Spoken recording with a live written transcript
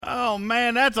Oh,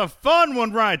 man, that's a fun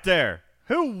one right there.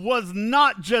 Who was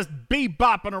not just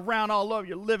bebopping around all over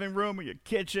your living room or your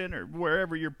kitchen or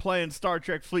wherever you're playing Star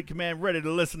Trek Fleet Command, ready to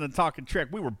listen and talking Trek?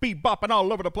 We were bebopping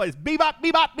all over the place. Bebop,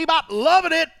 bebop, bebop.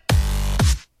 Loving it.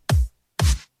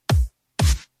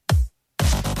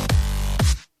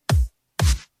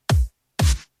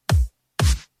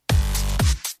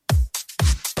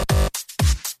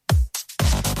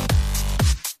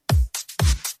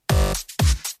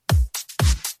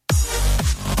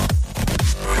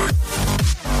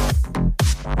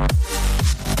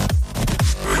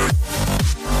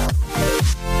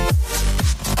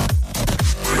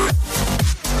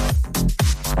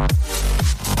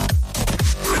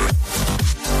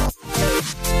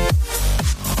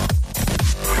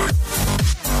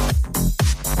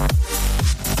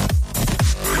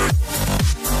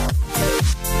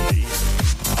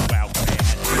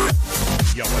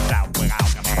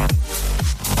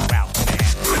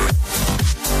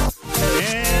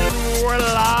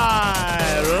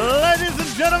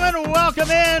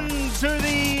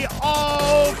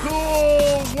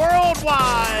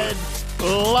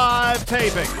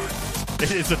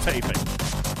 It is a taping.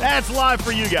 That's live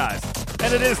for you guys.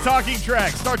 And it is Talking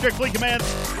Trek, Star Trek Fleet Command's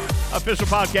official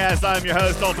podcast. I'm your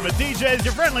host, Ultimate DJs,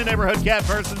 your friendly neighborhood cat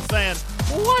person saying,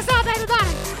 what's up,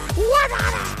 everybody? What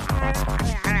up?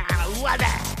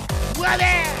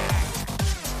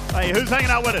 Hey, who's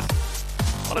hanging out with us?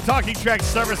 On the Talking Trek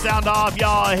server sound off,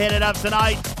 y'all hit it up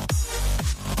tonight.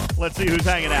 Let's see who's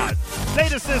hanging out.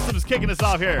 Data Systems kicking us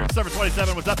off here. Server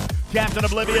 27, what's up? Captain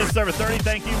Oblivious, Server 30,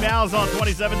 thank you. Mal's on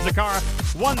 27, Zakara,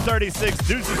 136,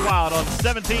 Deuces Wild on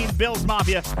 17, Bill's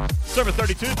Mafia, Server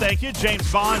 32, thank you.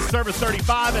 James Bond, Server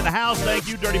 35 in the house, thank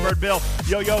you. Dirty Bird Bill,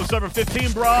 Yo-Yo, Server 15,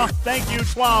 brah, thank you.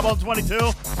 Schwab on 22.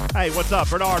 Hey, what's up?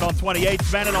 Bernard on 28,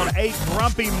 Spanning on 8,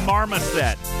 Grumpy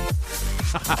Marmoset.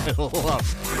 I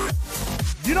love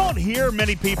it. You don't hear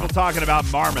many people talking about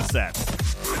marmosets,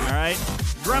 all right?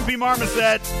 Grumpy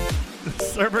Marmoset,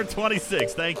 Server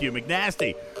 26, thank you.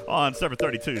 McNasty on Server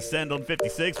 32, Send on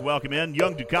 56, welcome in.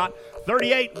 Young Ducat,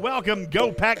 38, welcome.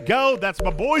 Go Pack Go, that's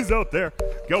my boys out there.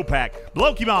 Go Pack.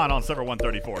 Blokimon on Server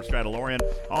 134, Stradalorian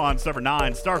on Server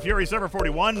 9, Star Fury, Server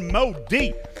 41, Mo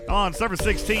D on Server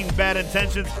 16, Bad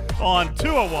Intentions on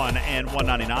 201 and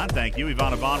 199, thank you.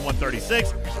 Ivana Vaughn,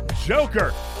 136,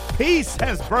 Joker. Peace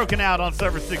has broken out on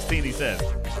Server 16, he says.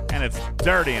 And it's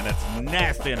dirty, and it's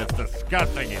nasty, and it's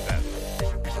disgusting, he says.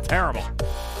 It's terrible.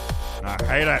 I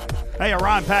hate it. Hey,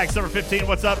 Orion Pack, Server 15,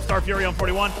 what's up? Star Fury on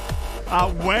 41.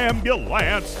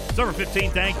 Whambulance, Server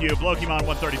 15, thank you. Blokimon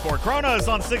 134. Kronos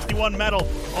on 61, Metal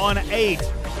on 8.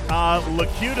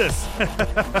 Lacutus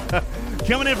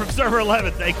coming in from Server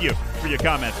 11, thank you for your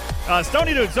comments.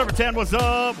 Stony Dude, Server 10, what's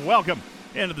up? Welcome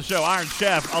into the show. Iron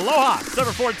Chef, Aloha,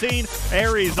 Server 14.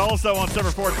 Aries also on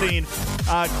Server 14.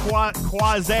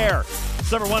 Quasair,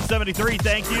 Server 173,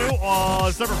 thank you.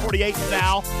 Server 48,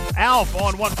 Sal. Alf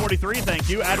on 143, thank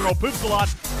you. Admiral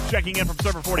Poopsalot checking in from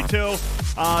Server 42.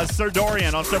 Sir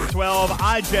Dorian on Server 12.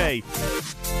 IJ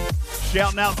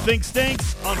shouting out Think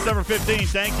Stinks on Server 15,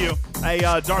 thank you. Hey,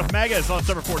 Darth Magus on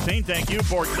Server 14, thank you.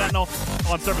 Borg Sentinel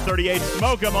on Server 38.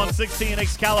 Smoke'em on 16.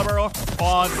 Excalibur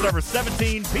on Server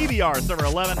 17. PBR Server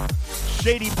 11.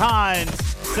 Shady Pines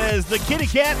says the kitty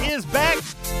cat is back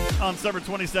on Server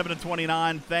 27 and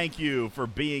 29. Thank you for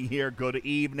being here. Good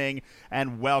evening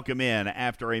and welcome in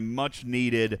after a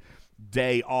much-needed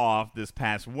day off this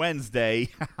past Wednesday.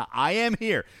 I am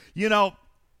here. You know,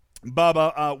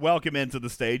 Bubba, welcome into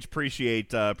the stage.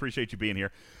 Appreciate you being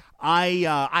here.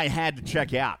 I had to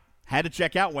check out. Had to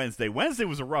check out Wednesday. Wednesday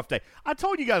was a rough day. I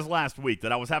told you guys last week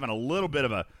that I was having a little bit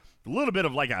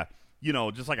of like a, you know,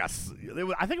 just like a,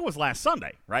 I think it was last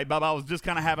Sunday, right, Bubba? I was just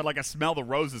kind of having like a smell the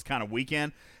roses kind of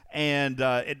weekend, and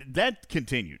that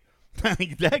continued.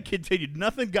 That continued.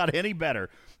 Nothing got any better.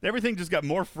 Everything just got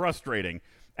more frustrating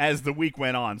as the week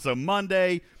went on. So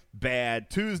Monday,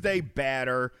 bad. Tuesday,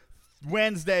 badder.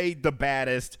 Wednesday, the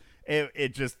baddest.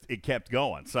 It kept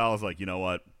going. So I was like, you know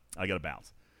what? I got to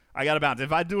bounce.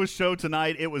 If I do a show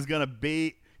tonight, it was going to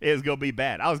be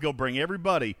bad. I was going to bring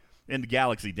everybody in the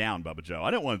galaxy down, Bubba Joe.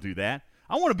 I didn't want to do that.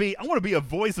 I want to be a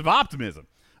voice of optimism.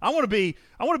 I want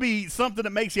to be something that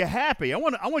makes you happy. I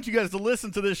want you guys to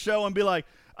listen to this show and be like,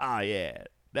 "Oh yeah,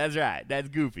 that's right. That's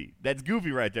goofy. That's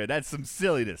goofy right there. That's some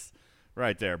silliness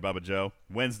right there, Bubba Joe."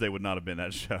 Wednesday would not have been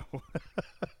that show.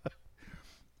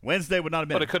 Wednesday would not have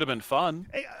been. But it could have been fun.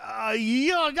 Yeah,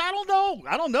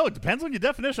 I don't know. It depends on your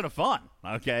definition of fun.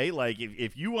 Okay, like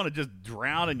if you want to just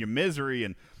drown in your misery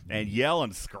and yell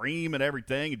and scream and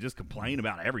everything and just complain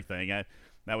about everything,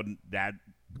 that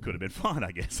could have been fun,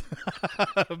 I guess.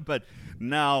 But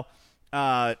no,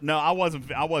 No, I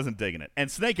wasn't digging it, and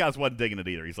Snake Eyes wasn't digging it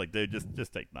either. He's like, dude,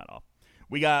 just take that off.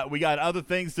 We got other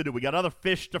things to do. We got other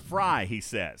fish to fry. He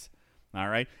says, all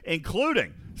right,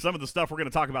 including some of the stuff we're going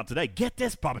to talk about today. Get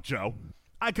this, Bubba Joe.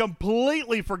 I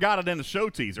completely forgot it in the show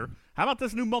teaser. How about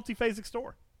this new multiphasic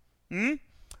store?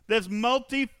 This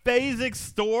multiphasic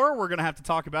store we're going to have to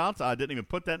talk about. I didn't even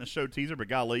put that in the show teaser, but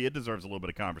golly, it deserves a little bit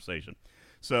of conversation.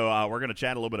 So we're going to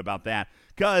chat a little bit about that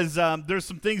because there's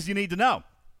some things you need to know.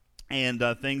 And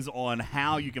things on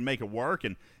how you can make it work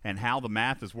and how the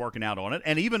math is working out on it.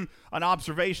 And even an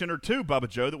observation or two, Bubba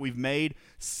Joe, that we've made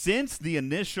since the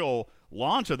initial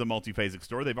launch of the multiphasic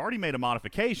store. They've already made a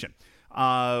modification.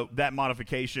 That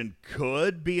modification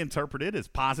could be interpreted as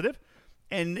positive,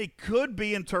 and it could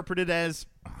be interpreted as,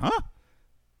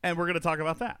 and we're going to talk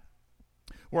about that.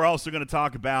 We're also going to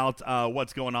talk about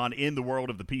what's going on in the world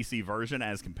of the PC version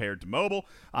as compared to mobile.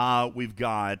 We've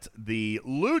got the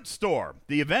loot store,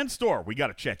 the event store we got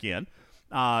to check in.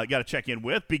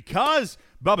 With because,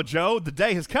 Bubba Joe, the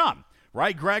day has come.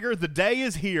 Right, Gregor? The day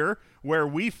is here where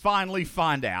we finally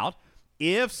find out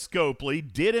if Scopely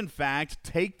did, in fact,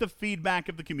 take the feedback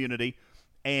of the community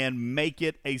and make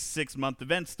it a 6-month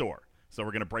event store. So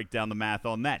we're going to break down the math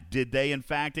on that. Did they, in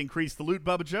fact, increase the loot,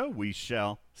 Bubba Joe? We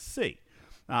shall see.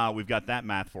 We've got that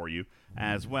math for you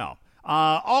as well.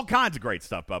 All kinds of great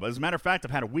stuff, Bubba. As a matter of fact,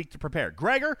 I've had a week to prepare.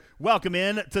 Gregor, welcome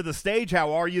in to the stage.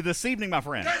 How are you this evening, my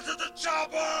friend? Get to the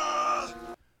chopper!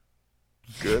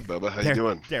 Good, Bubba. How you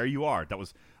doing? There you are. That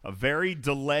was a very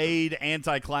delayed,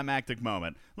 anticlimactic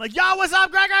moment. Like, yo, what's up,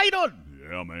 Gregor? How you doing?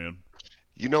 Yeah, man.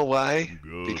 You know why?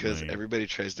 Good, because man. Everybody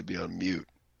tries to be on mute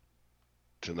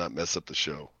to not mess up the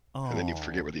show. Oh. And then you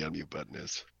forget where the unmute button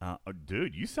is.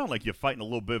 Dude, you sound like you're fighting a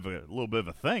little bit of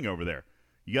a thing over there.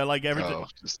 You got like everything. Oh,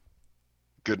 just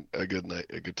a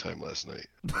good time last night.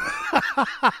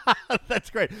 That's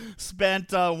great.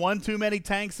 Spent one too many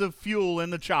tanks of fuel in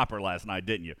the chopper last night,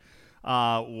 didn't you?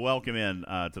 Welcome in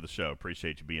to the show.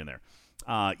 Appreciate you being there.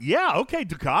 Yeah, okay,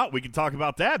 Ducat, we can talk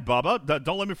about that, Bubba.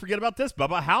 Don't let me forget about this,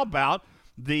 Bubba. How about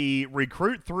the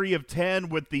Recruit 3 of 10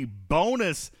 with the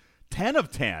bonus 10 of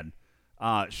 10?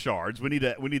 Shards. We need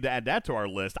to add that to our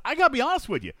list. I gotta be honest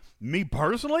with you. Me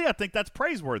personally, I think that's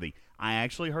praiseworthy. I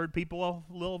actually heard people a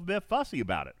little bit fussy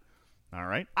about it. All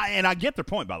right, and I get their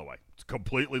point, by the way. It's a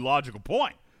completely logical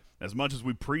point. As much as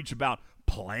we preach about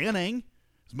planning,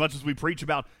 as much as we preach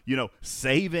about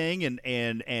saving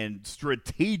and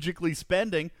strategically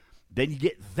spending, then you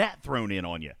get that thrown in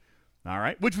on you. All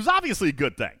right, which was obviously a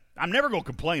good thing. I'm never gonna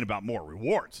complain about more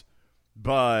rewards.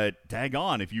 But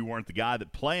daggone if you weren't the guy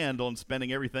that planned on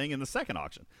spending everything in the second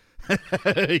auction.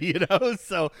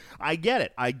 So I get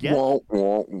it. Yeah,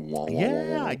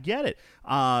 I get it.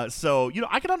 So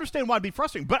I can understand why it'd be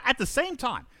frustrating. But at the same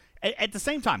time,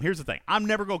 here's the thing. I'm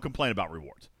never going to complain about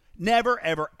rewards. Never,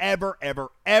 ever, ever,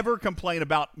 ever, ever complain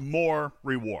about more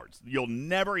rewards. You'll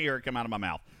never hear it come out of my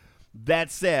mouth.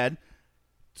 That said,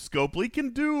 Scopely can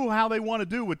do how they want to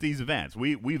do with these events.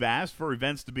 We've asked for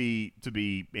events to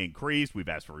be increased. We've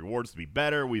asked for rewards to be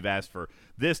better. We've asked for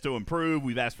this to improve.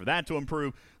 We've asked for that to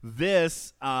improve.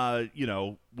 This,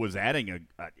 was adding,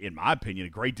 in my opinion, a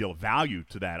great deal of value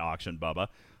to that auction, Bubba.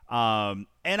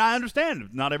 And I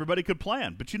understand not everybody could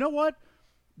plan. But you know what?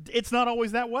 It's not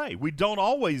always that way. We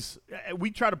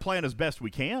try to plan as best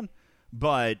we can,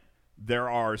 but there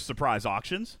are surprise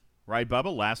auctions, right,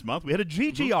 Bubba? Last month we had a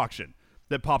GG auction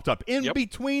that popped up in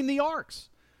between the arcs.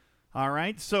 All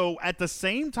right? So at the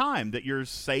same time that you're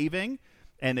saving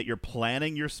and that you're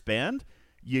planning your spend,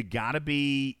 you got to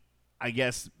be, I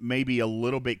guess, maybe a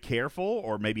little bit careful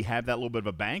or maybe have that little bit of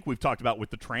a bank. We've talked about with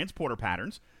the transporter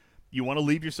patterns. You want to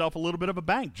leave yourself a little bit of a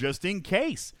bank just in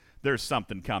case there's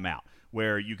something come out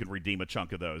where you can redeem a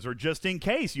chunk of those, or just in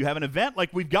case you have an event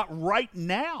like we've got right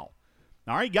now.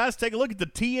 All right, guys, take a look at the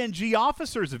TNG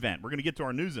Officers event. We're going to get to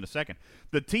our news in a second.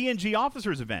 The TNG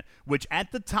Officers event, which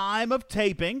at the time of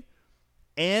taping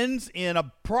ends in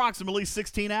approximately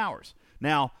 16 hours.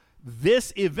 Now,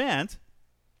 this event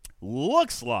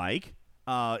looks like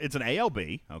it's an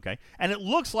ALB, okay, and it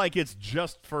looks like it's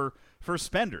just for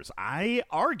spenders. I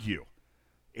argue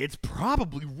it's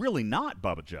probably really not,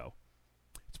 Bubba Joe.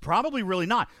 It's probably really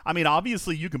not. I mean,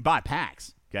 obviously, you can buy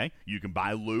packs, okay? You can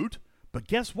buy loot. But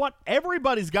guess what?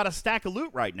 Everybody's got a stack of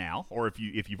loot right now, or if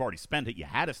you've already spent it, you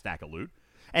had a stack of loot.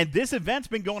 And this event's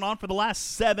been going on for the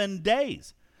last 7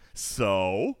 days.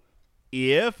 So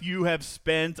if you have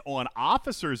spent on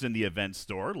officers in the event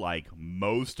store, like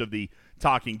most of the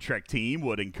Talking Trek team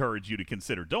would encourage you to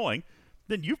consider doing,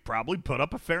 then you've probably put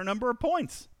up a fair number of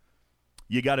points.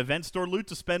 You got event store loot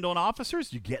to spend on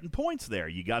officers, you're getting points there.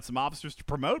 You got some officers to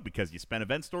promote because you spent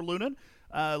event store loot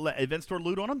event store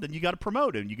loot on them, then you got to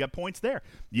promote it, and you got points there.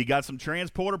 You got some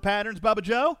transporter patterns, Bubba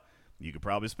Joe? You could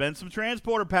probably spend some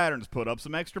transporter patterns, put up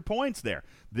some extra points there.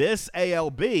 This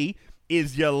ALB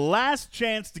is your last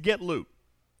chance to get loot.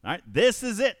 All right, this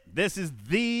is it. This is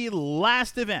the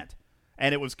last event.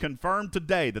 And it was confirmed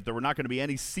today that there were not going to be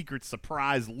any secret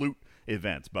surprise loot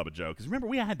events, Bubba Joe. Because remember,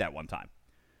 we had that one time.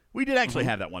 We did actually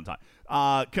have that one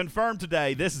time. Confirmed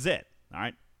today, this is it. All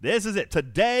right, this is it.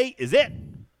 Today is it.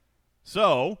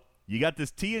 So you got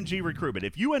this TNG recruitment.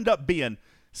 If you end up being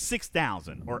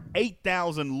 6,000 or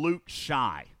 8,000 loot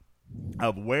shy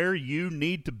of where you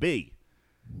need to be,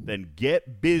 then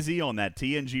get busy on that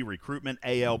TNG recruitment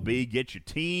ALB. Get your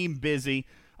team busy.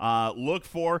 Look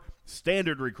for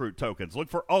standard recruit tokens. Look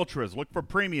for ultras. Look for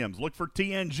premiums. Look for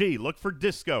TNG. Look for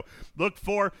disco. Look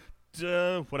for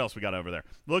what else we got over there?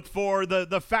 Look for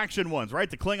the faction ones, right?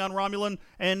 The Klingon, Romulan,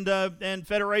 and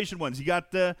Federation ones. You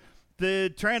got the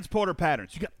transporter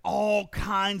patterns. You got all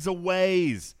kinds of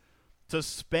ways to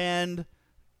spend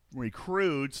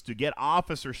recruits to get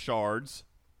officer shards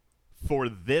for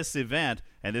this event,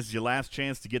 and this is your last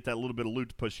chance to get that little bit of loot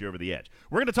to push you over the edge.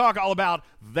 We're going to talk all about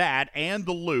that and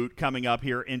the loot coming up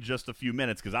here in just a few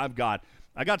minutes, because I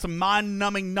got some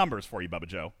mind-numbing numbers for you, Bubba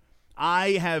Joe.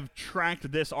 I have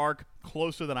tracked this arc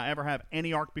closer than I ever have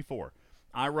any arc before.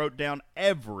 I wrote down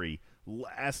every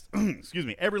last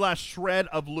every last shred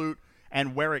of loot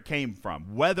and where it came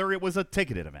from, whether it was a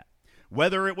ticketed event,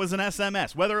 whether it was an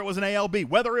SMS, whether it was an ALB,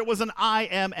 whether it was an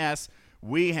IMS.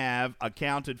 We have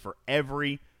accounted for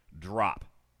every drop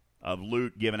of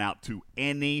loot given out to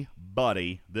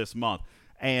anybody this month.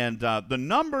 And the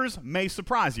numbers may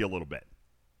surprise you a little bit.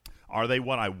 Are they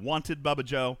what I wanted, Bubba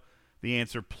Joe? The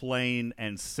answer, plain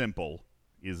and simple,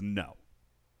 is no.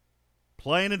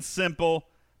 Plain and simple,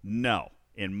 no.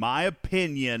 In my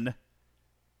opinion,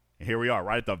 here we are,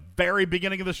 right at the very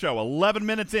beginning of the show, 11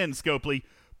 minutes in, Scopely,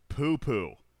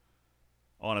 poo-poo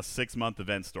on a 6-month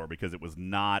event store because it was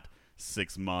not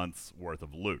 6 months worth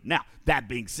of loot. Now, that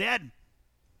being said,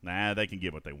 they can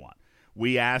get what they want.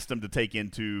 We asked them to take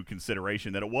into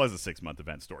consideration that it was a 6-month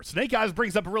event store. Snake Eyes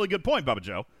brings up a really good point, Bubba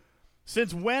Joe.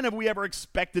 Since when have we ever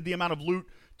expected the amount of loot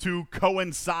to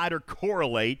coincide or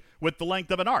correlate with the length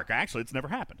of an arc? Actually, it's never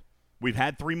happened. We've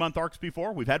had 3-month arcs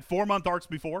before. We've had 4-month arcs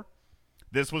before.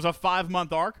 This was a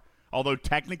 5-month arc, although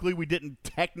technically we didn't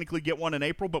technically get one in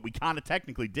April, but we kind of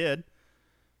technically did.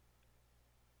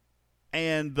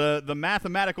 And the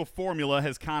mathematical formula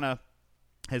has kind of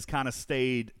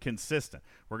stayed consistent.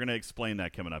 We're going to explain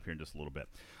that coming up here in just a little bit.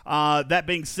 That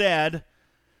being said,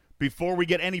 before we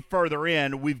get any further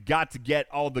in, we've got to get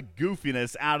all the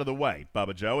goofiness out of the way,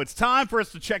 Bubba Joe. It's time for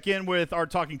us to check in with our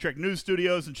Talking Trek news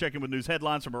studios and check in with news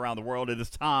headlines from around the world. It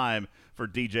is time for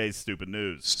DJ's Stupid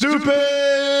News.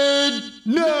 Stupid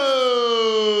News!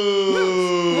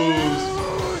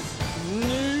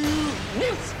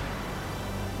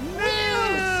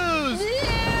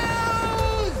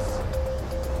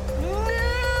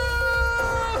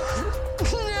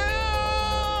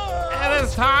 It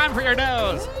is time for your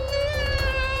news.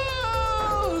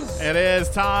 It is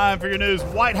time for your news.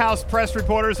 White House press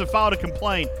reporters have filed a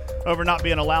complaint over not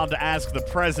being allowed to ask the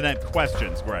president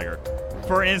questions, Gregor.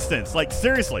 For instance,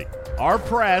 seriously, our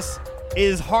press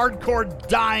is hardcore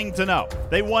dying to know.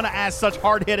 They want to ask such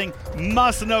hard-hitting,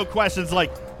 must-know questions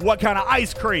like what kind of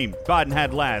ice cream Biden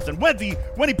had last and when he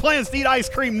plans to eat ice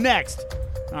cream next.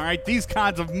 All right, these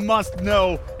kinds of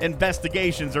must-know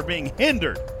investigations are being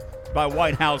hindered by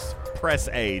White House press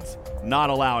aides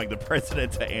not allowing the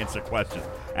president to answer questions.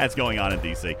 That's going on in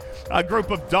D.C. A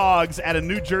group of dogs at a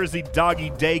New Jersey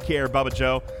doggy daycare, Bubba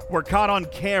Joe, were caught on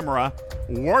camera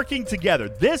working together.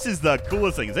 This is the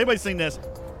coolest thing. Has anybody seen this?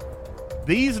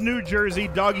 These New Jersey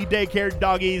doggy daycare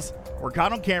doggies were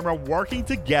caught on camera working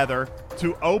together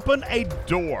to open a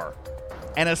door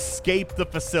and escape the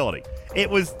facility. It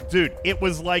was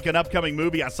like an upcoming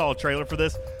movie. I saw a trailer for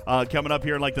this coming up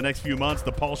here in the next few months,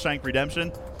 the Paul Shank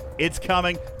Redemption. It's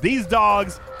coming. These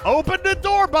dogs opened the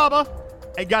door, Bubba,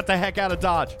 and got the heck out of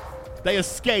Dodge. They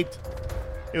escaped.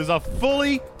 It was a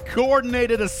fully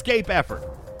coordinated escape effort.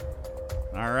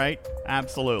 All right?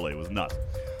 Absolutely. It was nuts.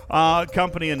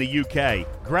 Company in the UK.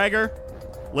 Gregor,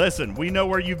 listen, we know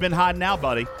where you've been hiding out,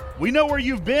 buddy. We know where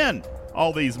you've been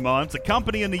all these months. A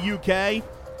company in the UK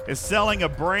is selling a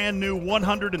brand new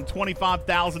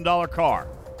 $125,000 car.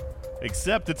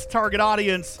 Except its target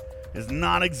audience is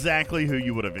not exactly who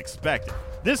you would have expected.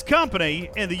 This company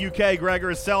in the UK,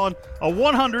 Gregor, is selling a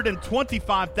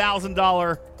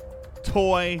 $125,000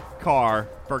 toy car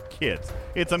for kids.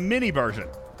 It's a mini version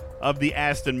of the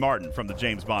Aston Martin from the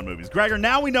James Bond movies. Gregor,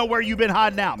 now we know where you've been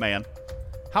hiding out, man.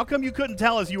 How come you couldn't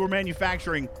tell us you were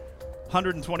manufacturing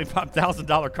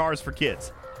 $125,000 cars for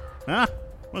kids? Huh?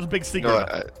 What's a big secret?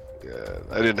 No,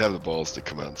 I didn't have the balls to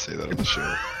come out and say that on the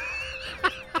show.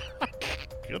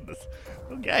 Goodness.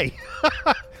 Okay.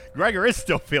 Gregor is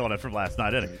still feeling it from last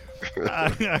night, isn't he?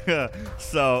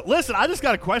 So, listen, I just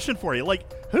got a question for you. Like,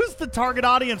 who's the target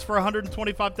audience for a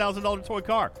 $125,000 toy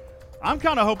car? I'm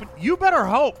kind of hoping, you better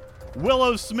hope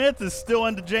Willow Smith is still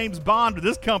into James Bond, but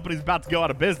this company's about to go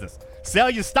out of business. Sell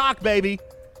your stock, baby.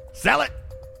 Sell it.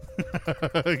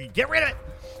 Get rid of it.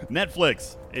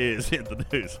 Netflix is in the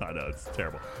news. I know, it's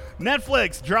terrible.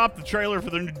 Netflix dropped the trailer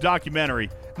for their new documentary.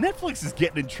 Netflix is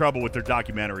getting in trouble with their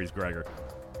documentaries, Gregor.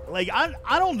 Like,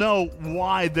 I don't know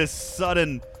why this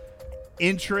sudden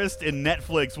interest in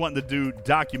Netflix wanting to do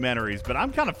documentaries, but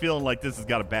I'm kind of feeling like this has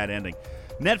got a bad ending.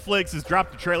 Netflix has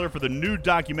dropped the trailer for the new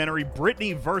documentary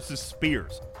Britney vs.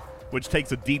 Spears, which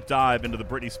takes a deep dive into the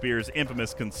Britney Spears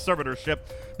infamous conservatorship.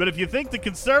 But if you think the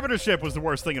conservatorship was the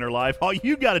worst thing in her life, all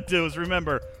you got to do is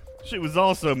remember she was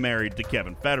also married to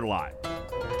Kevin Federline.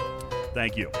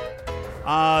 Thank you.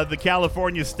 The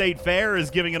California State Fair is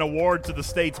giving an award to the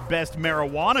state's best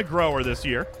marijuana grower this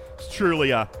year. It's truly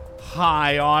a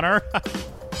high honor.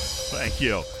 Thank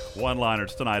you.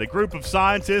 One-liners tonight. A group of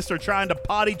scientists are trying to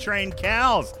potty train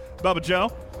cows, Bubba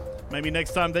Joe. Maybe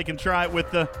next time they can try it with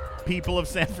the people of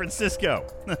San Francisco.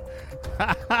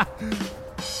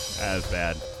 That's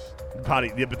bad.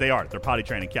 But they are. They're potty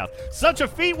training cows. Such a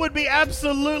feat would be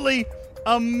absolutely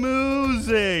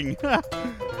amusing.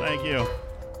 Thank you.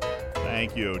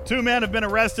 Thank you. 2 men have been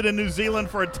arrested in New Zealand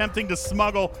for attempting to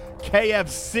smuggle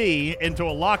KFC into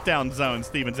a lockdown zone,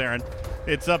 Stevens Aaron.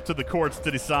 It's up to the courts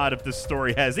to decide if this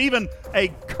story has even a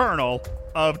kernel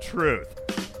of truth.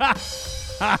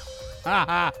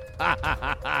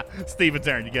 Stevens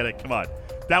Aaron, you get it? Come on.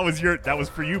 That was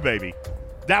for you, baby.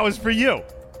 That was for you.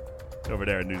 Over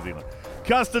there in New Zealand.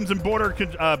 Customs and Border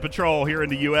Patrol here in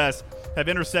the U.S. have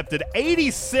intercepted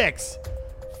 86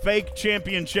 fake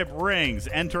championship rings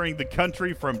entering the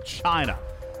country from China,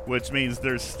 which means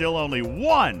there's still only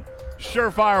one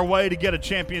surefire way to get a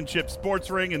championship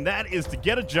sports ring, and that is to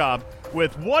get a job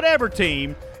with whatever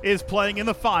team is playing in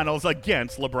the finals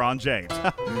against LeBron James.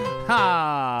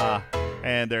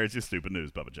 And there's your stupid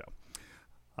news, Bubba Joe.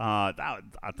 I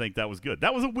think that was good.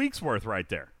 That was a week's worth right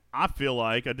there. I feel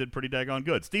like I did pretty daggone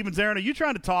good. Stevens Aaron, are you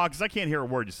trying to talk? Because I can't hear a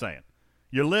word you're saying.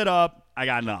 You're lit up. I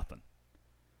got nothing.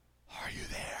 Are you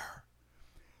there?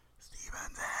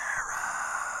 Stevens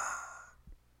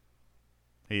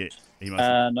Aaron. He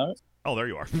must no. Oh, there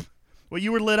you are. Well,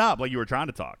 you were lit up like you were trying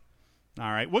to talk.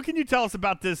 All right. What can you tell us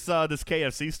about this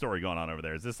KFC story going on over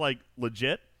there? Is this like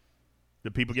legit?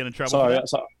 Did people get in trouble? Sorry,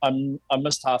 I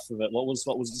missed half of it. What was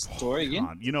the story again?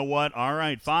 God. You know what? All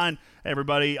right, fine,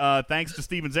 everybody. Thanks to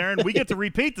Stevens Aaron, we get to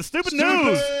repeat the stupid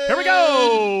news. Here we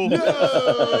go.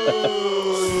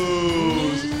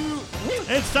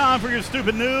 It's time for your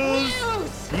stupid news.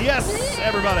 Yes,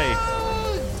 everybody.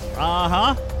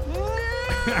 I'm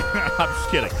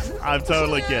just kidding. I'm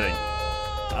totally kidding.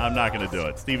 I'm not going to do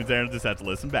it. Stevens Aaron just have to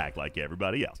listen back like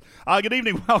everybody else. Good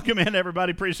evening. Welcome in,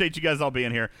 everybody. Appreciate you guys all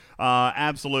being here.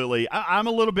 Absolutely. I'm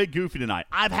a little bit goofy tonight.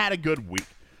 I've had a good week.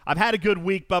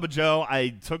 Bubba Joe.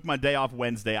 I took my day off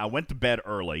Wednesday. I went to bed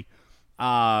early.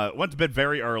 Went to bed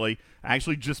very early. I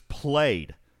actually just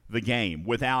played the game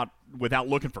without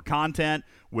looking for content,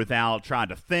 without trying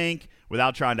to think,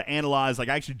 without trying to analyze. Like,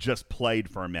 I actually just played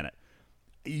for a minute.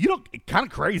 You know, kind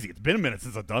of crazy. It's been a minute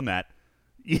since I've done that.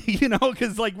 You know,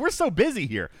 because, like, we're so busy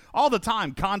here all the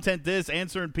time. Content this,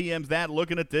 answering PMs that,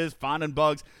 looking at this, finding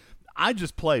bugs. I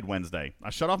just played Wednesday.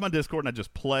 I shut off my Discord and I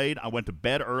just played. I went to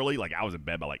bed early. Like, I was in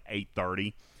bed by, like,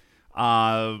 8:30.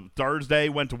 Thursday,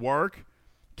 went to work.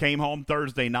 Came home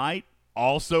Thursday night.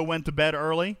 Also went to bed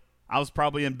early. I was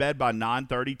probably in bed by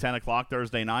 9:30, 10 o'clock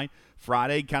Thursday night.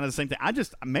 Friday, kind of the same thing.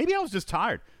 Maybe I was just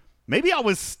tired. Maybe I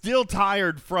was still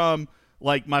tired from,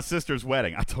 like, my sister's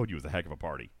wedding. I told you it was a heck of a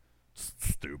party.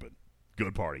 Stupid.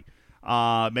 Good party.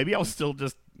 Maybe I was still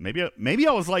just maybe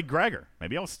I was like Gregor.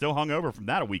 Maybe I was still hungover from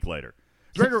that a week later.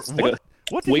 Gregor,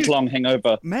 what did week-long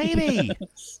hangover?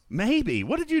 Maybe.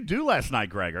 What did you do last night,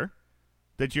 Gregor?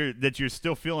 That you're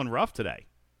still feeling rough today?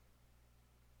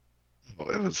 Well,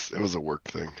 it was a work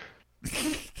thing.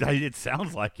 It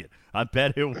sounds like it. I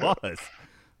bet it was.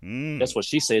 That's what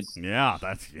she said. Yeah,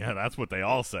 that's what they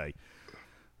all say.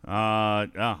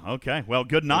 Okay. Well,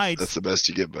 good night. That's the best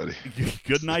you get, buddy.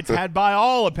 Good nights had by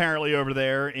all apparently over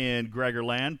there in Gregor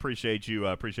land. Appreciate you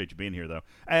being here though.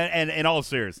 And in all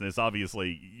seriousness,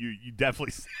 obviously you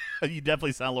definitely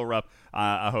sound a little rough.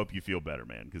 I hope you feel better,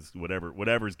 man, because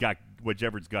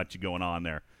whichever's got you going on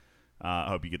there. I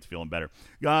hope you get to feeling better.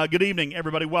 Good evening,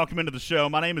 everybody. Welcome into the show.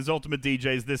 My name is Ultimate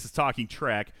DJs. This is Talking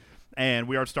Trek, and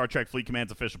we are Star Trek Fleet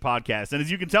Command's official podcast. And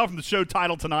as you can tell from the show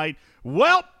title tonight,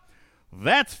 well,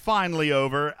 that's finally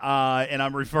over, and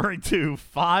I'm referring to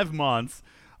 5 months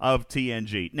of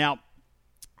TNG. Now,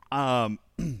 I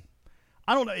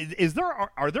don't know.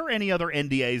 Are there any other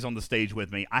NDAs on the stage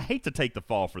with me? I hate to take the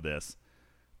fall for this.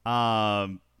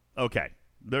 Okay,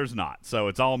 there's not. So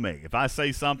it's all me. If I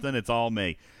say something, it's all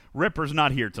me. Ripper's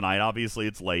not here tonight. Obviously,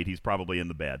 it's late. He's probably in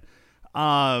the bed.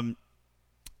 5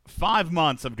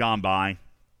 months have gone by.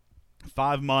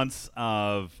 5 months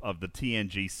of the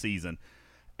TNG season.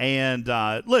 And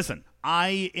listen,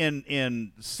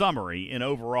 in summary, in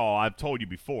overall, I've told you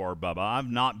before, Bubba, I've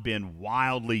not been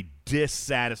wildly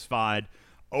dissatisfied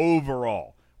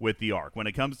overall with the arc. When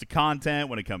it comes to content,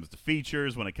 when it comes to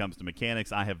features, when it comes to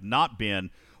mechanics, I have not been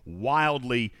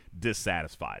wildly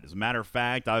dissatisfied. As a matter of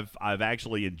fact, I've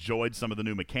actually enjoyed some of the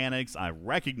new mechanics. I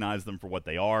recognize them for what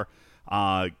they are.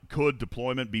 Could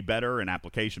deployment be better and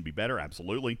application be better?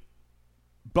 Absolutely.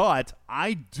 But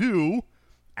I do,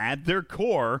 at their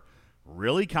core,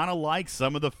 really kind of like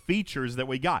some of the features that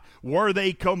we got. Were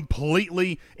they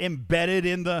completely embedded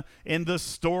in the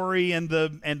story and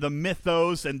the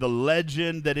mythos and the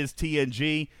legend that is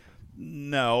TNG?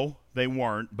 No, they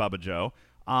weren't, Bubba Joe.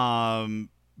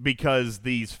 Because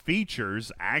these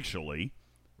features actually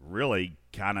really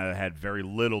kind of had very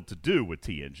little to do with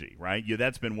TNG, right?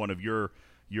 That's been one of your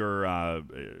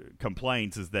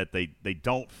complaints, is that they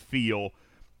don't feel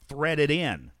threaded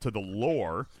in to the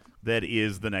lore that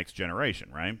is the Next Generation,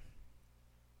 right?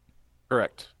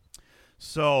 Correct.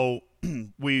 So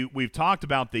we've talked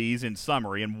about these in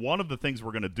summary, and one of the things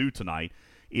we're going to do tonight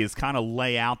is kind of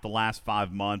lay out the last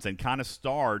 5 months and kind of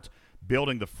start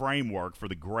building the framework for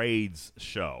the grades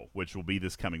show, which will be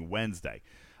this coming Wednesday.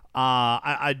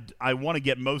 I want to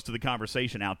get most of the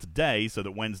conversation out today so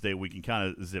that Wednesday we can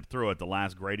kind of zip through it. The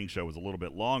last grading show was a little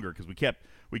bit longer because we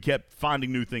kept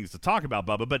finding new things to talk about,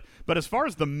 Bubba. But as far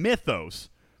as the mythos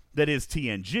that is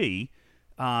TNG,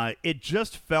 it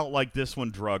just felt like this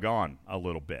one drug on a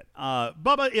little bit.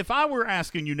 Bubba, if I were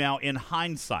asking you now in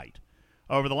hindsight,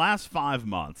 over the last 5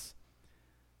 months,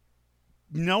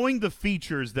 knowing the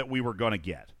features that we were going to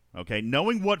get, okay,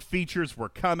 knowing what features were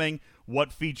coming,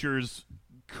 what features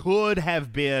could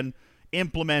have been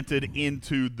implemented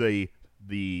into the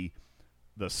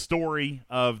story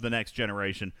of the Next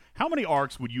Generation, how many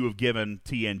arcs would you have given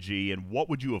TNG, and what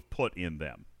would you have put in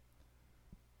them?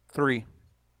 3.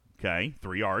 Okay,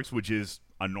 3 arcs, which is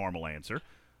a normal answer.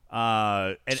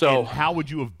 And how would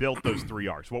you have built those 3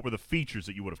 arcs? What were the features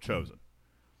that you would have chosen?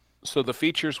 So the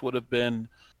features would have been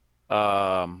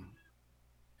ATAs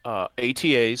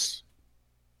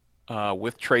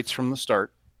with traits from the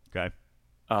start. Okay.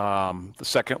 The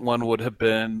second one would have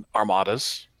been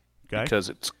armadas. Okay. Because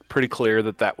it's pretty clear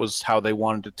that was how they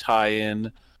wanted to tie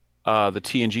in the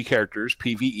TNG characters,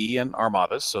 PvE and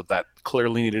armadas, so that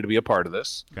clearly needed to be a part of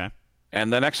this. Okay.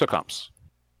 And then exocomps.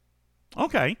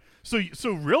 Okay. So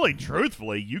really,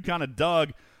 truthfully, you kind of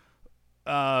dug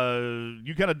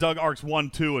arcs 1,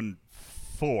 2, and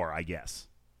 4, I guess.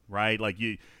 Right? Like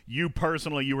you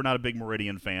personally, you were not a big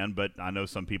Meridian fan, but I know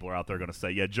some people are out there going to say,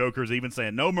 yeah, Joker's even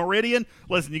saying no Meridian.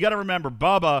 Listen, you got to remember,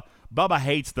 Bubba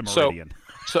hates the Meridian.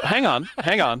 So hang on.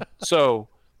 So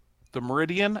the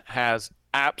Meridian has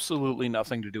absolutely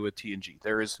nothing to do with TNG.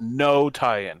 There is no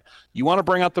tie-in. You want to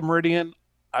bring out the Meridian?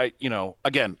 I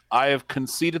have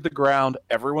conceded the ground.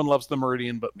 Everyone loves the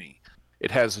Meridian but me.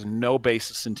 It has no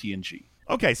basis in TNG.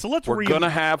 Okay, so we're gonna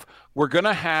have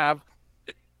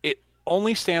it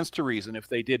only stands to reason if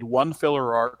they did one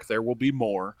filler arc, there will be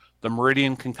more. The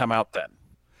Meridian can come out then.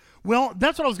 Well,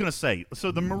 that's what I was going to say.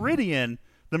 So the Meridian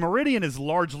is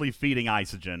largely feeding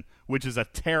Isogen, which is a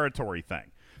territory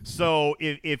thing. So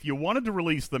if you wanted to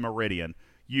release the Meridian,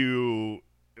 you,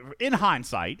 in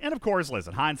hindsight, and of course,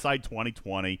 listen, hindsight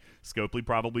 2020, Scopely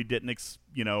probably didn't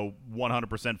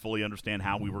 100% fully understand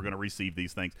how we were going to receive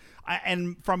these things.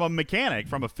 And from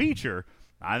a feature,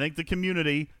 I think the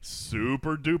community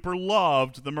super duper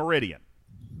loved the Meridian.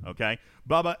 Okay,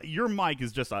 Bubba, your mic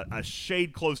is just a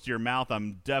shade close to your mouth.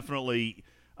 I'm definitely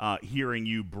hearing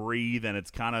you breathe, and it's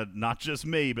kind of not just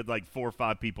me, but like 4 or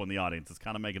 5 people in the audience. It's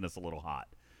kind of making us a little hot.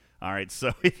 All right,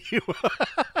 so if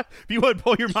you would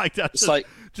pull your mic down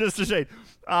just a shade.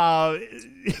 I'm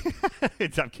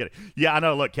kidding. Yeah, I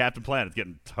know. Look, Captain Planet's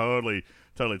getting totally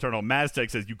turned on. Maztec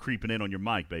says you creeping in on your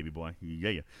mic, baby boy.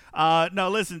 Yeah. No,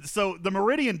 listen. So the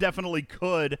Meridian definitely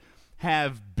could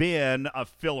have been a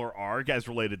filler arc as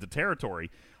related to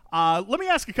territory. Let me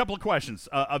ask a couple of questions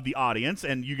of the audience,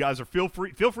 and you guys are feel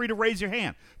free to raise your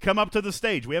hand. Come up to the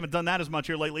stage. We haven't done that as much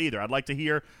here lately either. I'd like to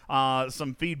hear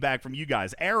some feedback from you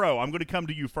guys. Arrow, I'm going to come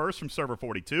to you first from Server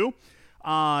 42.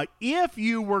 If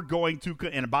you were going to,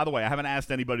 and by the way, I haven't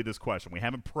asked anybody this question. We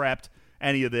haven't prepped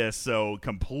any of this, so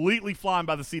completely flying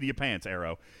by the seat of your pants,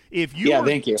 Arrow.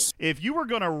 Thank you. If you were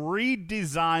going to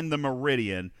redesign the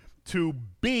Meridian to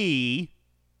be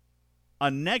a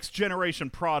next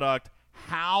generation product,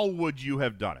 how would you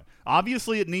have done it?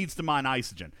 Obviously, it needs to mine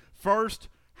Isogen. First,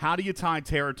 how do you tie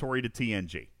territory to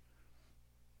TNG?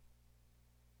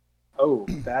 Oh,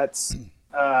 that's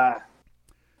a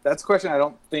question I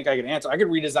don't think I can answer. I could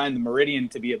redesign the Meridian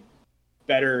to be a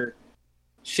better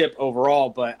ship overall,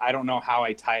 but I don't know how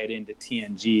I tie it into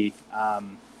TNG.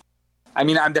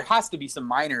 There has to be some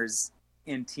miners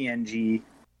in TNG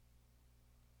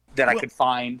that I could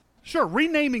find. Sure,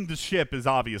 renaming the ship is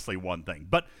obviously one thing,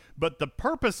 but the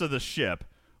purpose of the ship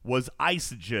was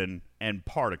Isogen and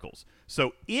particles.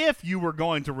 So if you were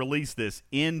going to release this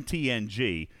in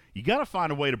TNG, you got to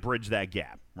find a way to bridge that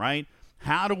gap, right?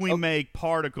 How do we make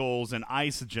particles and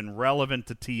Isogen relevant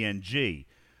to TNG?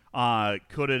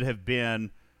 Could it have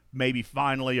been maybe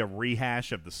finally a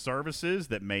rehash of the services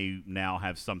that may now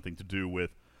have something to do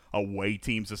with away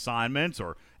teams assignments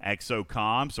or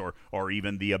exocomps or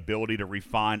even the ability to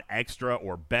refine extra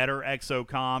or better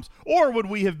exocomps? Or would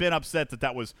we have been upset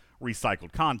that was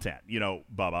recycled content?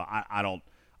 Bubba,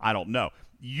 I don't know.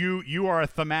 You are a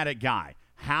thematic guy.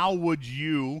 How would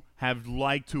you have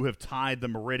liked to have tied the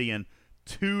Meridian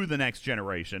to the next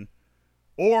generation?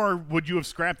 Or would you have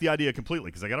scrapped the idea completely?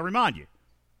 Because I got to remind you,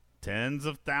 tens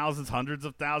of thousands, hundreds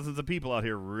of thousands of people out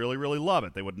here really, really love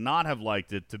it. They would not have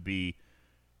liked it to be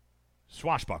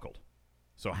swashbuckled.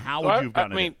 So how would you have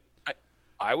gotten it?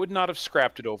 I would not have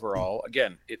scrapped it overall.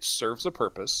 Again, it serves a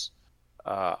purpose.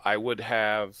 I would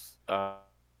have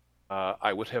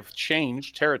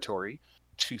changed territory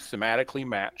to thematically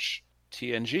match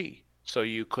TNG. So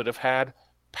you could have had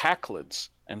Paklids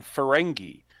and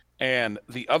Ferengi and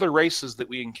the other races that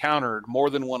we encountered more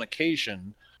than one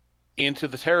occasion into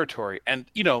the territory. And,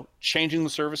 changing the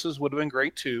services would have been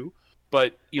great too.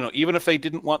 But, even if they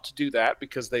didn't want to do that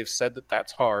because they've said that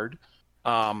that's hard,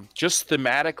 just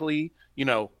thematically,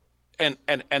 and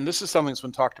this is something that's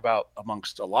been talked about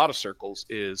amongst a lot of circles,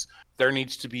 is there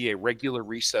needs to be a regular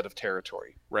reset of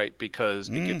territory, right? Because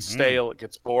it gets stale, it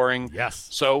gets boring. Yes.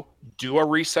 So do a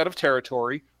reset of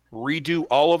territory, redo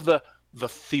all of the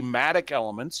thematic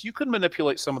elements. You could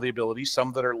manipulate some of the abilities,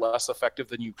 some that are less effective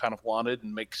than you kind of wanted,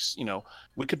 and makes,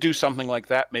 we could do something like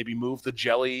that. Maybe move the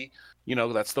jelly.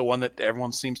 That's the one that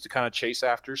everyone seems to kind of chase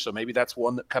after. So maybe that's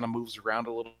one that kind of moves around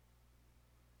a little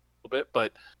bit.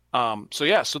 But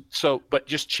but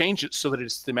just change it so that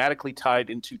it's thematically tied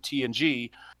into TNG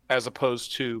as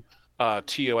opposed to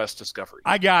TOS Discovery.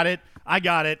 I got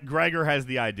it. Gregor has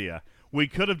the idea. We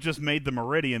could have just made the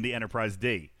Meridian the Enterprise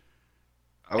D.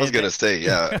 I was going to say,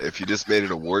 if you just made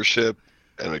it a warship,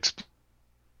 an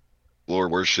explorer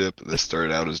warship that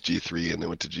started out as G3 and then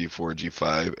went to G4 and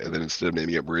G5, and then instead of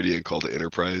naming it Meridian, called it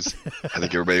Enterprise, I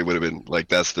think everybody would have been like,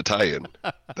 that's the tie-in.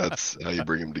 That's how you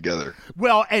bring them together.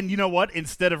 Well, and you know what?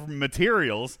 Instead of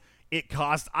materials, it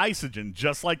costs Isogen,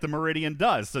 just like the Meridian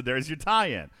does. So there's your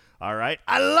tie-in. All right?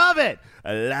 I love it.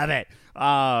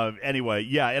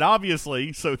 Anyway, and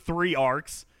obviously, so 3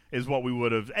 arcs is what we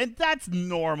would have, and that's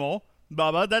normal.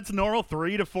 Bubba, that's normal.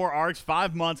 3 to 4 arcs,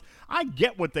 5 months. I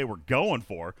get what they were going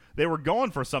for. They were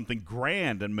going for something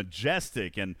grand and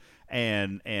majestic and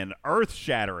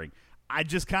earth-shattering. I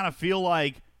just kind of feel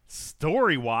like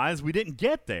story-wise, we didn't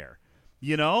get there.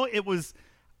 It was,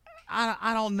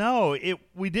 I don't know.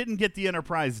 We didn't get the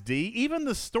Enterprise D. Even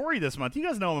the story this month. You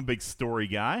guys know I'm a big story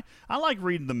guy. I like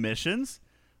reading the missions.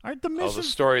 All right, the missions. The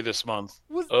story this month.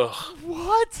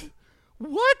 What?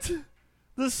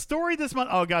 The story this month.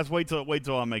 Oh, guys, wait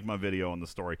till I make my video on the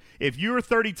story. If you're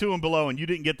 32 and below and you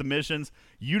didn't get the missions,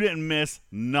 you didn't miss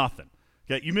nothing.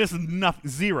 Okay, you missed nothing,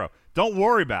 0. Don't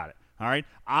worry about it. All right,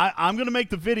 I'm gonna make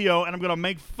the video and I'm gonna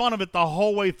make fun of it the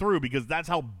whole way through because that's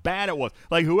how bad it was.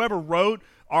 Like whoever wrote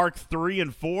Arc 3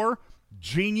 and 4,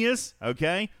 genius.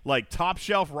 Okay, like top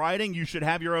shelf writing. You should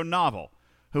have your own novel.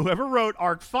 Whoever wrote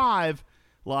Arc 5,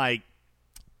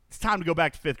 it's time to go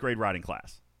back to 5th grade writing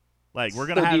class. Like we're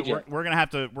gonna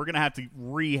have to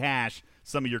rehash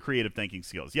some of your creative thinking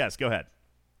skills. Yes, go ahead.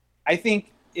 I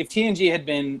think if TNG had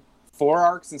been 4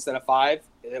 arcs instead of 5,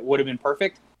 it would have been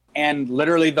perfect. And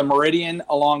literally the Meridian,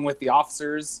 along with the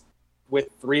officers, with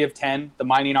 3 of 10, the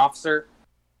mining officer,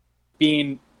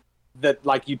 being that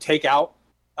you take out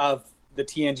of the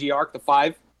TNG arc, the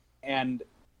 5, and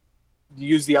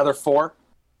use the other 4.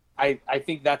 I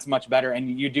think that's much better.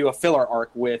 And you do a filler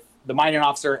arc with the Mining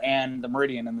Officer and the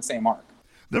Meridian in the same arc.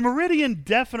 The Meridian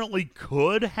definitely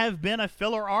could have been a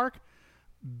filler arc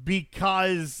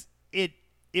because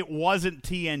it wasn't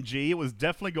TNG. It was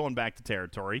definitely going back to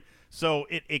territory. So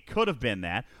it could have been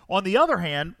that. On the other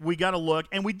hand, we got to look,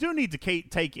 and we do need to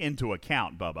take into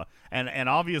account, Bubba. And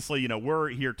obviously, we're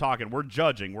here talking, we're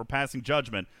judging, we're passing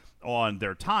judgment on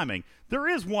their timing. There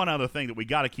is one other thing that we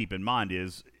got to keep in mind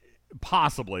is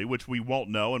possibly, which we won't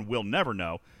know and we'll never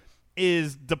know,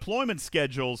 is deployment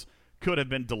schedules could have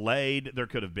been delayed. There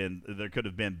could have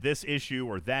been this issue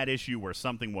or that issue where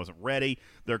something wasn't ready.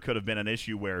 There could have been an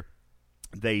issue where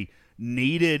they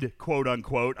needed, quote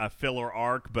unquote, a filler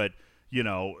arc, but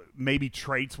maybe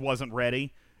traits wasn't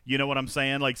ready. You know what I'm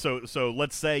saying? Like so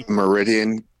let's say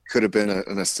Meridian could have been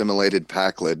an assimilated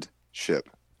Pakled ship,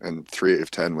 and 3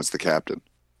 of 10 was the captain,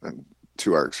 and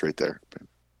 2 arcs right there.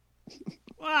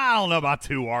 Well, I don't know about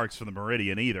 2 arcs for the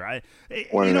Meridian either.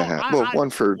 1.5. One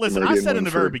for listen. Meridian, I said in the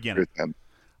very for beginning. 10.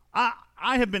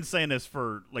 I have been saying this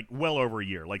for well over a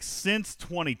year. Like since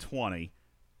 2020,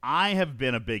 I have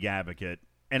been a big advocate,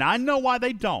 and I know why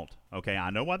they don't. Okay, I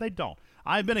know why they don't.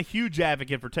 I've been a huge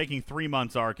advocate for taking 3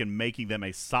 months arc and making them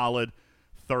a solid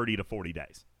 30 to 40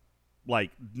 days,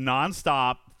 like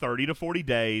nonstop 30 to 40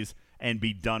 days, and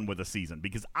be done with a season.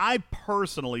 Because I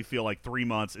personally feel like 3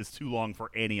 months is too long for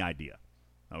any idea.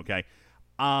 Okay,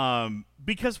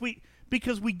 because we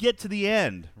get to the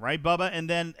end, right, Bubba, and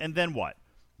then what?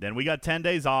 Then we got 10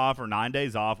 days off or 9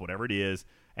 days off, whatever it is,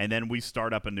 and then we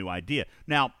start up a new idea.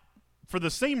 Now, for the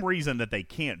same reason that they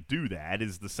can't do that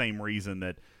is the same reason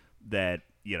that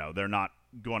they're not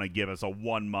going to give us a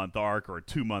 1 month arc or a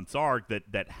 2 months arc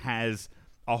that has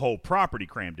a whole property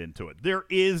crammed into it. There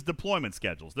is deployment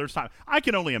schedules. There's time. I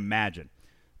can only imagine,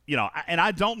 and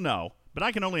I don't know. But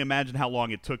I can only imagine how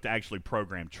long it took to actually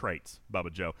program traits,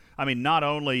 Bubba Joe. I mean, not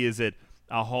only is it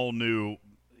a whole new,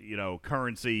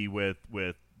 currency with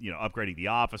upgrading the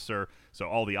officer, so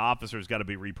all the officers got to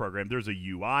be reprogrammed. There's a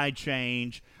UI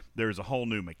change. There's a whole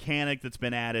new mechanic that's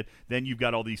been added. Then you've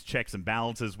got all these checks and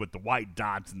balances with the white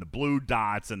dots and the blue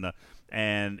dots and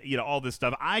all this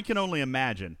stuff. I can only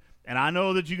imagine, and I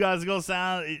know that you guys are going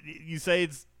to you say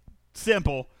it's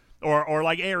simple, or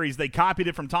like Ares, they copied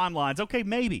it from timelines. Okay,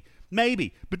 maybe,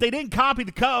 but they didn't copy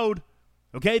the code.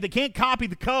 Okay, they can't copy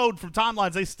the code from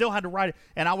timelines. They still had to write it,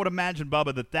 and I would imagine,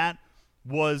 Bubba, that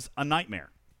was a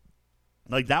nightmare.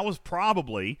 Like that was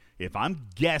probably, if I'm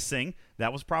guessing,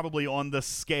 that was probably on the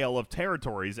scale of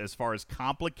territories as far as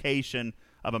complication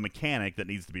of a mechanic that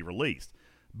needs to be released.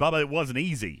 Bubba, it wasn't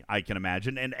easy, I can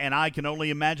imagine, and I can only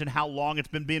imagine how long it's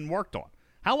been being worked on.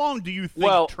 How long do you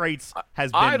think traits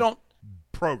has been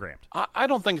programmed? I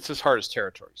don't think it's as hard as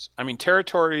territories. I mean,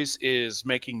 territories is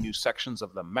making new sections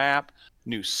of the map,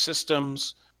 new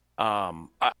systems.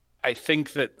 I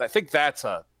think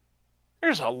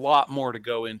there's a lot more to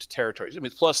go into territories. I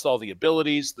mean, plus all the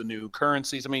abilities, the new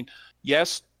currencies. I mean,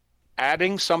 yes,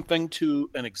 adding something to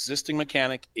an existing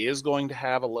mechanic is going to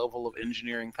have a level of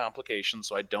engineering complication.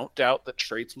 So I don't doubt that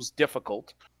traits was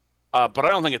difficult, but I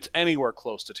don't think it's anywhere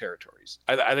close to territories.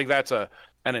 I think that's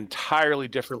an entirely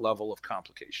different level of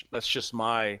complication. That's just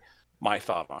my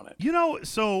thought on it.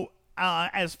 So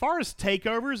as far as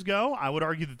takeovers go, I would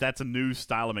argue that that's a new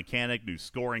style of mechanic, new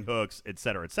scoring hooks, et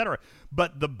cetera, et cetera.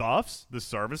 But the buffs, the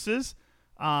services,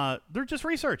 they're just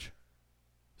research.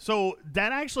 So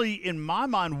that actually, in my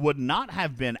mind, would not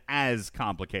have been as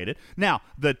complicated. Now,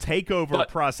 the takeover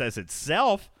process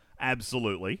itself,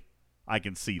 absolutely, I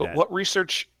can see that. What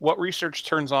research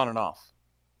turns on and off?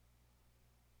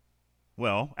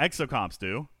 Well, exocomps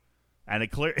do, and it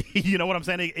clear. You know what I'm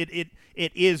saying? It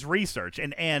is research,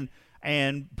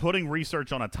 and putting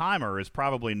research on a timer is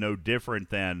probably no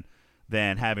different than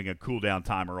having a cooldown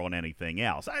timer on anything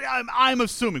else. I'm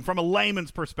assuming from a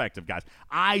layman's perspective, guys.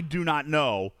 I do not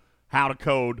know how to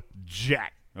code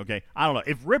jack. Okay, I don't know.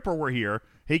 If Ripper were here,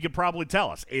 he could probably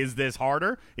tell us: is this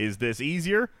harder? Is this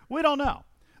easier? We don't know.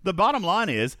 The bottom line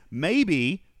is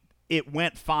maybe it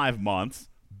went 5 months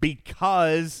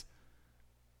because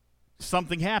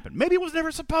something happened. Maybe it was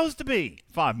never supposed to be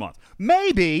 5 months.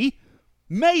 Maybe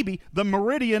the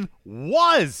Meridian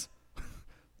was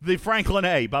the Franklin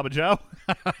A, Bubba Joe.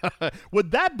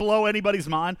 Would that blow anybody's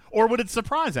mind, or would it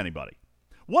surprise anybody?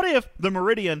 What if the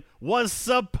Meridian was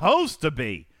supposed to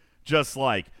be just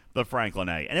like the Franklin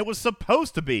A, and it was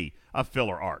supposed to be a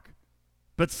filler arc,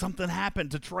 but something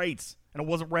happened to traits, and it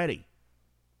wasn't ready?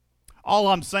 All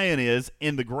I'm saying is,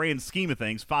 in the grand scheme of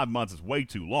things, 5 months is way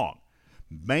too long.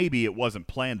 Maybe it wasn't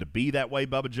planned to be that way,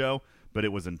 Bubba Joe, but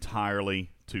it was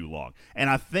entirely too long. And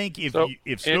I think if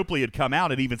Scopely had come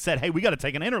out and even said, hey, we got to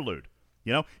take an interlude.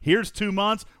 Here's 2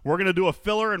 months. We're going to do a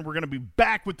filler, and we're going to be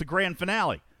back with the grand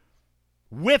finale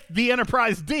with the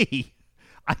Enterprise D.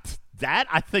 That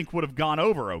I think would have gone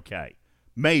over okay.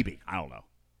 Maybe. I don't know.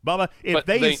 Bubba, if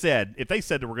they said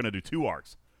that we're going to do 2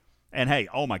 arcs, and hey,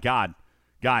 oh my God,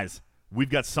 guys, we've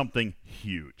got something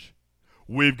huge.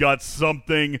 We've got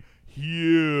something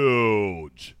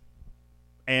huge.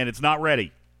 And it's not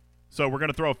ready. So we're going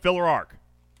to throw a filler arc.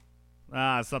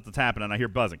 Something's happening. I hear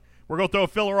buzzing. We're going to throw a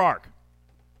filler arc.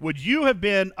 Would you have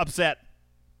been upset?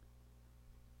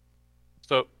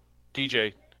 So,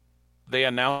 DJ, they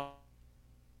announced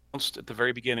at the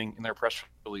very beginning in their press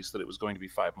release that it was going to be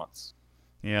 5 months.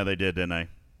 Yeah, they did, didn't they?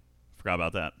 Forgot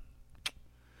about that.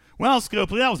 Well,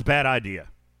 Scopely, that was a bad idea.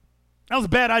 That was a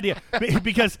bad idea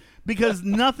because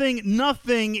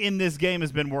nothing in this game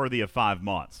has been worthy of 5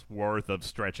 months worth of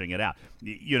stretching it out.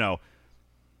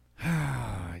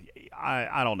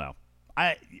 I don't know.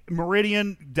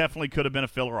 Meridian definitely could have been a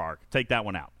filler arc. Take that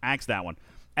one out. Axe that one.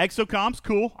 Exocom's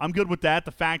cool. I'm good with that.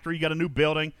 The factory, you got a new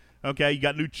building. Okay, you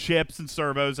got new chips and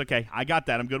servos. Okay, I got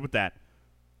that. I'm good with that.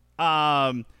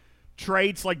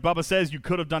 Traits, like Bubba says, you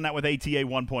could have done that with ATA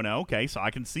 1.0. Okay, so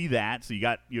I can see that. So you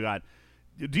got.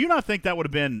 Do you not think that would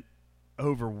have been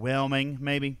overwhelming?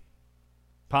 Maybe,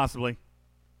 possibly.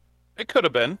 It could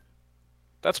have been.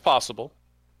 That's possible.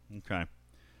 Okay.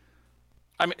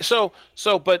 I mean,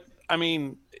 but I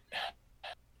mean,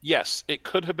 yes, it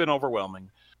could have been overwhelming.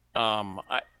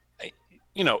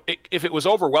 If it was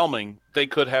overwhelming, they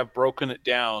could have broken it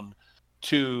down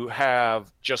to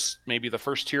have just maybe the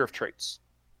first tier of traits,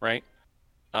 right?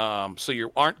 So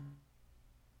you aren't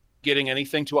getting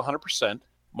anything to 100%.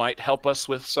 Might help us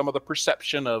with some of the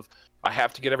perception of I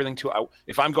have to get everything to.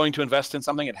 If I'm going to invest in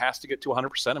something, it has to get to 100%.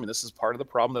 I mean, this is part of the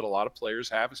problem that a lot of players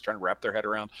have is trying to wrap their head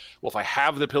around. Well, if I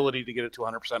have the ability to get it to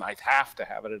 100%, I have to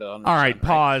have it at 100%. All right,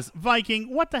 pause.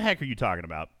 Viking, what the heck are you talking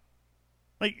about?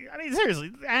 Like, I mean,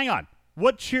 seriously, hang on.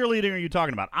 What cheerleading are you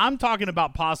talking about? I'm talking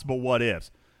about possible what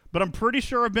ifs, but I'm pretty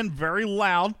sure I've been very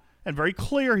loud and very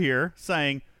clear here,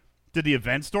 saying, did the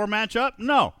event store match up?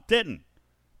 No, didn't.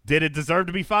 Did it deserve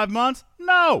to be 5 months?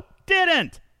 No,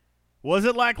 didn't. Was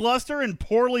it lackluster and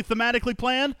poorly thematically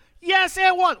planned? Yes,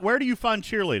 it was. Where do you find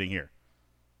cheerleading here?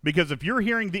 Because if you're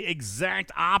hearing the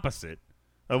exact opposite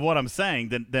of what I'm saying,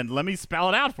 then let me spell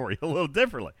it out for you a little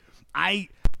differently. I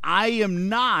am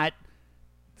not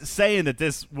saying that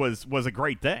this was a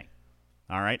great thing.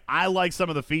 All right? I like some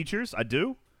of the features. I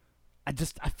do. I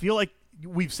feel like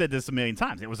we've said this a million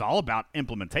times. It was all about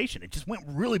implementation. It just went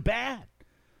really bad.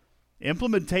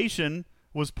 Implementation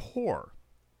was poor.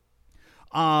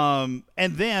 And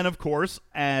then, of course,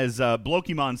 as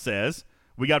Blokimon says,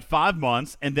 we got 5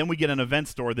 months, and then we get an event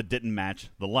store that didn't match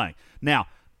the length. Now,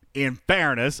 in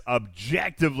fairness,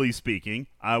 objectively speaking,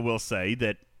 I will say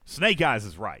that Snake Eyes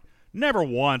is right. Never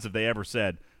once have they ever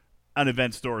said an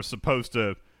event store is supposed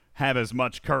to have as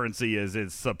much currency as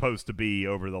it's supposed to be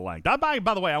over the length. By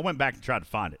the way, I went back and tried to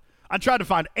find it. I tried to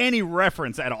find any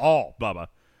reference at all, Bubba,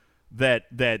 that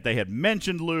they had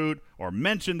mentioned loot or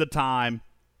mentioned the time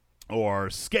or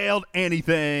scaled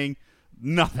anything.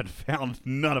 Nothing. Found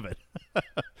none of it.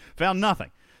 Found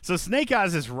nothing. So Snake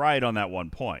Eyes is right on that one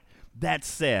point. That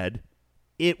said,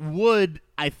 it would,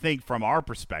 I think, from our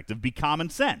perspective, be common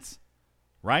sense,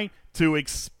 right? To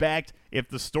expect if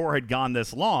the store had gone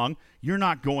this long, you're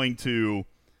not going to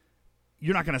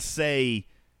say,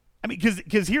 I mean,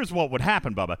 because here's what would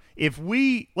happen, Bubba.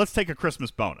 Let's take a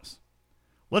Christmas bonus.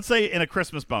 Let's say in a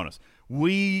Christmas bonus,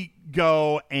 we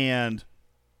go and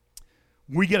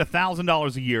we get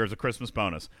 $1,000 a year as a Christmas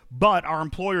bonus, but our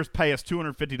employers pay us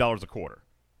 $250 a quarter,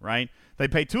 right? They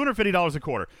pay $250 a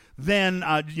quarter. Then,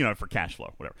 for cash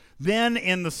flow, whatever. Then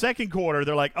in the second quarter,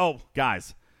 they're like, oh,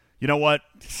 guys, you know what?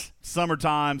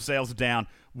 Summertime, sales are down.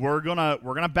 We're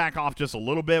gonna back off just a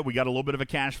little bit. We got a little bit of a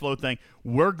cash flow thing.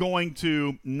 We're going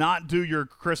to not do your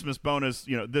Christmas bonus,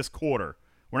 this quarter.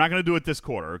 We're not going to do it this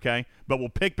quarter, okay? But we'll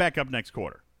pick back up next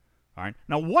quarter. All right?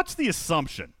 Now, what's the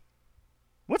assumption?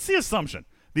 The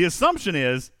assumption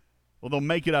is, well, they'll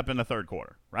make it up in the third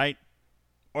quarter, right?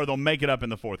 Or they'll make it up in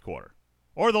the fourth quarter.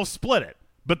 Or they'll split it.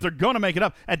 But they're going to make it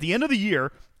up. At the end of the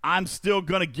year, I'm still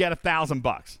going to get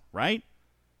 $1,000, right?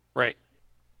 Right.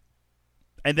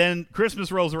 And then Christmas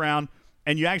rolls around,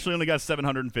 and you actually only got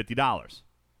 $750.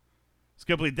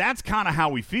 Skiply, that's kind of how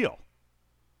we feel.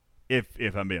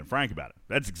 If I'm being frank about it.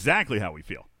 That's exactly how we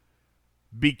feel.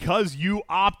 Because you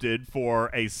opted for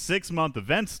a 6-month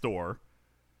event store,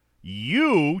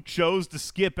 you chose to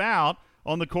skip out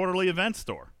on the quarterly event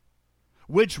store,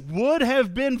 which would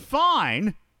have been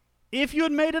fine if you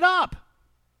had made it up.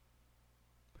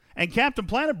 And Captain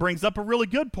Planet brings up a really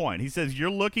good point. He says, you're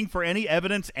looking for any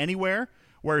evidence anywhere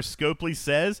where Scopely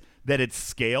says that it's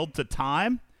scaled to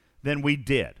time? Then we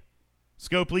did.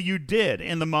 Scopely, you did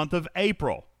in the month of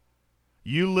April.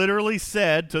 You literally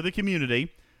said to the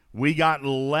community, we got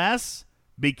less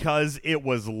because it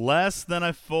was less than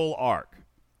a full arc.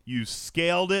 You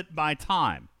scaled it by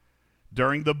time.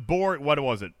 During the Borg, what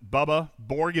was it, Bubba?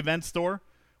 Borg Event Store,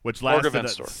 which lasted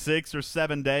 6 or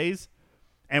 7 days,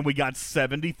 and we got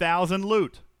 70,000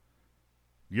 loot.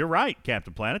 You're right,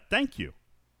 Captain Planet. Thank you.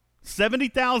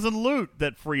 70,000 loot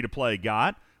that free-to-play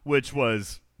got, which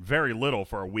was very little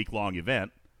for a week-long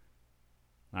event.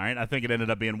 All right, I think it ended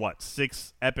up being, what,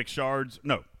 6 epic shards?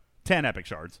 No, 10 epic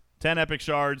shards. 10 epic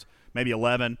shards, maybe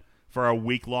 11 for a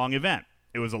week-long event.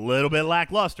 It was a little bit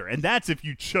lackluster, and that's if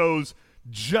you chose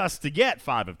just to get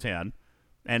 5 of 10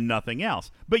 and nothing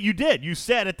else. But you did. You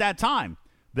said at that time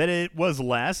that it was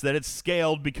less, that it's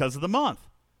scaled because of the month.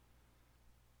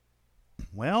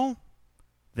 Well,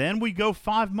 then we go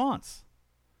 5 months.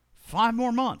 5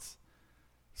 more months.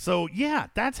 So, yeah,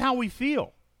 that's how we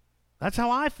feel. That's how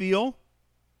I feel.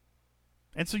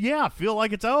 And so, yeah, I feel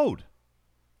like it's owed.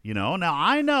 You know, now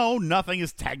I know nothing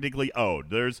is technically owed.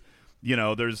 There's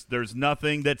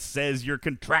nothing that says you're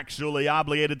contractually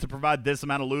obligated to provide this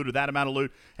amount of loot or that amount of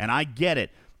loot, and I get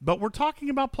it. But we're talking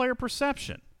about player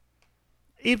perception.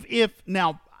 If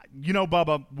now, you know,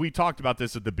 Bubba, we talked about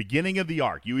this at the beginning of the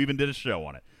arc. You even did a show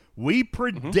on it. We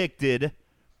predicted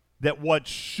that what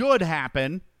should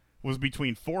happen was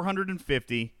between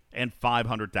 450 and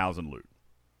 500,000 loot.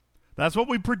 That's what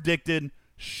we predicted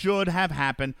should have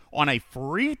happened on a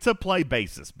free-to-play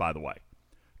basis, by the way.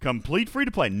 Complete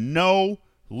free-to-play. No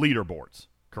leaderboards.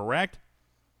 Correct?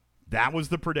 That was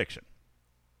the prediction.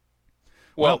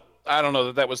 Well, I don't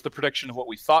know that was the prediction of what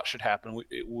we thought should happen.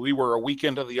 We were a week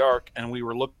into the arc, and we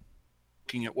were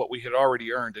looking at what we had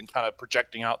already earned and kind of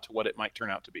projecting out to what it might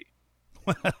turn out to be.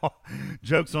 Well,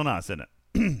 joke's on us, isn't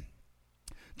it?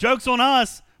 Joke's on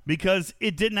us because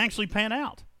it didn't actually pan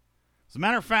out. As a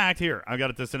matter of fact, here, I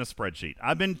got this in a spreadsheet.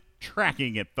 I've been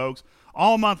tracking it, folks,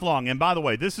 all month long. And by the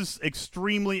way, this is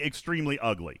extremely, extremely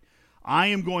ugly.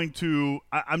 I'm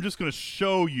just going to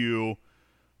show you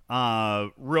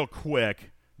real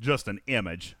quick just an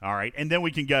image, all right? And then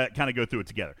we can kind of go through it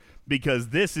together because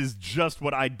this is just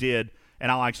what I did.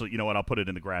 And I'll actually, you know what, I'll put it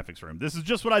in the graphics room. This is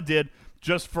just what I did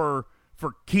just for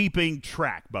keeping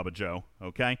track, Bubba Joe,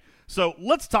 okay? So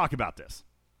let's talk about this,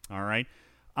 all right?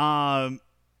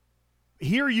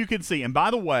 Here you can see, and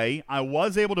by the way, I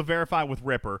was able to verify with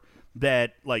Ripper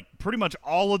that, like, pretty much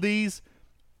all of these,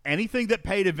 anything that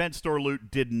paid event store loot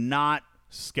did not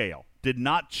scale, did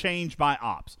not change by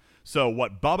ops. So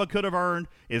what Bubba could have earned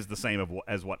is the same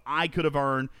as what I could have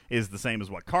earned, is the same as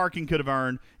what Karkin could have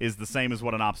earned, is the same as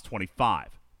what an Ops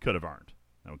 25 could have earned,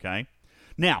 okay?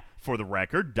 Now, for the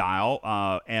record,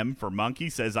 Dial M for Monkey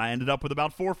says I ended up with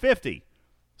about 450.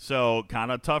 So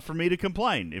kind of tough for me to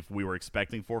complain if we were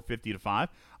expecting 450 to 5.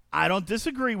 I don't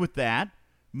disagree with that,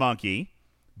 Monkey,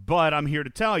 but I'm here to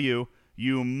tell you,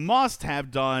 you must have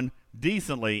done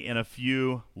decently in a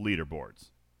few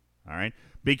leaderboards, all right?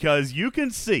 Because you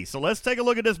can see. So let's take a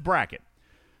look at this bracket.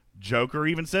 Joker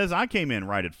even says I came in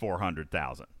right at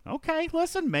 400,000. Okay,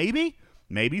 listen, maybe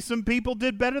some people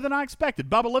did better than I expected.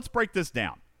 Bubba, let's break this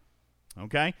down.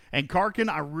 Okay? And Karkin,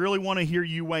 I really want to hear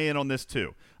you weigh in on this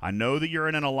too. I know that you're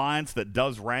in an alliance that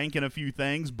does rank in a few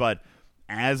things, but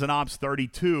as an Ops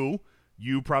 32,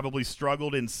 you probably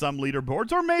struggled in some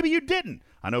leaderboards, or maybe you didn't.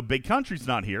 I know Big Country's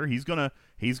not here. He's gonna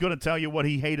tell you what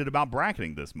he hated about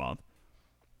bracketing this month.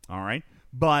 All right?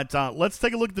 But let's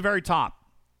take a look at the very top,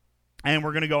 and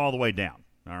we're going to go all the way down.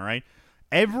 All right?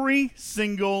 Every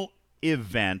single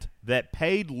event that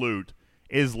paid loot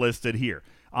is listed here.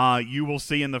 You will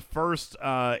see in the first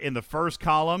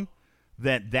column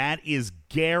that is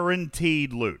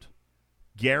guaranteed loot.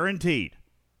 Guaranteed.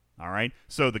 All right?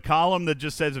 So the column that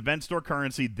just says event store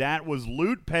currency, that was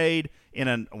loot paid in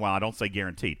I don't say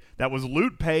guaranteed. That was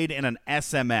loot paid in an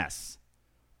SMS.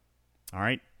 All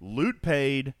right? Loot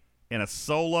paid in a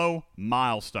solo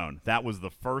milestone. That was the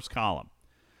first column.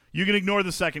 You can ignore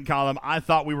the second column. I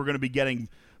thought we were going to be getting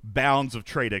bounds of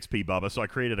trade XP, Bubba, so I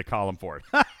created a column for it.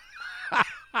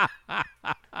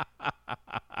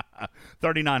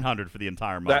 3,900 for the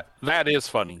entire month. That is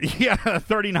funny. Yeah,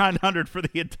 3,900 for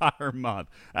the entire month.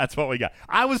 That's what we got.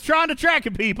 I was trying to track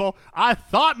it, people. I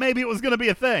thought maybe it was going to be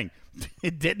a thing.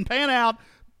 It didn't pan out,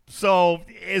 so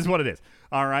it is what it is.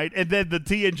 All right, and then the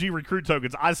TNG recruit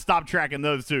tokens, I stopped tracking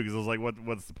those too because I was like,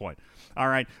 what's the point? All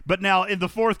right, but now in the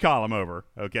fourth column over,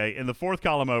 okay,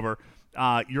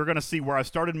 you're going to see where I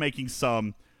started making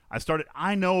some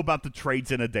I know about the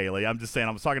trades in a daily. I'm just saying,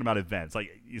 I was talking about events. Like,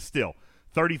 you still,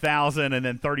 30,000 and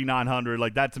then 3,900.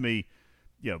 Like, that to me,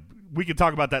 we can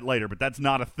talk about that later, but that's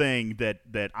not a thing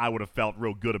that I would have felt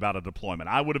real good about a deployment.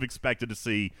 I would have expected to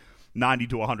see 90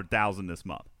 to 100,000 this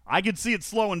month. I could see it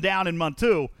slowing down in month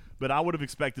 2, but I would have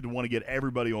expected to want to get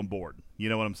everybody on board. You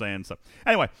know what I'm saying? So,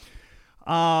 anyway,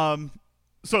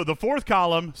 so the fourth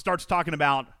column starts talking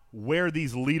about where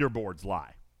these leaderboards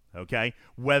lie. Okay,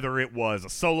 whether it was a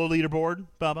solo leaderboard,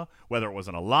 Bubba, whether it was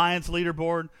an alliance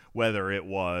leaderboard, whether it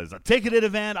was a ticketed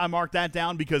event, I marked that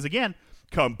down because, again,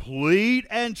 complete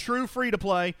and true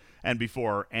free-to-play. And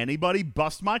before anybody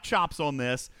busts my chops on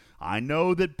this, I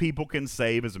know that people can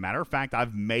save. As a matter of fact,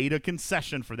 I've made a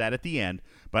concession for that at the end.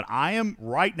 But I am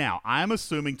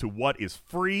assuming to what is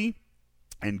free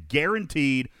and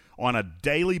guaranteed on a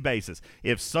daily basis.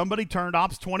 If somebody turned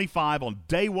Ops 25 on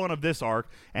day 1 of this arc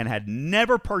and had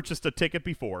never purchased a ticket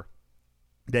before,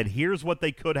 then here's what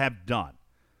they could have done.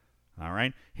 All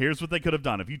right? Here's what they could have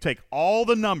done. If you take all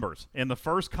the numbers in the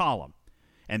first column,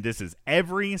 and this is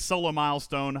every solo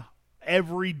milestone,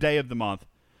 every day of the month,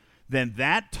 then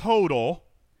that total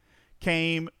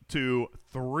came to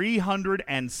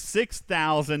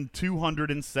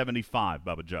 306,275,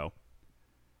 Bubba Joe.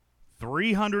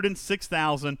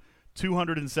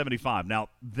 306,275. Now,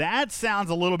 that sounds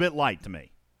a little bit light to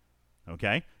me.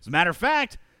 Okay? As a matter of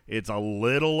fact, it's a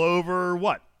little over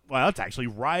what? Well, it's actually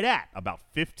right at about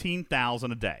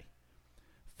 15,000 a day.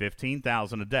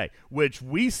 15,000 a day, which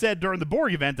we said during the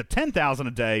Borg event that 10,000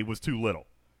 a day was too little.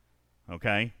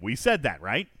 Okay? We said that,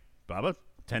 right? Bubba,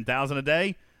 10,000 a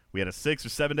day. We had a 6 or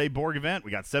 7 day Borg event.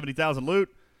 We got 70,000 loot.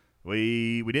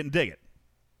 We didn't dig it.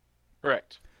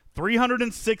 Correct.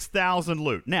 306,000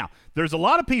 loot. Now, there's a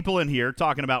lot of people in here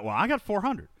talking about, well, I got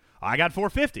 400. I got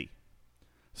 450.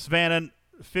 Savannah,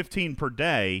 15 per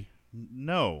day.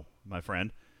 No, my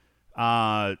friend.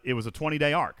 It was a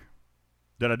 20-day arc.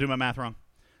 Did I do my math wrong?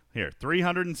 Here,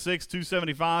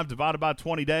 306,275 divided by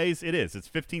 20 days. It is. It's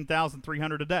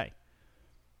 15,300 a day.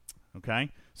 Okay?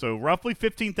 So roughly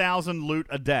 15,000 loot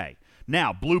a day.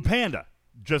 Now, Blue Panda,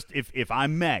 just if I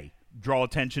may draw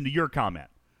attention to your comment.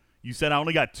 You said I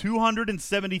only got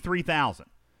 273,000.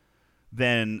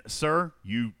 Then, sir,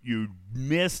 you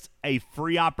missed a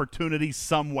free opportunity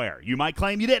somewhere. You might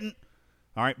claim you didn't.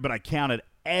 All right, but I counted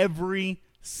every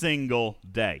single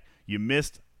day. You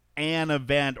missed an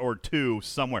event or two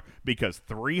somewhere because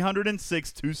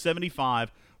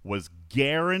 306,275 was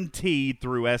guaranteed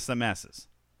through SMSs.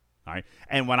 All right,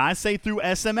 and when I say through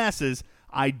SMSs,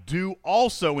 I do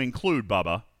also include,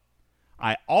 Bubba,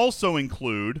 I also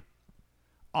include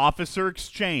Officer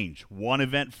Exchange, 1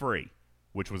 event free,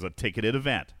 which was a ticketed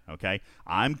event, okay?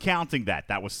 I'm counting that.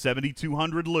 That was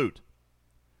 7,200 loot.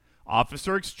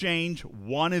 Officer Exchange,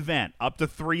 1 event, up to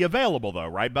 3 available, though,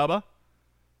 right, Bubba?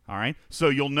 All right? So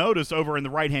you'll notice over in the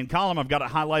right-hand column, I've got it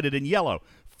highlighted in yellow.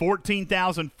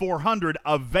 14,400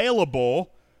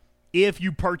 available if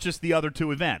you purchase the other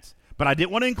 2 events. But I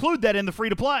didn't want to include that in the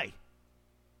free-to-play.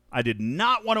 I did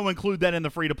not want to include that in the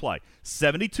free-to-play.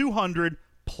 7,200,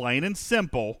 plain and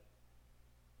simple,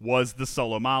 was the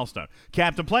solo milestone.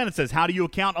 Captain Planet says, how do you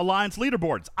account Alliance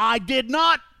leaderboards? I did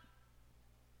not.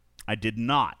 I didn't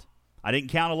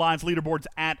count Alliance leaderboards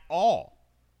at all.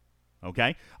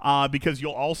 Okay? Because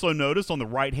you'll also notice on the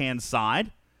right-hand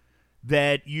side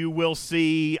that you will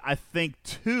see, I think,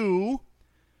 2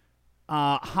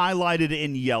 highlighted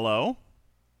in yellow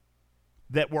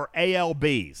that were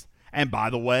ALBs. And by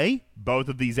the way, both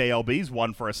of these ALBs,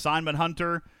 one for Assignment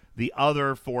Hunter, the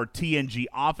other for TNG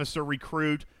Officer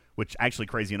Recruit, which actually,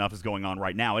 crazy enough, is going on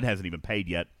right now. It hasn't even paid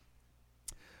yet.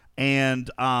 And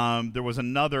there was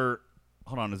another,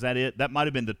 hold on, is that it? That might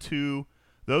have been the 2.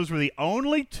 Those were the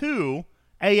only 2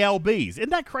 ALBs. Isn't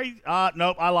that crazy?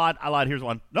 Nope, I lied. Here's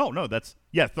one. No, that's,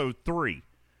 so 3.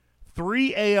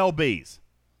 3 ALBs.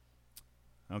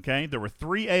 Okay, there were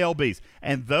 3 ALBs.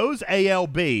 And those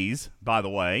ALBs, by the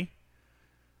way,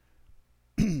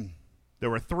 there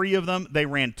were 3 of them. They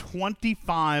ran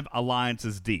 25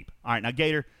 alliances deep. All right, now,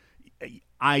 Gator,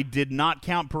 I did not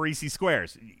count Parisi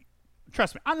squares.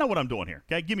 Trust me, I know what I'm doing here.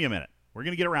 Okay, give me a minute. We're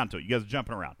going to get around to it. You guys are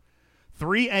jumping around.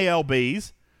 3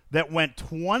 ALBs that went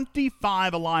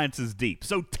 25 alliances deep.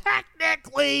 So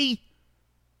technically,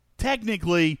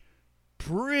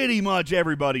 pretty much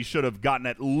everybody should have gotten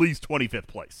at least 25th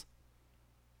place.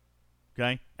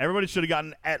 Okay? Everybody should have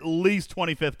gotten at least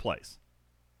 25th place.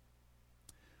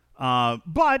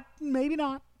 But maybe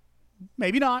not.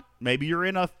 Maybe not. Maybe you're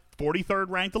in a 43rd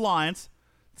ranked alliance.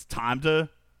 It's time to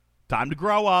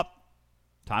grow up.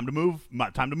 Time to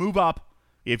move up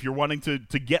if you're wanting to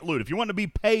get loot. If you want to be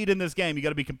paid in this game, you got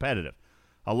to be competitive.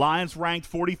 Alliance ranked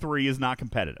 43 is not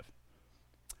competitive.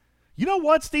 You know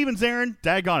what, Steven Zarin?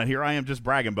 Daggone it. Here I am just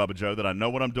bragging, Bubba Joe, that I know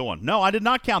what I'm doing. No, I did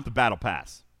not count the Battle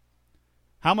Pass.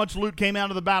 How much loot came out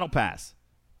of the Battle Pass?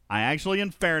 I actually,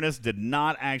 in fairness, did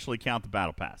not actually count the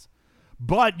Battle Pass.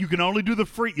 But you can only do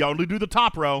you only do the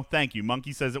top row. Thank you.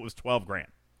 Monkey says it was 12 grand.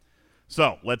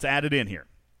 So let's add it in here.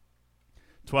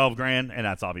 12 grand, and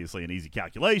that's obviously an easy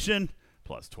calculation,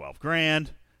 plus 12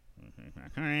 grand.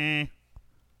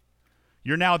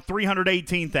 You're now at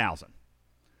 318,000.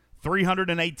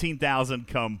 318,000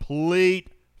 complete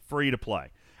free to play.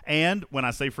 And when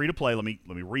I say free to play, let me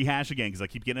rehash again because I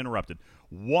keep getting interrupted.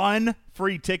 1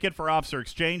 free ticket for Officer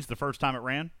Exchange the first time it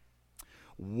ran.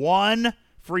 1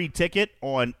 free ticket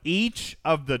on each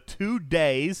of the 2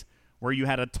 days where you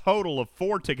had a total of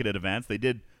 4 ticketed events. They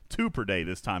did 2 per day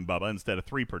this time, Bubba, instead of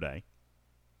 3 per day.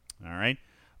 All right.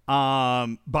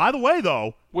 By the way,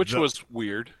 though, which was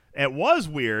weird. It was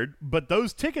weird, but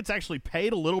those tickets actually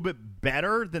paid a little bit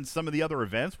better than some of the other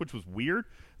events, which was weird.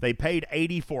 They paid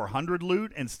 8,400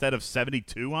 loot instead of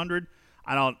 7,200.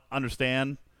 I don't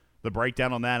understand the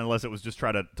breakdown on that unless it was just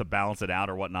try to balance it out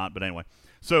or whatnot. But anyway,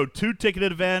 so 2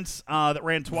 ticketed events that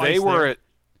ran twice.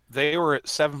 They were at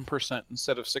 7%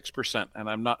 instead of 6%, and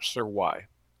I'm not sure why.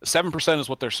 7% is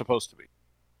what they're supposed to be.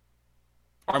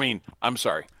 I mean, I'm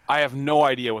sorry. I have no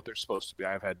idea what they're supposed to be.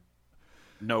 I've had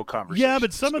no conversation. Yeah,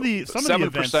 but some of the events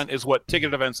 7% is what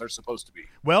ticket events are supposed to be.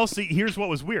 Well, see, here's what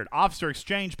was weird. Officer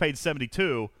Exchange paid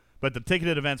 72, but the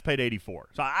ticketed events paid 84.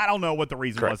 So I don't know what the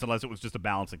reason was, unless it was just a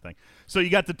balancing thing. So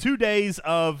you got the 2 days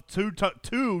of two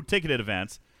ticketed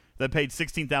events that paid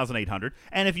 16,800,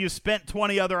 and if you spent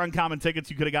 20 other uncommon tickets,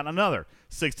 you could have gotten another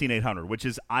 16,800, which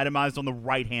is itemized on the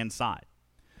right-hand side.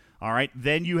 All right,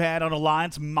 then you had an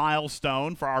Alliance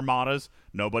milestone for Armadas.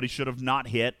 Nobody should have not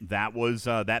hit. That was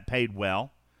that paid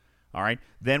well. All right,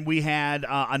 then we had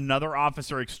another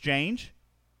Officer Exchange.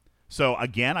 So,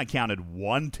 again, I counted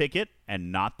 1 ticket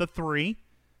and not the 3.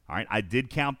 All right, I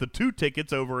did count the 2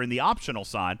 tickets over in the optional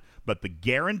side, but the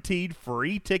guaranteed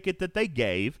free ticket that they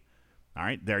gave, all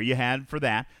right, there you had for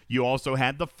that. You also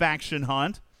had the Faction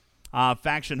Hunt.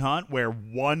 Where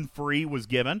 1 free was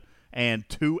given and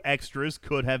 2 extras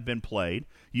could have been played.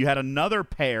 You had another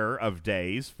pair of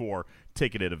days for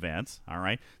ticketed events, all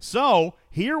right? So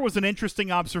here was an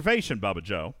interesting observation, Bubba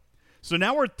Joe. So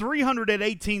now we're at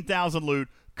 318,000 loot,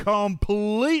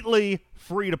 completely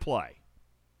free to play.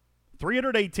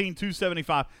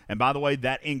 318,275, and by the way,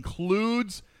 that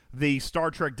includes the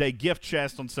Star Trek Day gift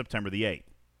chest on September the 8th.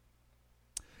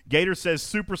 Gator says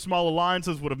super small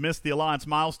alliances would have missed the Alliance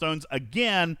milestones.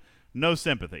 Again, no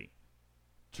sympathy.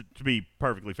 To be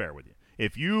perfectly fair with you,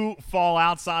 if you fall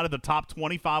outside of the top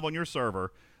 25 on your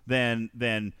server,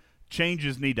 then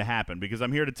changes need to happen, because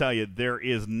I'm here to tell you there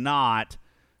is not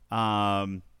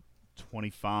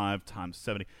 25 times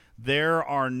 70. There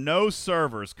are no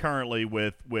servers currently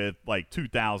with like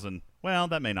 2,000. Well,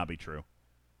 that may not be true.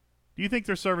 Do you think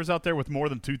there's servers out there with more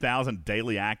than 2,000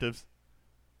 daily actives?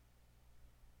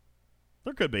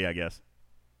 There could be, I guess.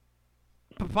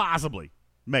 Possibly.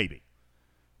 Maybe.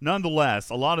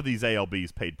 Nonetheless, a lot of these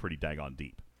ALBs paid pretty daggone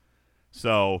deep.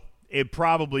 So it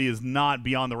probably is not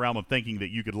beyond the realm of thinking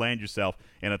that you could land yourself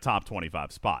in a top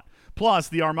 25 spot. Plus,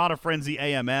 the Armada Frenzy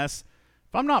AMS,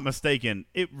 if I'm not mistaken,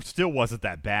 it still wasn't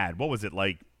that bad. What was it,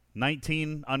 like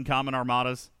 19 uncommon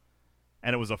Armadas?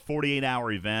 And it was a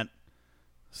 48-hour event.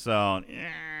 So,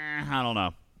 I don't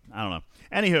know.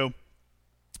 Anywho,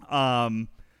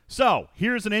 so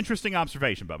here's an interesting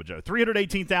observation, Bubba Joe.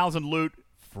 318,000 loot,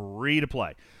 free to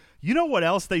play. You know what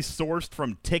else they sourced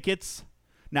from tickets?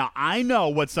 Now, I know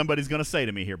what somebody's going to say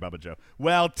to me here, Bubba Joe.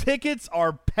 Well, tickets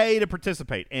are pay to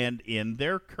participate, and in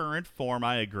their current form,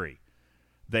 I agree.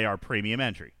 They are premium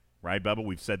entry, right, Bubba?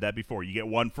 We've said that before. You get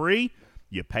 1 free,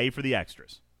 you pay for the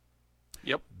extras.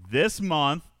 Yep. This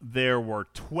month, there were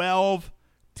 12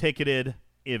 ticketed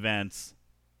events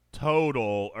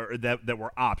total, or that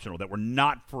were optional, that were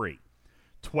not free.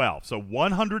 12. So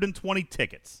 120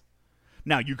 tickets.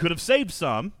 Now, you could have saved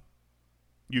some.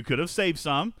 You could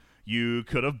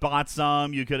have bought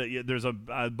some. There's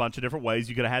a bunch of different ways.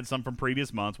 You could have had some from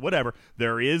previous months, whatever.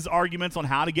 There is arguments on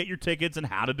how to get your tickets and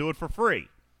how to do it for free.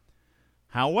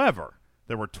 However,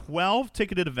 there were 12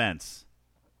 ticketed events,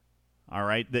 all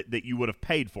right, that you would have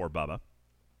paid for, Bubba.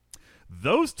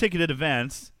 Those ticketed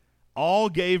events all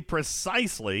gave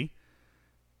precisely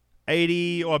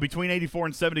between 84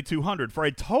 and 7,200 for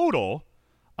a total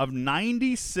of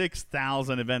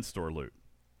 96,000 event store loot.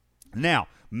 Now,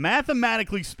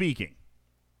 mathematically speaking,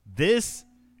 this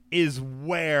is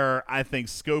where I think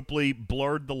Scopely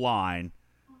blurred the line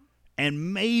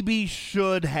and maybe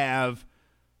should have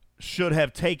should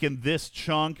have taken this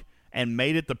chunk and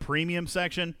made it the premium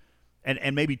section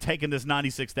and maybe taken this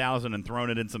 96,000 and thrown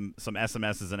it in some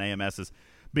SMSs and AMSs,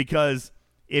 because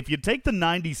if you take the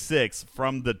 96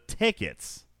 from the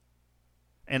tickets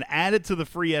and add it to the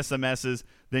free SMSs,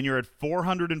 then you're at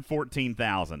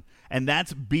 414,000, and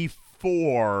that's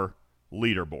before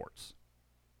leaderboards.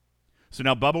 So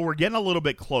now, Bubba, we're getting a little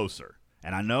bit closer,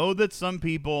 and I know that some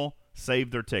people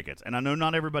save their tickets, and I know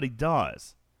not everybody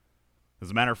does. As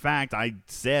a matter of fact, I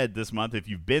said this month, if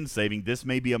you've been saving, this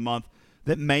may be a month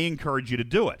that may encourage you to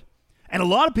do it. And a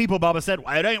lot of people, Bubba, said,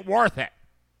 well, it ain't worth it.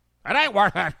 It ain't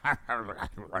worth it. It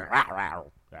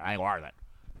ain't worth it.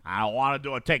 I don't want to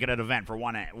do a ticketed event for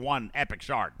one epic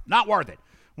shard. Not worth it.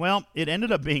 Well, it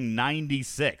ended up being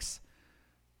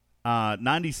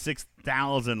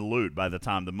 96,000 loot by the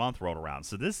time the month rolled around.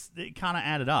 So it kind of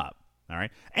added up. All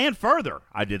right. And further,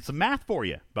 I did some math for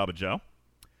you, Bubba Joe.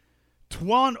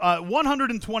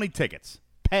 120 tickets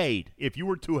paid, if you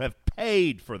were to have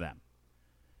paid for them,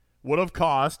 would have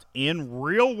cost in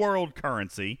real world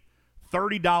currency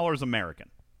 $30 American.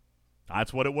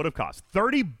 That's what it would have cost.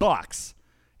 $30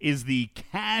 is the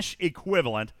cash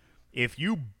equivalent if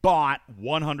you bought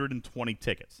 120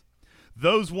 tickets.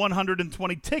 Those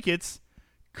 120 tickets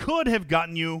could have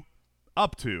gotten you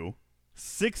up to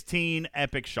 16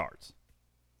 epic shards.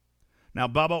 Now,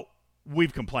 Bubba,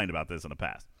 we've complained about this in the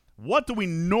past. What do we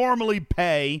normally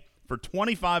pay for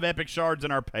 25 epic shards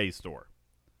in our pay store?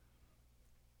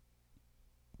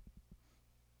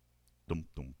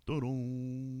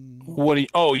 What do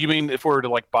you mean if we were to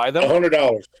buy them?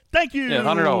 $100. Thank you, Yeah,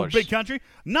 $100. Big Country.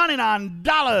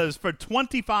 $99 for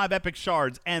 25 epic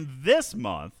shards. And this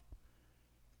month,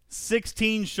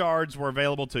 16 shards were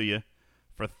available to you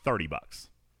for $30.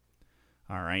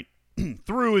 All right.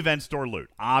 Through Event Store Loot.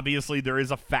 Obviously, there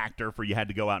is a factor for you had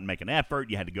to go out and make an effort.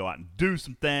 You had to go out and do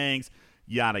some things.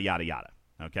 Yada, yada, yada.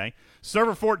 Okay.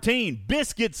 Server 14,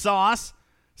 Biscuit Sauce,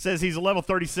 says he's a level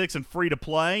 36 and free to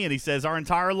play, and he says our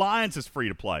entire alliance is free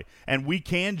to play, and we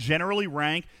can generally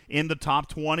rank in the top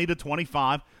 20 to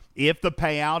 25 if the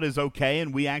payout is okay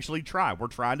and we actually try. We're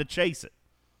trying to chase it.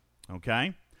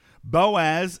 Okay.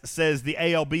 Boaz says the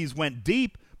ALBs went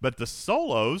deep, but the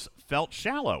solos felt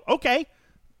shallow. Okay.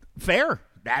 Fair.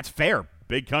 That's fair.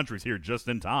 Big Country's here just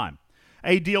in time.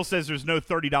 A Deal says there's no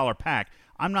 $30 pack.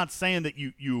 I'm not saying that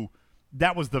you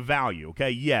that was the value, okay?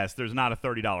 Yes, there's not a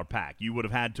 $30 pack. You would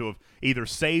have had to have either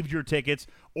saved your tickets,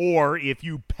 or if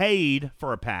you paid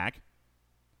for a pack.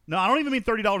 No, I don't even mean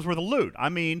 $30 worth of loot. I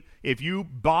mean, if you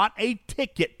bought a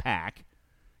ticket pack,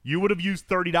 you would have used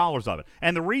 $30 of it.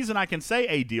 And the reason I can say,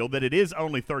 A Deal, that it is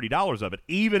only $30 of it,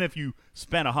 even if you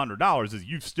spent $100, is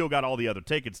you've still got all the other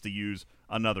tickets to use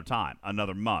another time,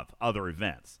 another month, other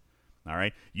events. All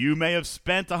right? You may have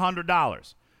spent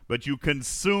 $100, but you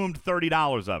consumed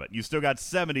 $30 of it. You still got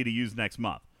 $70 to use next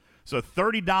month. So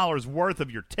 $30 worth of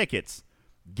your tickets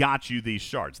got you these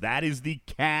shards. That is the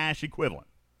cash equivalent.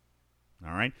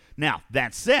 All right? Now,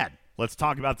 that said, let's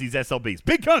talk about these SLBs.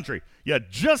 Big Country, you're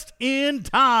just in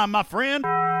time, my friend.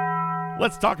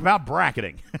 Let's talk about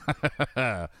bracketing.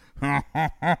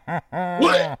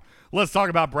 What? Let's talk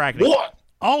about bracketing. What?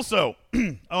 Also,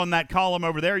 on that column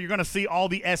over there, you're going to see all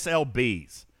the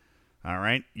SLBs. All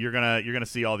right? You're gonna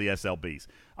see all the SLBs.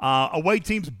 Away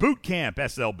Teams Boot Camp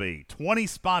SLB, 20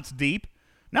 spots deep.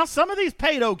 Now, some of these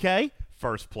paid okay.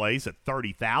 First place at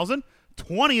 $30,000.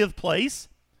 20th place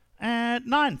at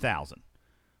 $9,000.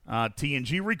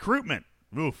 TNG Recruitment.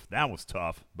 Oof, that was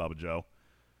tough, Bubba Joe.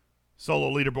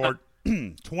 Solo leaderboard,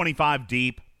 25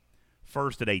 deep.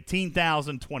 First at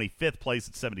 $18,000. 25th place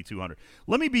at $7,200.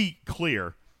 Let me be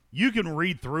clear. You can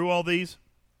read through all these.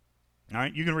 All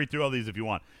right? You can read through all these if you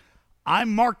want. I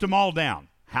marked them all down.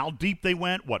 How deep they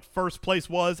went, what first place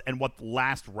was, and what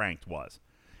last ranked was.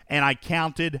 And I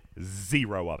counted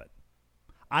 0 of it.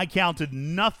 I counted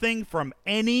nothing from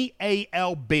any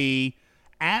ALB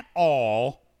at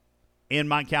all in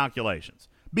my calculations,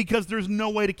 because there's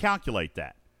no way to calculate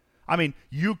that. I mean,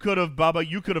 you could have, Bubba,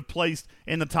 you could have placed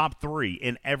in the top 3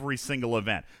 in every single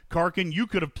event. Karkin, you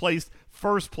could have placed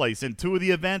first place in 2 of the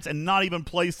events and not even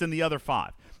placed in the other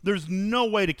 5. There's no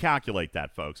way to calculate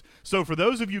that, folks. So for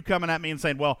those of you coming at me and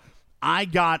saying, well, I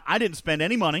didn't spend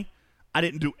any money, I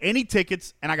didn't do any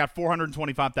tickets, and I got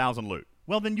 425,000 loot.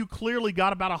 Well, then you clearly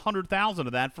got about 100,000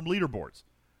 of that from leaderboards.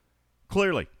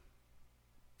 Clearly.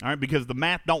 All right, because the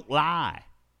math don't lie.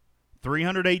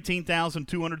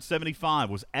 318,275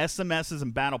 was SMSs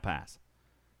and Battle Pass.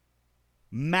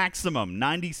 Maximum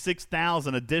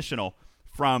 96,000 additional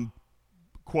from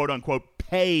quote-unquote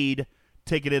paid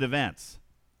ticketed events,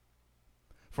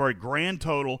 for a grand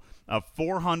total of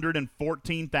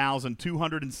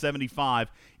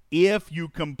 414,275 if you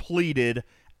completed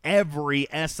every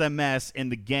SMS in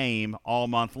the game all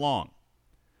month long.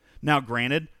 Now,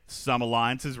 granted, some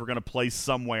alliances were going to place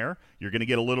somewhere. You're going to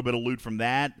get a little bit of loot from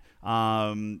that.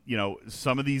 Some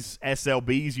of these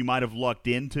SLBs you might have lucked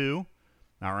into.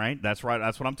 All right, that's right.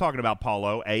 That's what I'm talking about,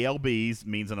 Paulo. ALBs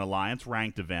means an alliance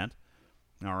ranked event.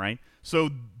 All right, so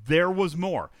there was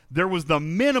more. There was the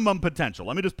minimum potential.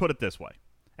 Let me just put it this way.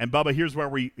 And Bubba, here's where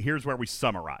we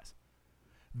summarize.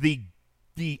 The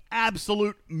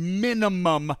absolute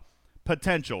minimum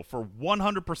potential for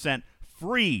 100%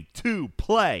 free to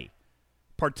play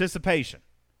participation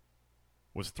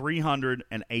was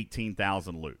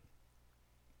 318,000 loot,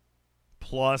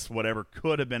 plus whatever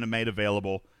could have been made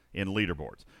available in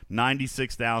leaderboards.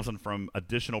 96,000 from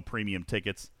additional premium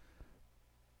tickets,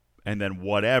 and then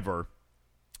whatever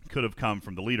could have come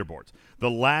from the leaderboards. The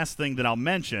last thing that I'll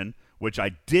mention, which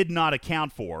I did not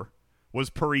account for, was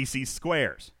Parisi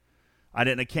Squares. I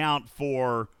didn't account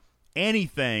for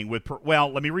anything with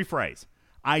let me rephrase.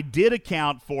 I did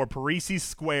account for Parisi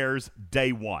Squares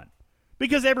day one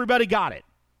because everybody got it.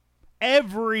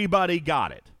 Everybody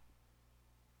got it.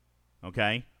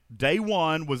 Okay? Day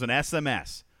one was an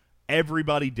SMS.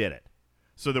 Everybody did it.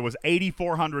 So there was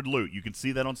 8,400 loot. You can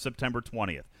see that on September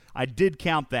 20th. I did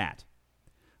count that.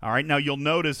 All right, now you'll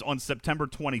notice on September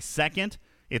 22nd,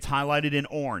 it's highlighted in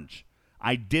orange.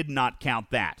 I did not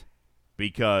count that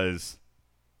because,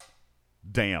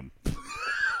 damn.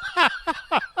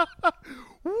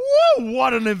 Woo,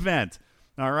 what an event.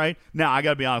 All right. Now, I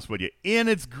got to be honest with you. In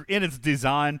its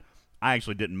design, I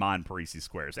actually didn't mind Parisi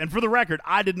Squares. And for the record,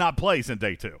 I did not place in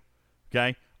day two.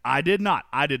 Okay? I did not.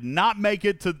 I did not make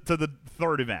it to the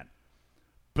third event.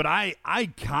 But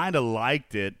I kind of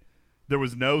liked it. There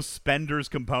was no spenders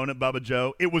component, Bubba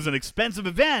Joe. It was an expensive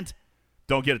event.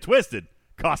 Don't get it twisted.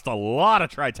 Cost a lot of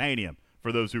Tritanium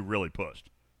for those who really pushed.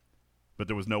 But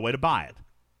there was no way to buy it.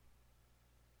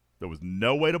 There was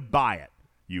no way to buy it.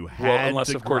 You had unless,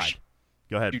 to of course,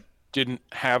 go ahead. you didn't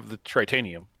have the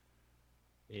Tritanium.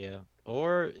 Yeah.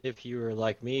 Or if you were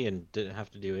like me and didn't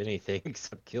have to do anything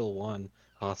except kill one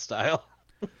hostile.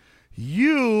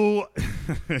 You,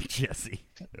 Jesse.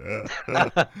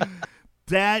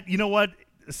 That, you know what?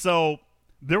 So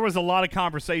there was a lot of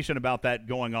conversation about that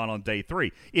going on day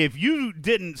 3. If you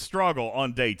didn't struggle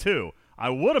on day 2, I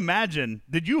would imagine,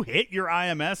 did you hit your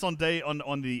IMS on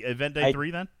the event day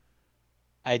 3 then?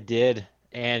 I did.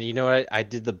 And you know what? I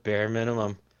did the bare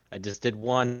minimum. I just did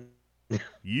one.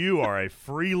 You are a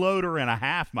freeloader and a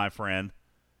half, my friend.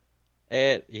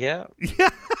 Yeah.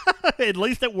 At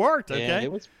least it worked, okay? And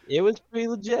it was pretty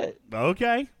legit.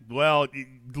 Okay. Well,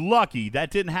 lucky.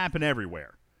 That didn't happen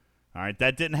everywhere. All right,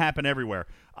 that didn't happen everywhere.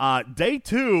 Day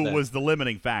 2 was the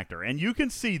limiting factor, and you can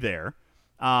see there,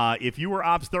 if you were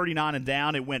Ops 39 and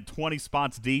down, it went 20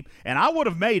 spots deep, and I would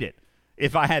have made it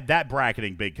if I had that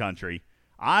bracketing, Big Country.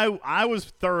 I was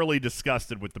thoroughly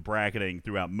disgusted with the bracketing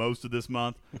throughout most of this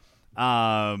month.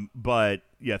 But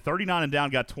yeah, 39 and down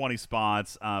got 20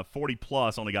 spots, 40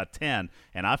 plus only got 10,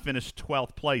 and I finished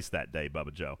 12th place that day,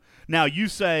 Bubba Joe. Now you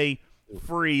say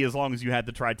free as long as you had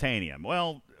the Tritanium.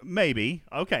 Well, maybe.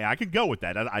 Okay, I can go with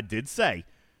that. I did say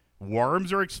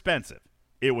worms are expensive.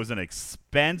 It was an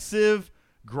expensive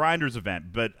grinders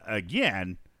event, but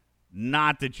again,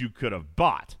 not that you could have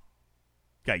bought.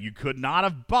 Okay, you could not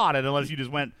have bought it unless you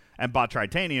just went and bought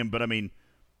Tritanium, but I mean,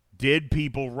 did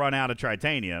people run out of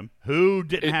Tritanium? Who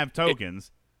didn't have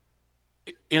tokens?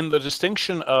 In the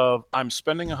distinction of I'm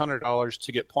spending $100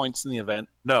 to get points in the event,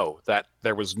 no, that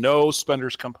there was no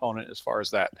spenders component as far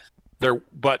as that.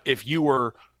 But if you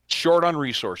were short on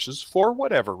resources for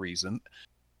whatever reason,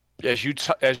 as you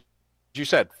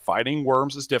said, fighting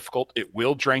worms is difficult. It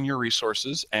will drain your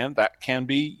resources, and that can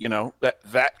be,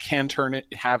 that can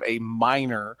have a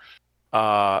minor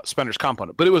spenders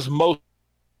component. But it was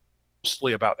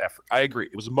mostly about effort. I agree.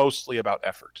 It was mostly about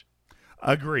effort.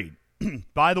 Agreed.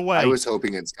 By the way, I was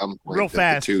hoping at some point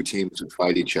that the two teams would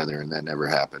fight each other, and that never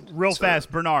happened. Fast,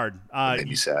 Bernard. Made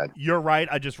me sad. You're right.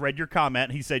 I just read your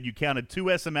comment. He said you counted 2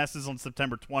 SMSs on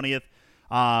September 20th.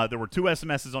 There were 2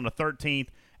 SMSs on the 13th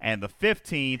and the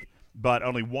 15th, but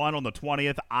only 1 on the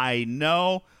 20th. I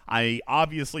know. I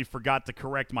obviously forgot to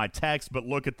correct my text, but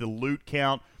look at the loot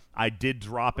count. I did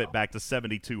drop it back to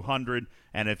 7,200,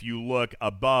 and if you look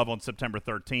above on September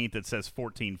 13th, it says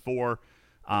 14.4.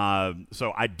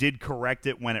 So I did correct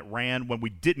it when it ran. When we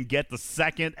didn't get the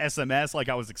second SMS like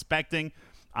I was expecting,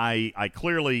 I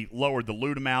clearly lowered the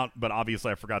loot amount, but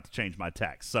obviously I forgot to change my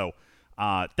text. So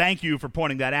thank you for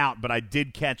pointing that out, but I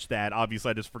did catch that.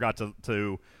 Obviously I just forgot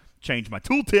to change my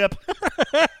tooltip.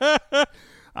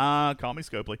 Call me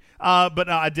Scopely. But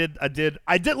no, I did.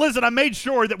 Listen, I made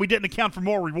sure that we didn't account for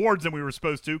more rewards than we were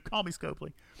supposed to. Call me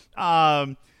Scopely.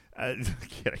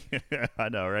 Kidding. I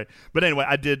know, right? But anyway,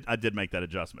 I did make that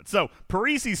adjustment. So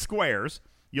Parisi Squares,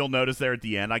 you'll notice there at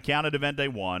the end, I counted event day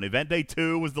 1. Event day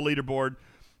 2 was the leaderboard,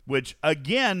 which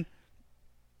again,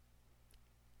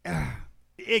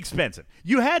 expensive.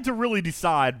 You had to really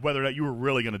decide whether or not you were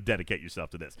really going to dedicate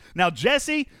yourself to this. Now,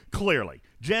 Jesse,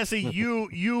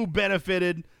 you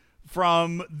benefited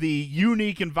from the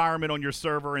unique environment on your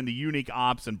server and the unique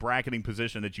ops and bracketing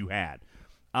position that you had.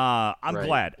 I'm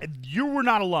glad. You were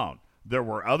not alone. There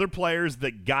were other players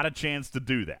that got a chance to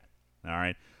do that. All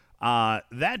right.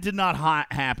 That did not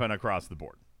happen across the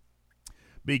board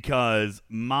because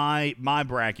my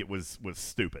bracket was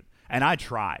stupid. And I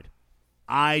tried.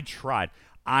 I tried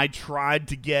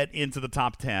to get into the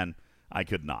top 10. I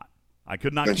could not.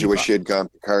 Don't you wish you had gone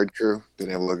Picard crew?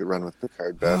 Been able to run with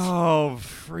Picard best? Oh,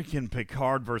 freaking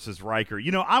Picard versus Riker.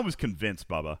 You know, I was convinced,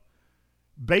 Bubba.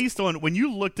 Based on when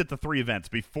you looked at the 3 events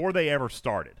before they ever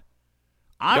started,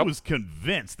 I was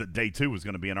convinced that day 2 was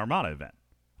going to be an Armada event.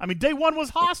 I mean, day 1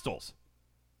 was Hostiles.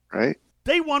 Right?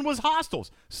 Day 1 was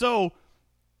Hostiles. So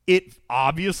it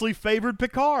obviously favored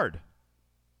Picard.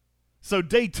 So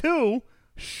day 2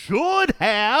 should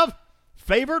have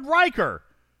favored Riker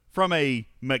from a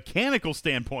mechanical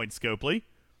standpoint, Scopely.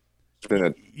 It's been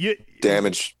a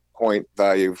damage point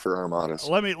value for Armadas.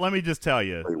 Let me just tell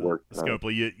you,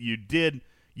 Scopely,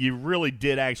 you really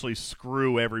did actually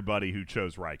screw everybody who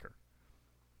chose Riker.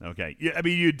 Okay,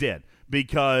 you did,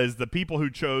 because the people who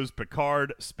chose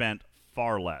Picard spent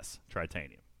far less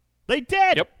Tritanium. They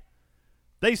did. Yep.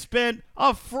 They spent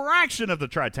a fraction of the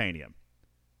Tritanium.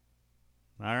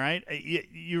 All right,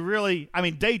 you really,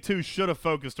 day 2 should have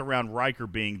focused around Riker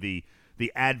being the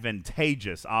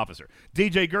advantageous officer.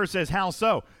 DJ Gurr says, how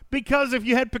so? Because if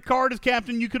you had Picard as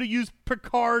captain, you could have used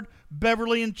Picard,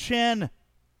 Beverly, and Chen.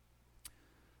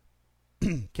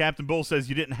 Captain Bull says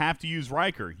you didn't have to use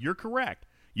Riker. You're correct.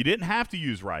 You didn't have to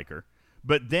use Riker,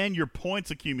 but then your points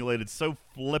accumulated so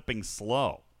flipping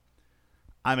slow.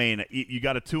 I mean, you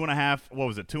got a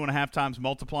 2.5 times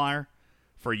multiplier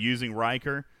for using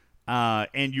Riker.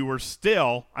 And you were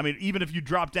still, even if you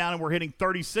dropped down and were hitting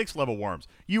 36 level worms,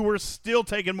 you were still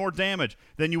taking more damage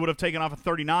than you would have taken off a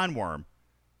 39 worm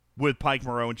with Pike,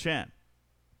 Moreau, and Chen.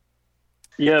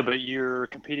 Yeah, but you're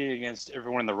competing against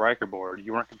everyone in the Riker board.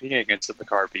 You weren't competing against the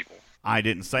Picard people. I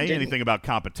didn't say anything about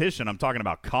competition. I'm talking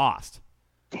about cost.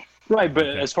 Right, but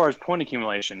as far as point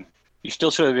accumulation, you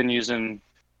still should have been using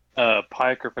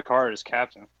Pike or Picard as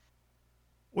captain.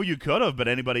 Well, you could have, but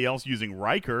anybody else using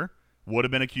Riker would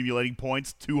have been accumulating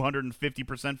points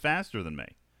 250% faster than me.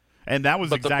 And that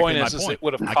was exactly my point. Is it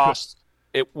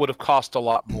would have cost a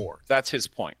lot more. That's his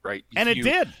point, right? It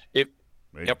did.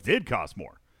 It did cost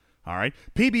more. All right.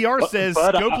 PBR says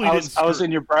Scopely I was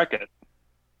in your bracket.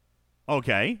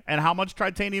 Okay. And how much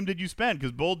Tritanium did you spend?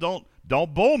 Because Bull, don't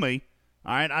bull me.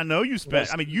 All right. I know you spent.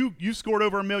 You scored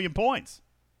over 1 million points.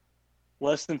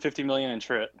 Less than 50 million in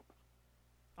Trit.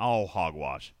 Oh,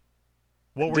 hogwash.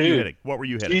 What were you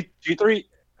hitting? G3,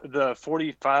 the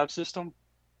 45 system,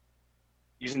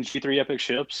 using G3 epic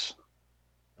ships.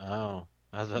 Oh.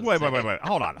 Wait.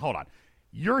 Hold on.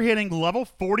 You're hitting level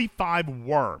 45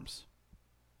 worms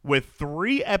with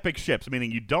 3 epic ships,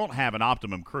 meaning you don't have an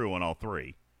optimum crew on all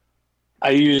 3. I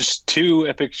used 2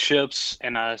 epic ships,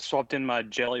 and I swapped in my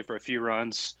jelly for a few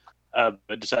runs, but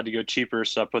decided to go cheaper,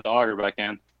 so I put the auger back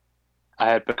in. I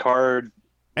had Picard...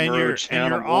 And your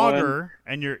auger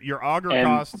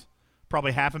cost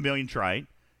probably 500,000 trite.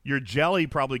 Your jelly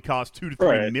probably cost 2 to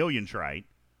 3 million trite.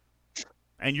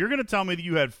 And you're going to tell me that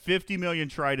you had 50 million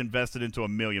trite invested into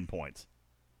 1 million points.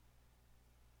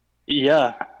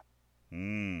 Yeah.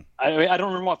 I don't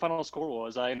remember what final score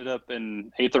was. I ended up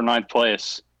in 8th or 9th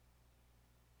place.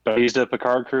 But I used a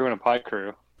Picard crew and a Pike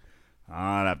crew.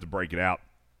 I'd have to break it out.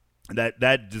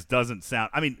 That just doesn't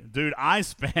sound... dude,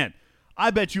 I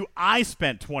bet you I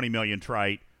spent 20 million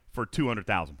trite for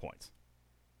 200,000 points.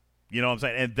 You know what I'm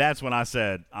saying? And that's when I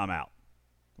said, I'm out.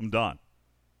 I'm done.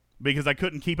 Because I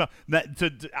couldn't keep up.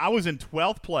 I was in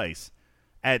 12th place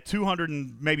at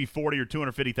 240 or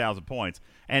 250,000 points.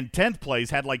 And 10th place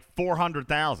had like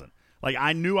 400,000. Like,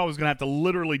 I knew I was going to have to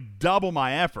literally double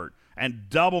my effort and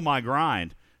double my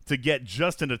grind to get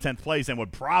just into 10th place, and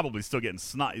would probably still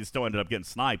ended up getting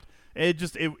sniped. It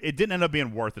didn't end up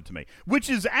being worth it to me, which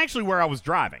is actually where I was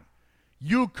driving.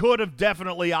 You could have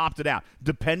definitely opted out,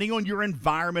 depending on your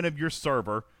environment of your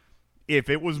server. If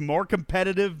it was more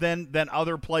competitive than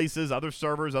other places, other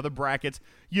servers, other brackets,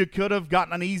 you could have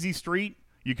gotten an easy street,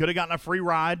 you could have gotten a free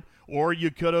ride, or you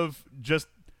could have just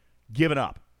given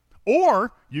up.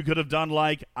 Or you could have done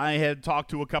like I had talked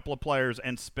to a couple of players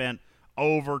and spent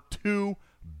over 2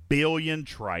 billion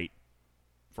trite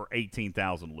for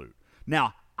 18,000 loot.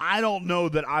 Now, I don't know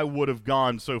that I would have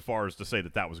gone so far as to say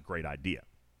that that was a great idea.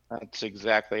 That's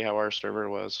exactly how our server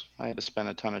was. I had to spend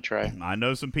a ton of try. I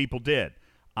know some people did.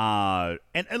 And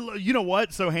you know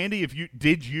what? So Handy,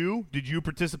 did you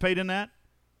participate in that?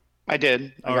 I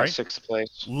did. I All got right. 6th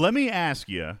place. Let me ask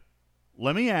you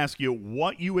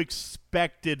what you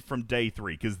expected from day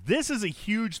 3, because this is a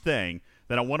huge thing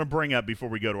that I want to bring up before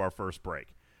we go to our first break.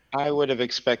 I would have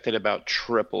expected about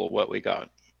triple what we got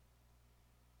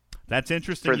That's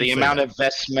interesting for the you say amount that. of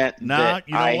investment Nah,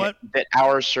 you know what? that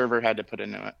our server had to put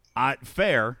into it.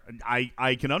 Fair.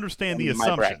 I can understand the In my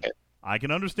assumption. bracket. I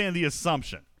can understand the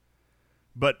assumption.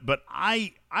 But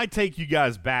I take you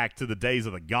guys back to the days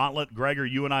of the gauntlet. Gregor,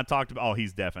 you and I talked about. Oh,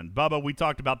 he's deafened. Bubba, we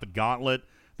talked about the gauntlet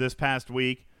this past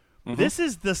week. Mm-hmm. This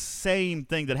is the same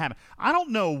thing that happened. I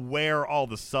don't know where all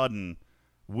of a sudden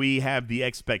we have the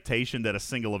expectation that a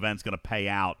single event's going to pay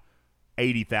out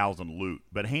 80,000 loot.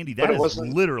 But Handy, that But it has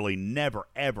wasn't- literally never,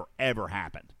 ever, ever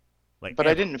happened. Like, But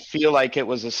I ever. didn't feel like it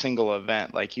was a single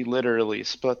event. Like you literally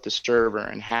split the server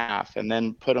in half and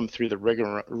then put them through the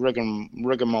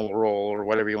rigmarole or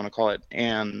whatever you want to call it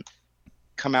and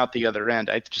come out the other end.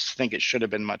 I just think it should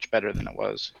have been much better than it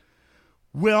was.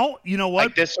 Well, you know what?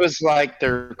 Like this was like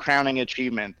their crowning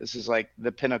achievement. This is like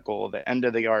the pinnacle, the end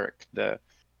of the arc, the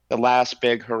last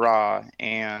big hurrah,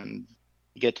 and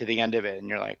you get to the end of it and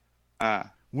you're like,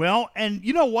 Well, and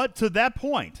you know what? To that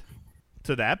point,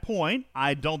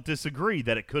 I don't disagree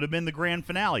that it could have been the grand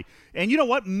finale. And you know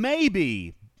what?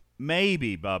 Maybe,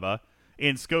 Bubba,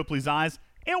 in Scopely's eyes,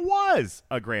 it was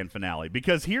a grand finale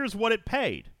because here's what it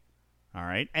paid. All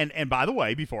right? And by the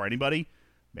way, before anybody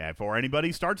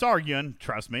starts arguing,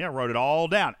 trust me, I wrote it all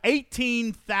down.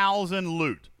 18,000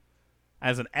 loot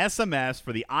as an SMS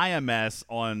for the IMS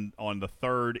on the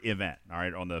third event, all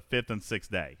right, on the 5th and 6th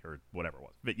day, or whatever it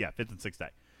was. But yeah, 5th and 6th day.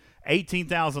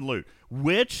 18,000 loot,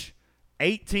 which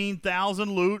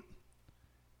 18,000 loot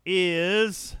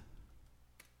is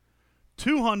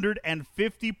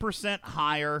 250%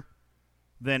 higher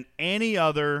than any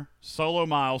other solo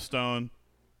milestone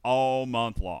all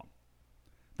month long.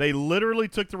 They literally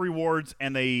took the rewards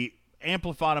and they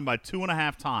amplified them by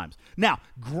 2.5 times. Now,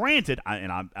 granted,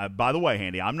 by the way,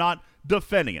 Handy, I'm not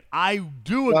defending it. I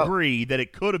do agree that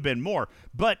it could have been more,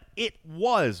 but it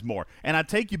was more. And I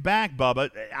take you back, Bubba.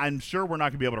 I'm sure we're not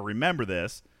going to be able to remember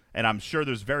this, and I'm sure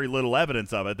there's very little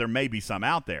evidence of it. There may be some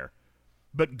out there.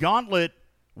 But Gauntlet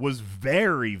was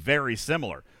very, very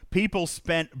similar. People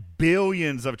spent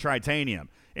billions of tritanium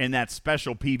in that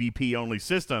special PvP-only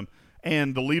system,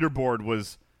 and the leaderboard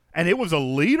was... And it was a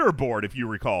leaderboard, if you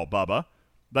recall, Bubba.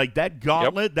 Like, that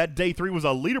gauntlet, that day 3 was a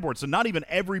leaderboard, so not even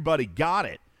everybody got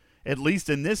it. At least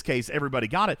in this case, everybody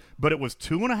got it. But it was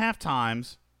 2.5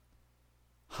 times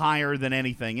higher than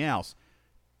anything else.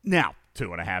 Now,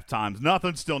 2.5 times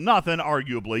nothing, still nothing,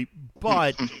 arguably.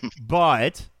 But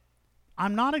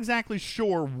I'm not exactly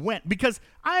sure when. Because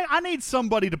I need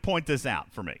somebody to point this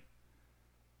out for me.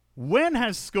 When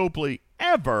has Scopely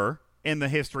ever, in the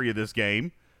history of this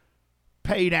game,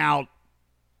 paid out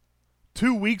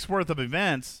 2 weeks worth of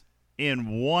events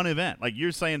in one event? Like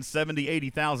you're saying 70,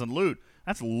 80,000 loot.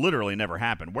 That's literally never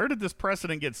happened. Where did this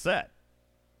precedent get set?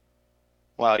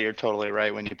 Well, you're totally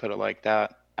right when you put it like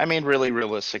that. I mean, really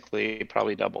realistically,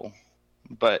 probably double.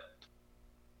 But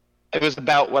it was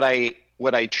about what I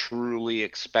truly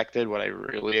expected, what I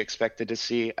really expected to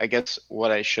see. I guess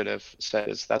what I should have said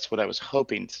is that's what I was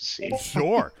hoping to see.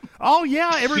 Sure. Oh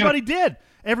yeah, everybody did.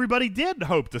 Everybody did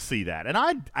hope to see that. And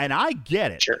I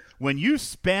get it. Sure. When you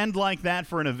spend like that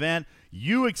for an event,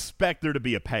 you expect there to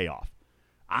be a payoff.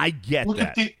 I get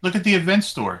that. Look at the event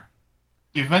store.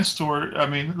 The event store, I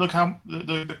mean, look how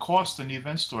the cost in the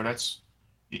event store. That's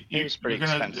you're pretty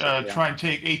going to expensive, yeah. try and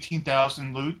take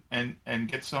 18,000 loot and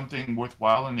get something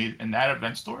worthwhile in that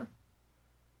event store.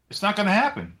 It's not going to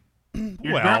happen.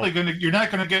 You're Well- you're not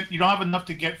going to get. You don't have enough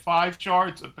to get 5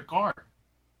 shards of Picard.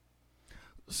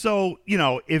 So, you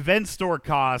know, event store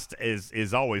cost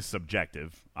is always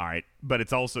subjective, all right, but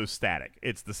it's also static.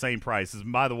 It's the same prices.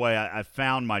 And by the way, I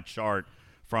found my chart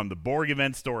from the Borg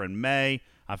event store in May.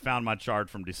 I found my chart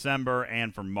from December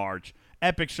and from March.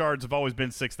 Epic shards have always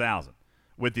been 6,000,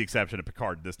 with the exception of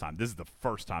Picard this time. This is the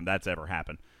first time that's ever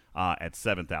happened at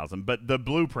 7,000. But the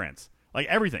blueprints, like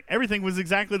everything was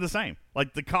exactly the same.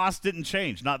 Like the cost didn't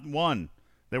change, not one.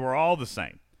 They were all the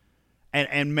same.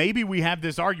 And maybe we have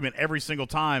this argument every single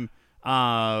time.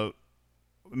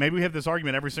 Maybe we have this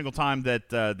argument every single time that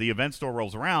the event store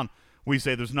rolls around. We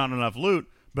say there's not enough loot,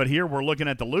 but here we're looking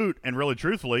at the loot, and really,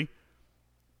 truthfully,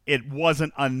 it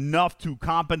wasn't enough to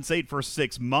compensate for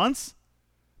 6 months,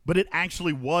 but it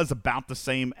actually was about the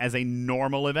same as a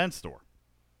normal event store.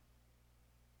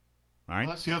 All right.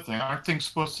 Well, that's the other thing. Aren't things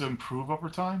supposed to improve over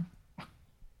time?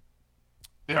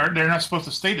 They're not supposed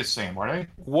to stay the same, are they?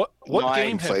 What No,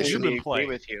 game have you completely been playing?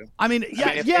 agree with you. I mean, I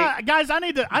mean, if guys, I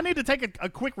need to take a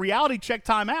quick reality check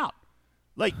time out.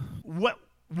 Like,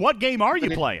 what game are you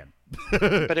playing?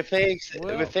 But if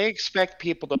they expect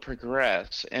people to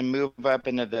progress and move up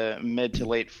into the mid to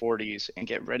late 40s and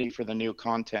get ready for the new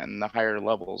content and the higher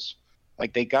levels,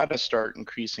 like they got to start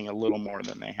increasing a little more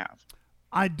than they have.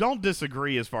 I don't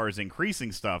disagree as far as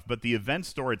increasing stuff, but the event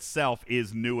store itself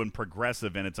is new and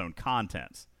progressive in its own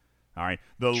contents. All right.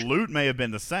 The loot may have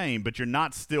been the same, but you're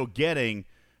not still getting,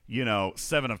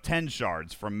 7 of 10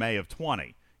 shards from May of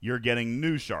 20. You're getting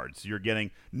new shards. You're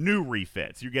getting new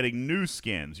refits. You're getting new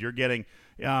skins. You're getting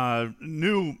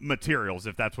new materials,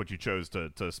 if that's what you chose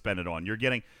to spend it on. You're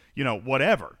getting,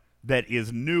 whatever that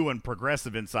is new and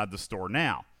progressive inside the store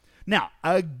now. Now,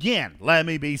 again, let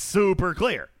me be super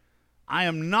clear. I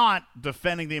am not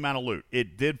defending the amount of loot.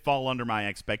 It did fall under my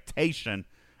expectation,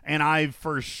 and I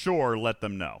for sure let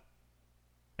them know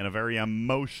in a very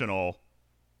emotional,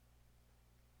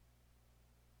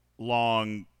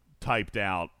 long, typed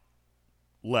out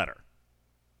letter.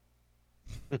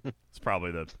 It's probably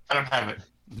I don't have it.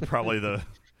 probably the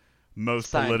most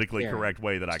Signed politically Karen. correct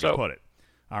way that I So- can put it.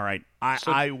 All right.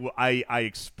 I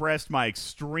expressed my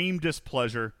extreme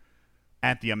displeasure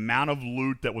at the amount of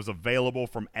loot that was available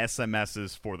from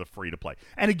SMSs for the free-to-play.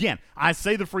 And again, I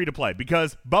say the free-to-play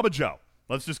because, Bubba Joe,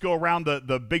 let's just go around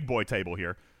the big boy table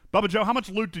here. Bubba Joe, how much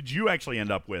loot did you actually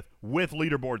end up with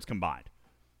leaderboards combined?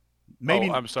 Maybe.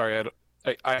 Oh, I'm sorry.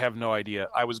 I have no idea.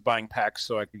 I was buying packs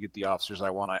so I could get the officers I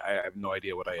want. I have no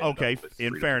idea what I ended Okay, up with.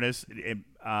 in fairness,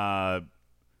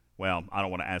 well, I don't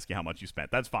want to ask you how much you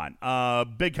spent. That's fine.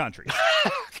 Big country.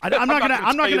 I'm not gonna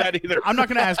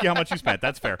ask you how much you spent.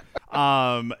 That's fair.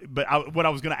 But what I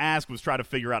was gonna ask was try to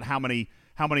figure out how many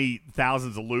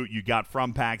thousands of loot you got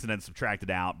from packs and then subtract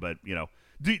it out. But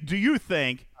do you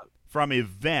think from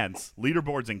events,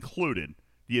 leaderboards included,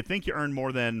 do you think you earned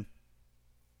more than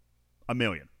 $1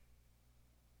 million?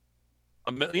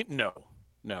 $1 million?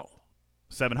 No.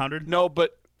 700? No,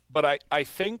 but I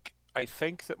think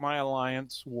that my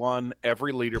alliance won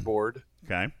every leaderboard.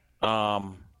 Okay.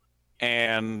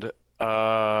 And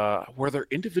were there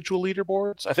individual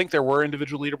leaderboards? I think there were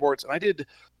individual leaderboards, and I did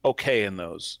okay in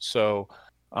those. So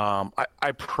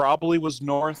I probably was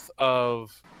north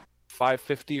of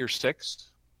 550 or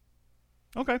 6.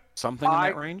 Okay. Something in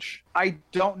that range. I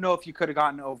don't know if you could have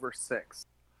gotten over 6.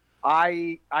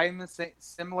 I'm in the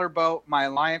similar boat. My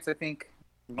alliance, I think,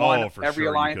 won for every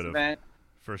sure alliance you could've. event.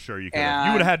 For sure you could have.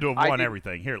 You would have had to have I won did-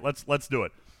 everything. Here, let's do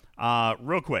it.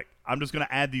 Real quick. I'm just going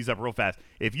to add these up real fast.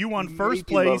 If you won first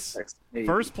Maybe low place, 6, maybe.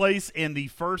 first place in the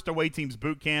first away team's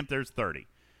boot camp, there's 30.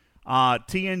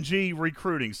 TNG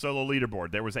recruiting solo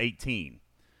leaderboard, there was 18.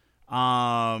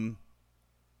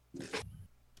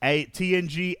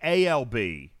 TNG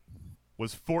ALB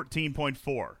was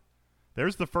 14.4.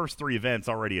 There's the first 3 events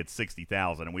already at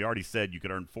 60,000, and we already said you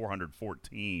could earn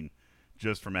 414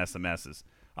 just from SMSs.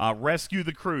 Rescue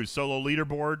the Crew solo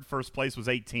leaderboard, first place was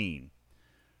 18.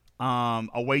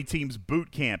 Away teams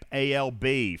boot camp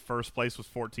ALB, first place was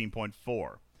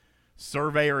 14.4.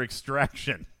 Surveyor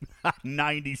Extraction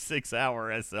 96-hour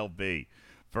SLB,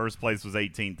 first place was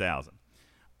 18,000.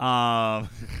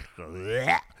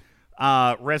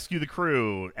 Rescue the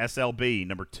Crew SLB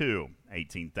number 2,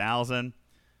 18,000.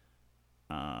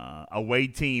 Away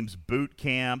teams boot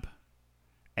camp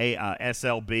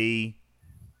SLB.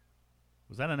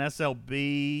 Was that an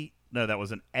SLB? No, that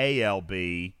was an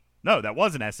ALB. No, that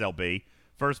was an SLB.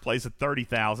 First place at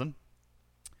 30,000.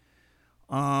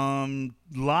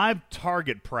 Live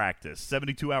target practice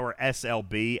 72-hour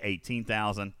SLB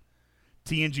 18,000.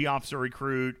 TNG officer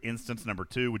recruit instance number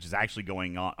 2, which is actually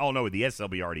going on. Oh no, the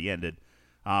SLB already ended.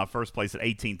 First place at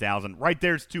 18,000. Right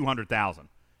there's 200,000,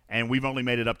 and we've only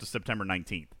made it up to September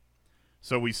 19th.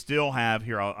 So we still have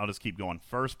here. I'll just keep going.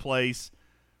 First place.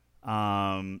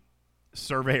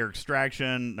 Surveyor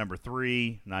Extraction, number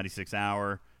 3,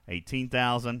 96-hour,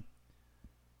 18,000.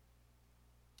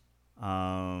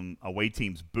 Away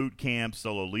teams boot camp,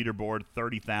 solo leaderboard,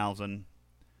 30,000.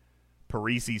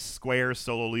 Parisi's Square,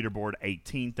 solo leaderboard,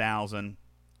 18,000.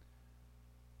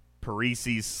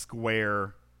 Parisi's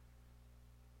Square,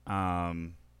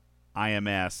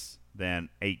 IMS, then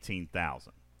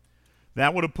 18,000.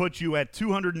 That would have put you at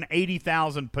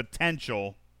 280,000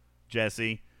 potential,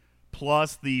 Jesse,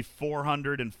 plus the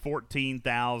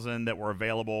 414,000 that were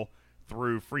available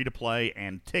through free-to-play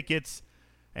and tickets.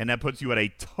 And that puts you at a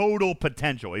total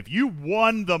potential. If you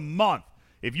won the month,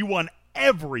 if you won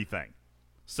everything,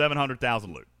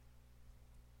 700,000 loot.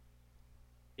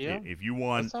 Yeah. If you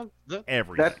won That sounds-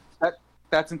 everything.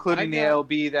 That's including the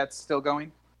ALB that's still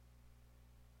going?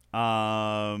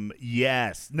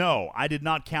 Yes. No, I did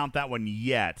not count that one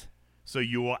yet. So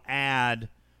you will add,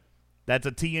 that's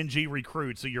a TNG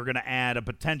recruit, so you're going to add a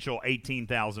potential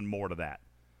 18,000 more to that.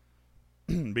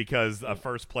 Because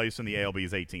first place in the ALB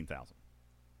is 18,000.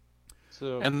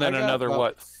 So And then I got another, about-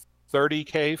 what,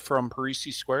 30K from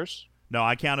Parisi Squares? No,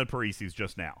 I counted Parisi's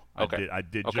just now. Okay. I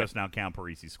did Okay. just now count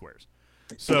Parisi squares.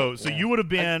 So you would have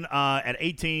been at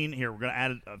 18. Here, we're going to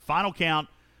add a final count.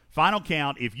 Final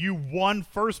count. If you won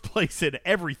first place in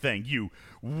everything, you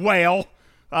whale,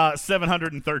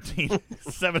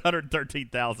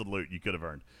 713,000 loot you could have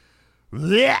earned.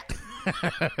 Yeah.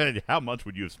 How much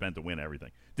would you have spent to win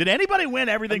everything? Did anybody win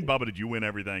everything? Bubba, did you win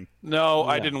everything? No,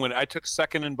 I Yeah. didn't win. I took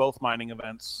second in both mining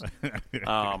events.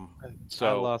 I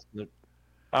So lost the-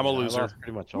 I'm a I loser. lost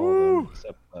pretty much all of them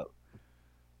except that.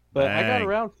 But I got Dang.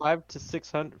 around 500 to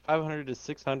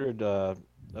 600 of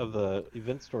the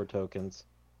event store tokens,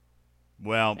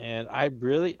 Well, and I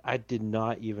did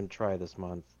not even try this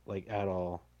month, like, at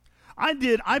all. I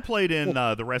did. I played in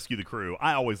the Rescue the Crew.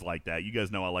 I always like that. You guys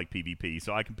know I like PvP,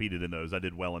 so I competed in those. I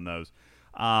did well in those.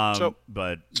 So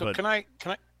but can I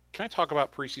talk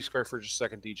about Parisi Square for just a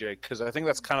second, DJ? Because I think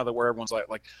that's kind of where everyone's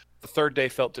like the third day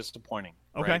felt disappointing.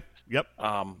 okay. Right? Yep.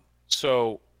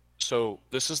 So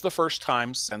this is the first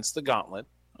time since the Gauntlet.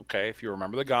 Okay, if you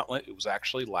remember the Gauntlet, it was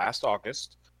actually last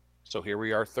August. So here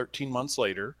we are, 13 months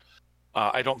later.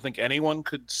 I don't think anyone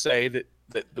could say that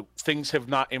the things have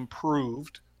not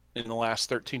improved in the last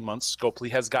 13 months. Scopely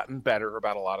has gotten better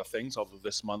about a lot of things, although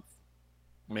this month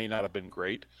may not have been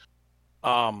great.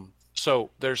 So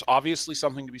there's obviously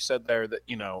something to be said there that,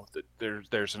 that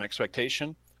there's an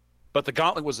expectation, but the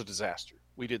Gauntlet was a disaster.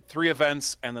 We did 3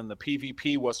 events and then the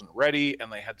PvP wasn't ready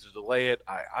and they had to delay it.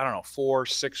 I don't know,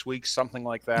 4-6 weeks, something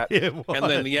like that. It And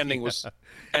then the ending was, was,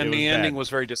 yeah. and the was ending bad. was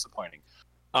very disappointing.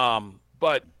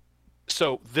 But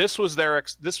so this was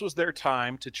their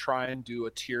time to try and do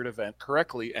a tiered event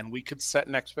correctly, and we could set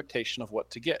an expectation of what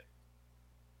to get.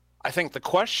 I think the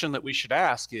question that we should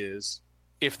ask is,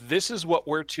 if this is what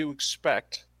we're to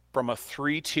expect from a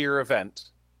 3-tier event,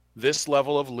 this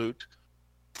level of loot,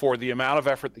 for the amount of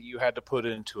effort that you had to put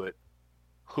into it,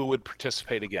 who would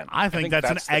participate again? I think that's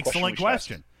an the excellent we should ask.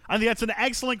 question. I think that's an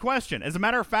excellent question. As a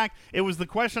matter of fact, it was the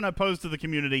question I posed to the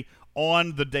community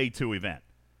on the day 2 event.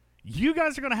 You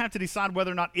guys are going to have to decide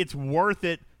whether or not it's worth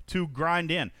it to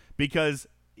grind in, because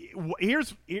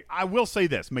I will say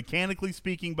this, mechanically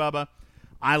speaking, Bubba,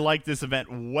 I like this event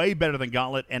way better than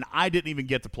Gauntlet, and I didn't even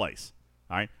get to place.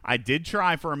 All right, I did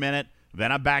try for a minute,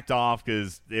 then I backed off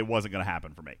because it wasn't going to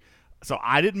happen for me. So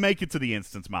I didn't make it to the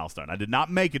instance milestone. I did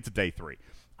not make it to day 3.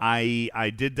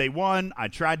 I did day 1. I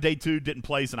tried day 2, didn't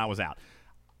place, and I was out.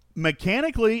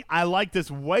 Mechanically, I like this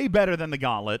way better than the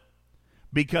Gauntlet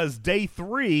because day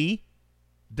 3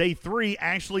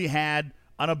 actually had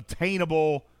an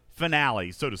obtainable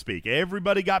finale, so to speak.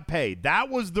 Everybody got paid. That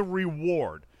was the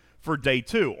reward for day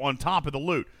 2 on top of the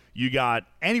loot. You got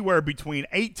anywhere between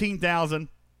 18,000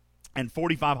 and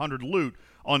 4,500 loot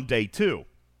on day 2.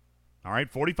 All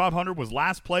right, 4,500 was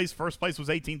last place. First place was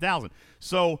 18,000.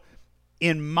 So,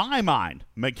 in my mind,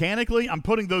 mechanically, I'm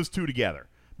putting those two together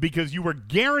because you were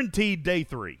guaranteed day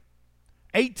 3,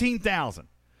 18,000.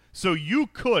 So you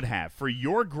could have, for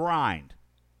your grind,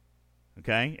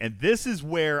 okay, and this is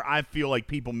where I feel like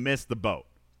people miss the boat.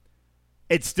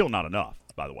 It's still not enough,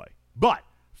 by the way. But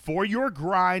for your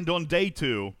grind on day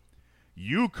 2,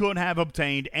 you could have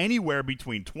obtained anywhere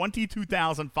between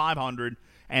 22,500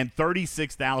 and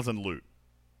 36,000 loot.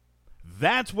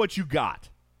 That's what you got.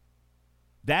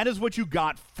 That is what you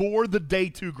got for the day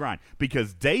 2 grind,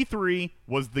 because day 3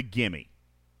 was the gimme.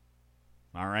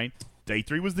 All right? Day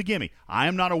 3 was the gimme. I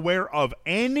am not aware of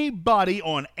anybody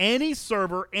on any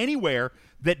server anywhere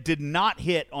that did not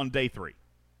hit on day 3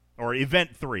 or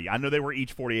event 3. I know they were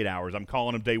each 48 hours. I'm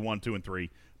calling them day 1, 2, and 3.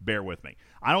 Bear with me.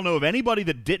 I don't know of anybody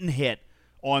that didn't hit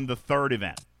on the 3rd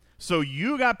event. So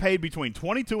you got paid between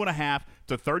 $22,500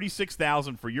 to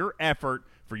 $36,000 for your effort,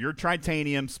 for your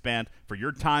titanium spent, for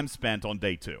your time spent on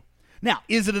day 2. Now,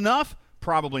 is it enough?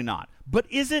 Probably not. But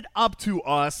is it up to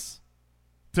us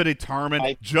to determine,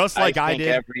 I did?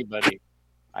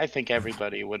 I think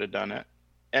everybody would have done it.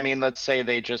 I mean, let's say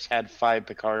they just had 5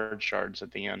 Picard shards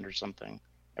at the end or something.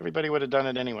 Everybody would have done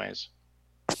it anyways.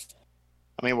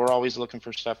 I mean, we're always looking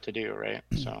for stuff to do, right?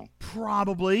 So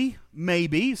Probably,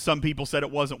 maybe. Some people said it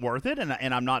wasn't worth it,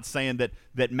 and I'm not saying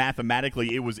that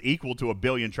mathematically it was equal to 1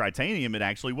 billion tritanium. It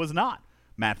actually was not.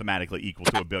 mathematically equal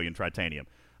to 1 billion tritanium.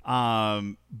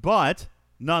 But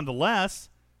nonetheless,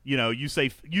 you say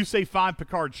 5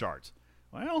 Picard shards.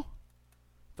 Well,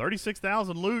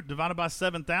 36,000 loot divided by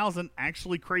 7,000,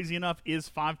 actually crazy enough, is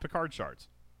 5 Picard shards.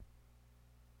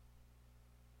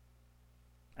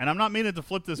 And I'm not meaning to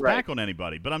flip this back on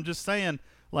anybody, but I'm just saying,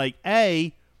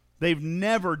 they've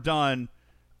never done.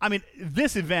 I mean,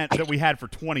 this event that we had for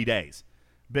 20 days,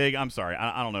 Big, I'm sorry,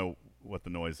 I don't know what the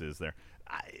noise is there.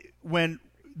 When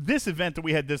this event that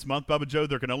we had this month, Bubba Joe,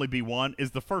 there can only be one,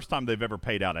 is the first time they've ever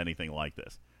paid out anything like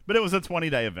this. But it was a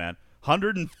 20-day event,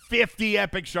 150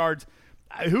 epic shards.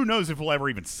 Who knows if we'll ever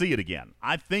even see it again?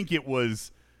 I think it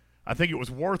was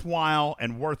worthwhile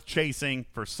and worth chasing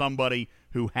for somebody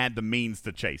who had the means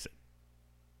to chase it.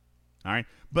 All right?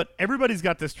 But everybody's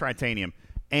got this tritanium,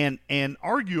 and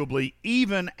arguably,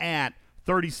 even at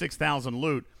 36,000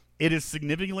 loot, it is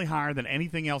significantly higher than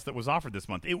anything else that was offered this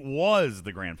month. It was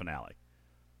the grand finale.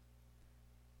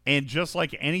 And just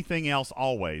like anything else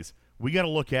always, we got to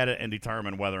look at it and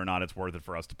determine whether or not it's worth it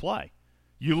for us to play.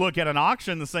 You look at an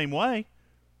auction the same way.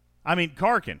 I mean,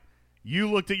 Karkin, you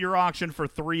looked at your auction for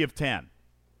 3 of 10,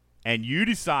 and you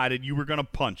decided you were going to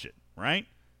punch it, right?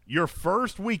 Your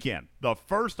first weekend, the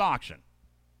first auction.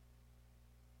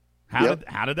 How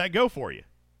did that go for you?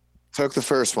 Took the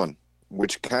first one,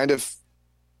 which kind of,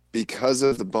 because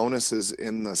of the bonuses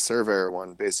in the Surveyor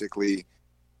one, basically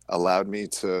allowed me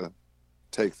to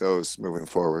take those moving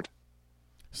forward.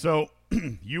 So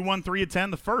you won 3 of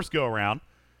 10 the first go-around,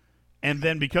 and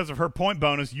then because of her point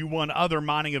bonus, you won other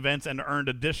mining events and earned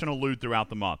additional loot throughout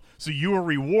the month. So you were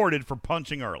rewarded for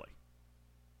punching early.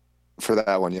 For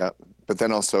that one, yeah. But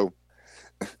then also,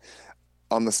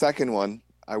 on the second one,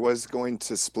 I was going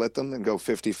to split them and go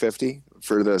 50-50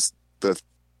 for the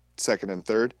second and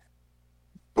third.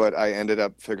 But I ended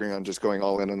up figuring on just going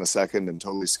all in on the second and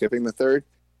totally skipping the third.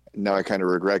 Now I kind of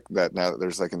regret that now that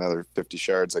there's another 50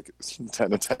 shards,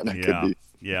 10 of 10. Could be.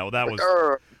 Yeah, well,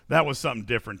 that was something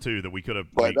different, too, that we could have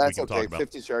But that's we can okay. talk about.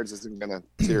 50 shards isn't going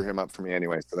to tear him up for me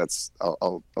anyway, so that's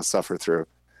I'll suffer through.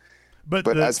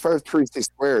 But as far as Priesty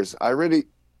Squares,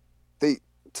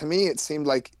 to me, it seemed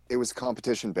like it was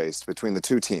competition-based between the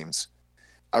two teams.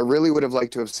 I really would have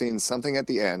liked to have seen something at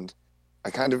the end. I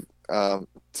kind of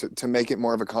to make it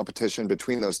more of a competition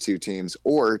between those two teams,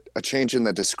 or a change in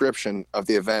the description of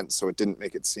the event so it didn't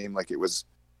make it seem like it was.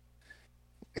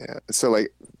 Yeah, so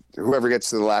whoever gets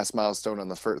to the last milestone on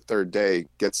the third day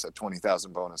gets a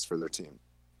 20,000 bonus for their team.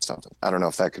 Something. I don't know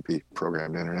if that could be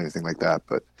programmed in or anything like that,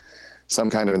 but some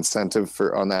kind of incentive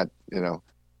on that,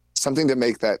 something to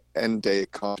make that end day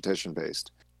competition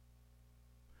based.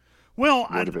 Well,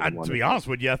 to be honest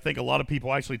with you, I think a lot of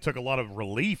people actually took a lot of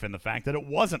relief in the fact that it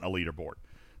wasn't a leaderboard.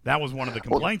 That was one of the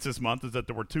complaints this month, is that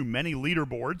there were too many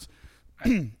leaderboards.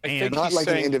 And not like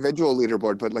an individual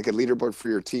leaderboard, but like a leaderboard for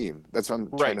your team. That's what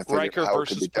I'm trying to think Riker of how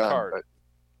versus it could be done. Picard.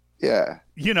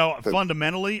 Yeah.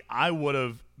 Fundamentally, I would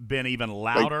have been even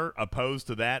louder opposed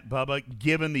to that, Bubba,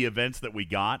 given the events that we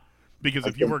got. Because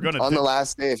if you were going to on the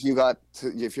last day,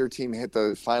 if your team hit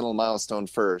the final milestone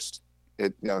first,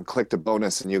 it clicked a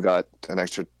bonus and you got an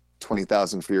extra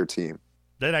 20,000 for your team.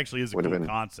 That actually is a cool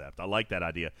concept. I like that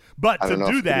idea. But to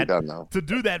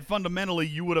do that, fundamentally,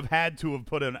 you would have had to have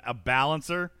put in a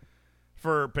balancer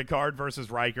for Picard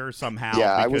versus Riker somehow.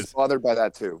 Yeah, I was bothered by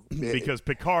that too. Because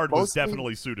Picard was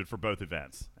definitely suited for both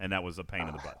events, and that was a pain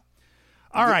in the butt.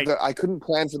 All right. I couldn't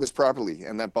plan for this properly,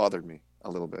 and that bothered me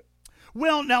a little bit.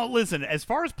 Well, now listen, as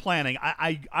far as planning,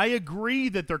 I agree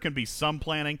that there can be some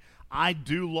planning. I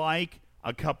do like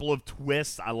a couple of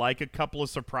twists. I like a couple of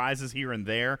surprises here and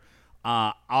there.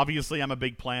 Obviously, I'm a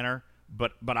big planner,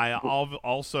 but I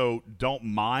also don't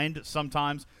mind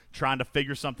sometimes trying to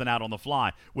figure something out on the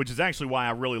fly, which is actually why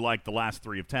I really like the last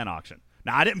 3 of 10 auction.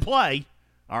 Now, I didn't play,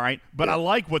 all right, but I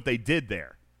like what they did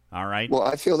there, all right? Well,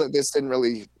 I feel that this didn't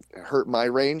really hurt my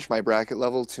range, my bracket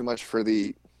level, too much for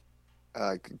the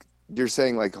you're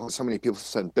saying so many people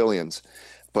sent billions,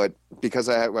 but because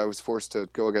I was forced to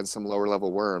go against some lower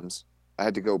level worms, I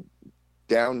had to go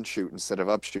down shoot instead of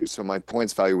up shoot. So my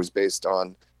points value was based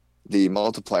on the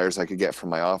multipliers I could get from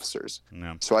my officers.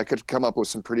 Yeah. So I could come up with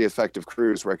some pretty effective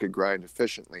crews where I could grind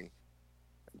efficiently.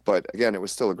 But again, it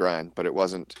was still a grind, but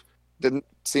didn't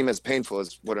seem as painful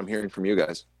as what I'm hearing from you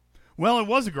guys. Well, it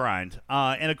was a grind,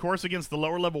 and of course, against the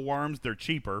lower level worms, they're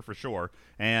cheaper for sure.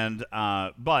 And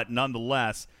but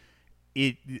nonetheless,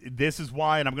 this is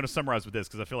why, and I'm going to summarize with this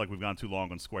because I feel like we've gone too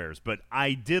long on squares. But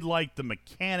I did like the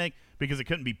mechanic because it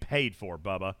couldn't be paid for,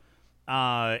 Bubba.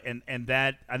 And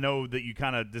that, I know that you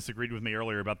kind of disagreed with me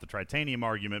earlier about the tritanium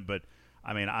argument, but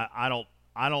I mean, I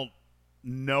don't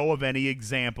know of any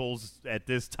examples at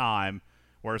this time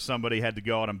where somebody had to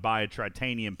go out and buy a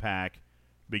Tritanium pack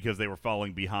because they were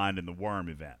falling behind in the worm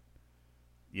event.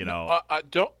 You know,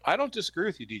 I don't disagree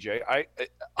with you, DJ.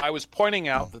 I was pointing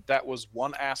out that was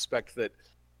one aspect that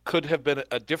could have been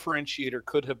a differentiator,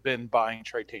 could have been buying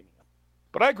Tritanium.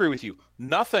 But I agree with you.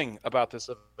 Nothing about this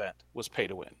event was pay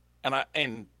to win.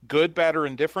 And good, bad, or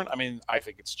indifferent, I mean, I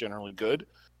think it's generally good.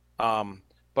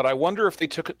 But I wonder if they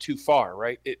took it too far,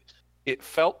 right? It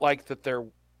felt like that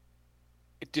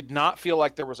it did not feel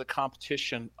like there was a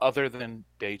competition other than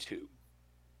day 2.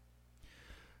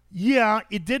 Yeah,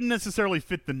 it didn't necessarily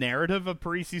fit the narrative of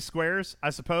Parisi Squares, I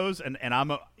suppose, and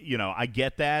I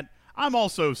get that. I'm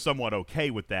also somewhat okay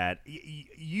with that.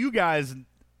 You guys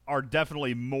are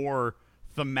definitely more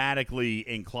thematically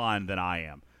inclined than I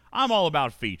am. I'm all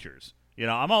about features.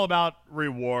 I'm all about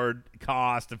reward,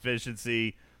 cost,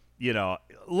 efficiency.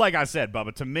 Like I said,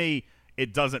 Bubba, to me,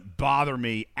 it doesn't bother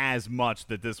me as much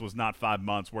that this was not 5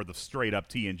 months worth of straight-up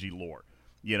TNG lore.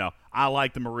 I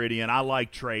like the Meridian. I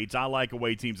like traits. I like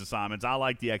away teams assignments. I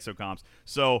like the exocomps.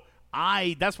 So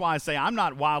that's why I say I'm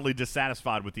not wildly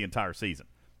dissatisfied with the entire season.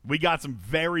 We got some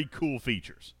very cool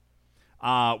features.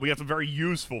 We got some very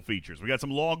useful features. We got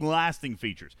some long-lasting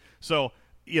features. So,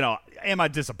 am I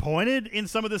disappointed in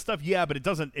some of this stuff? Yeah, but it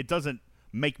doesn't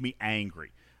make me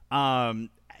angry.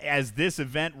 As this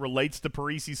event relates to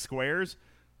Parisi Squares,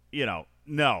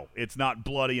 no, it's not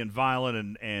bloody and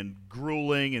violent and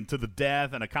grueling and to the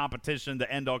death and a competition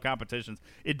to end all competitions.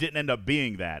 It didn't end up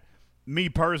being that. Me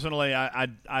personally,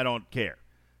 I don't care,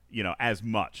 as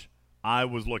much. I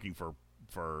was looking for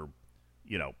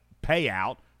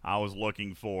payout. I was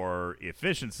looking for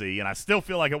efficiency, and I still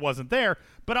feel like it wasn't there.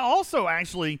 But I also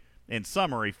actually, in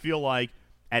summary, feel like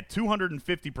at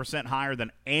 250% higher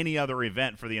than any other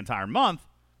event for the entire month,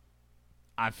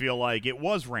 I feel like it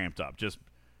was ramped up.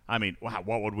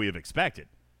 What would we have expected?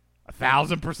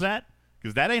 1,000%?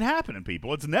 Because that ain't happening,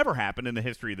 people. It's never happened in the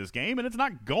history of this game, and it's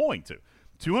not going to.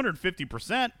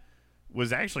 250%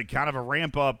 was actually kind of a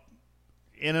ramp up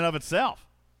in and of itself.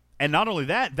 And not only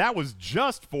that, that was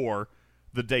just for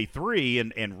the day 3,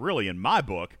 and really, in my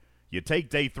book, you take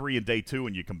day 3 and day 2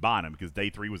 and you combine them because day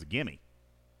 3 was a gimme.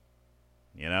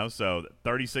 So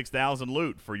 36,000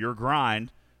 loot for your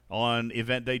grind on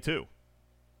event day 2.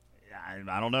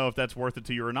 I don't know if that's worth it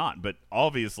to you or not, but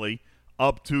obviously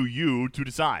up to you to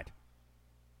decide.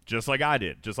 Just like I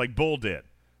did, just like Bull did,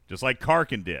 just like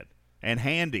Karkin did, and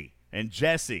Handy, and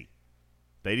Jesse.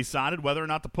 They decided whether or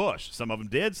not to push. Some of them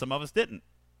did, some of us didn't.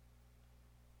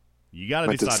 You got to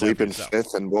decide. Went to sleep in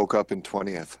 5th and woke up in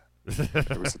 20th.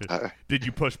 Did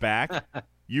you push back?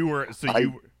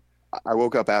 I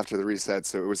woke up after the reset,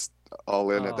 so it was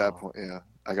all in at that point. Yeah,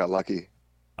 I got lucky.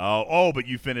 Oh, but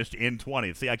you finished in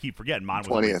 20th. See, I keep forgetting. Mine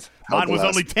was 20th.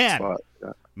 Only 10.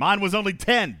 Yeah. Mine was only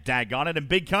 10, daggone it. And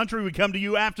Big Country, we come to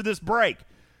you after this break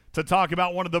to talk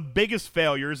about one of the biggest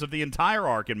failures of the entire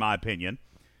arc, in my opinion,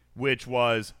 which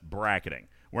was bracketing.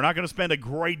 We're not going to spend a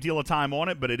great deal of time on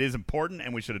it, but it is important,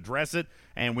 and we should address it,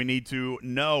 and we need to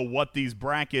know what these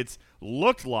brackets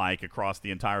looked like across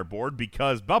the entire board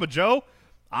because, Bubba Joe,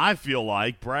 I feel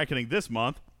like bracketing this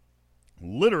month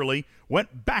literally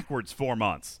went backwards 4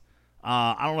 months.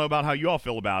 I don't know about how you all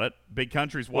feel about it. Big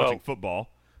Country's watching football.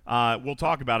 We'll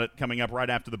talk about it coming up right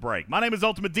after the break. My name is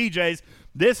Ultimate DJs.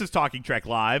 This is Talking Trek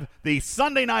Live, the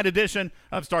Sunday night edition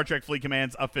of Star Trek Fleet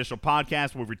Command's official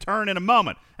podcast. We'll return in a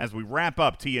moment as we wrap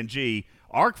up TNG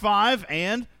Arc 5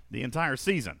 and the entire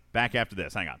season. Back after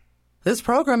this. Hang on. This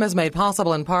program is made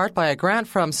possible in part by a grant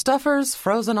from Stuffers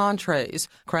Frozen Entrees,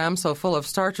 crammed so full of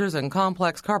starches and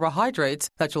complex carbohydrates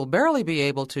that you'll barely be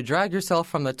able to drag yourself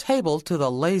from the table to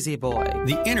the lazy boy.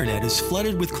 The internet is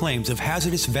flooded with claims of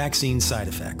hazardous vaccine side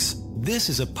effects. This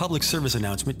is a public service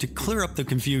announcement to clear up the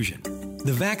confusion.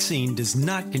 The vaccine does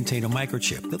not contain a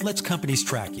microchip that lets companies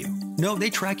track you. No,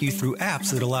 they track you through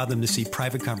apps that allow them to see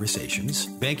private conversations,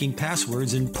 banking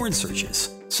passwords, and porn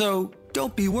searches. So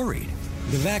don't be worried.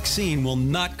 The vaccine will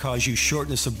not cause you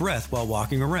shortness of breath while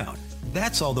walking around.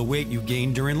 That's all the weight you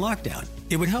gained during lockdown.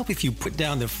 It would help if you put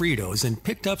down the Fritos and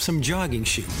picked up some jogging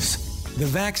shoes. The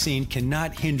vaccine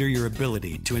cannot hinder your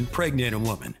ability to impregnate a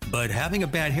woman, but having a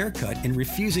bad haircut and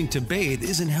refusing to bathe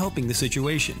isn't helping the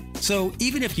situation. So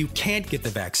even if you can't get the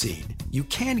vaccine, you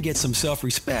can get some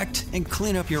self-respect and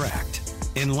clean up your act.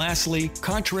 And lastly,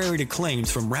 contrary to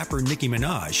claims from rapper Nicki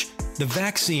Minaj, the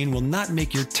vaccine will not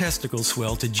make your testicles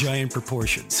swell to giant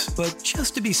proportions. But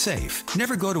just to be safe,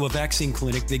 never go to a vaccine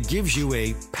clinic that gives you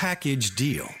a package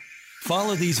deal.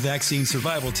 Follow these vaccine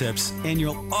survival tips and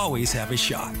you'll always have a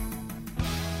shot.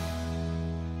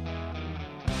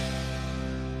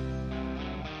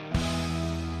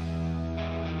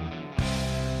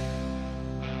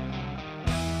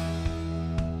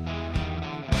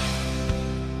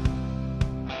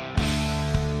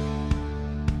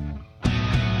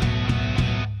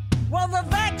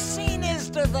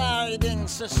 dividing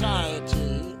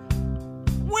society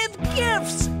with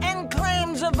gifts and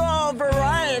claims of all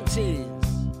varieties.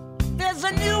 There's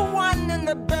a new one in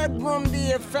the bedroom,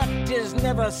 the effect is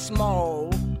never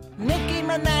small. Nicki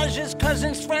Minaj's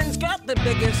cousin's friend's got the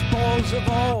biggest balls of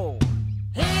all.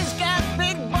 He's got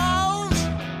big balls,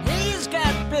 he's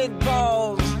got big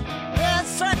balls. They're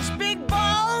such big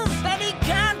balls that he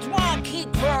can't walk, he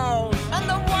crawls. And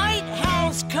the White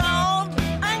House called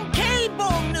and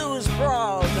cable news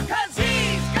brawled. 'Cause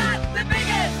he's got the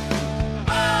biggest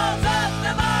balls of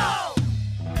them all.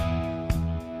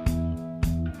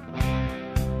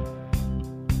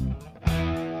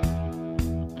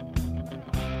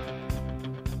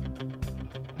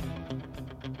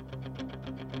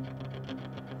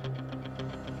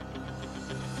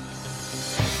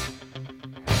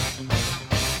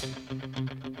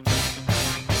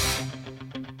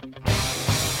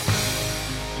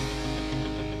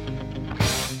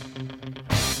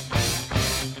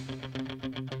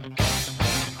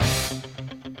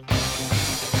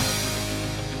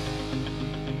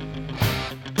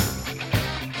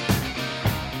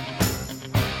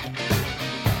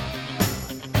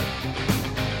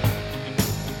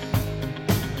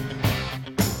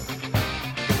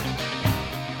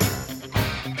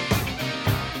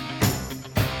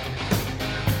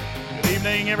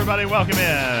 Everybody, welcome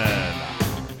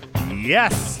in.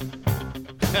 Yes.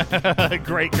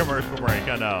 Great commercial break,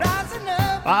 I know.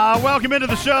 Welcome into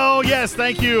the show. Yes,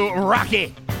 thank you,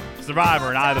 Rocky Survivor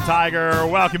and I, the Tiger.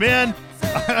 Welcome in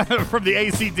from the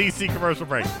AC/DC commercial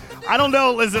break. I don't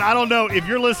know, listen, I don't know if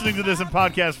you're listening to this in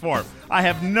podcast form. I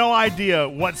have no idea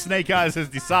what Snake Eyes has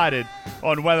decided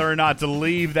on whether or not to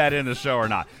leave that in the show or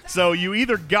not. So you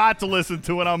either got to listen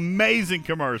to an amazing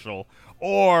commercial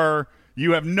or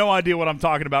you have no idea what I'm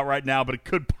talking about right now, but it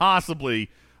could possibly,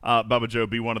 Bubba Joe,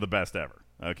 be one of the best ever.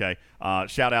 Okay?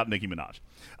 Shout out Nicki Minaj.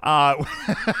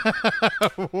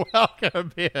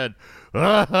 Welcome in.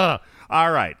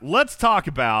 All right. Let's talk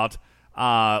about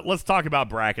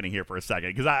bracketing here for a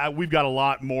second, because we've got a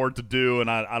lot more to do, and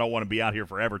I don't want to be out here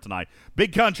forever tonight.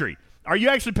 Big Country, are you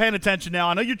actually paying attention now?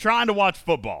 I know you're trying to watch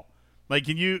football. Like,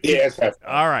 can you? Yes.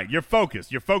 All right. You're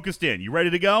focused. You're focused in. You ready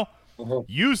to go? Mm-hmm.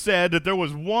 You said that there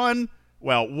was one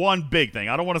big thing.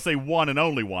 I don't want to say one and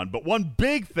only one, but one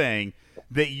big thing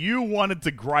that you wanted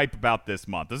to gripe about this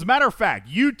month. As a matter of fact,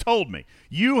 you told me,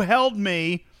 you held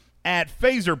me at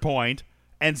phaser point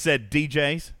and said,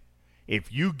 DJs,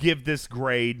 if you give this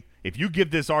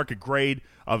arc a grade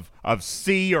of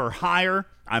C or higher,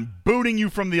 I'm booting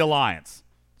you from the alliance.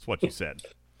 That's what you said.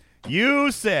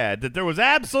 You said that there was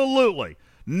absolutely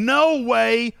no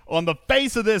way on the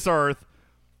face of this earth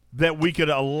that we could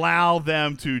allow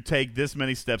them to take this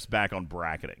many steps back on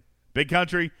bracketing. Big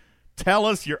Country, tell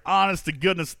us your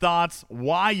honest-to-goodness thoughts,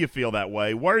 why you feel that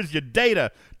way, where's your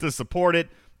data to support it,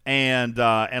 and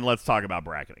let's talk about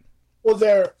bracketing. Well,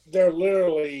 they're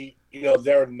literally,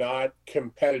 they're not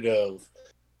competitive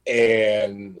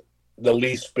in the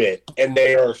least bit, and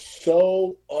they are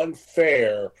so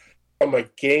unfair from a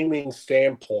gaming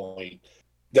standpoint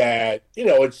that,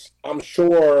 I'm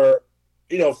sure,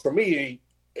 for me,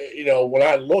 when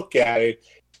I look at it,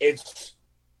 it's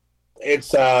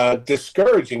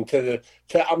discouraging to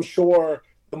I'm sure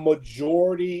the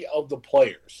majority of the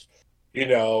players,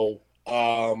 so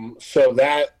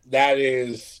that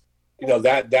is,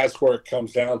 that's where it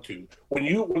comes down to. When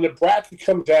the bracket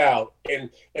comes out, and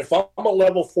if I'm a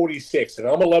level 46 and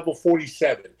I'm a level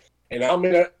 47 and I'm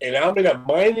in a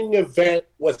mining event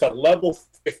with a level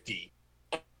 50,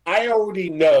 I already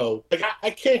know, like,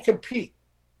 I can't compete.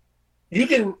 You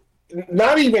can,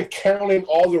 not even counting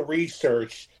all the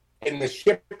research and the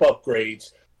ship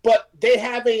upgrades, but they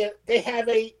have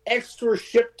a extra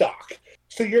ship dock.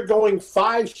 So you're going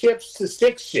 5 ships to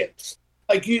 6 ships.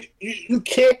 Like, you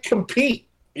can't compete,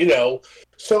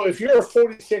 So if you're a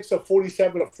 46, a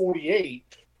 47, a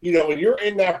 48, and you're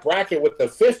in that bracket with the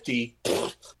 50,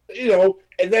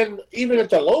 and then even at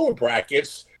the lower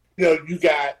brackets, you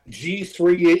got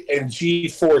G3 and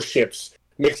G4 ships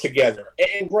mixed together.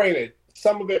 And granted,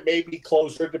 some of it may be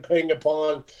closer depending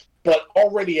upon, but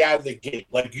already out of the gate,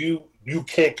 like you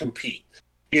can't compete,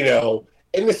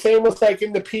 And the same with like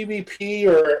in the PvP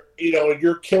or,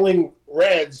 you're killing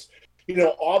reds,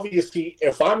 obviously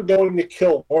if I'm going to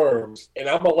kill worms and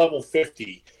I'm a level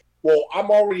 50, well,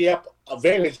 I'm already up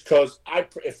advantage because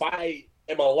if I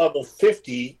am a level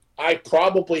 50, I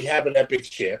probably have an epic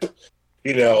ship,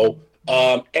 and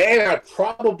I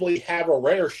probably have a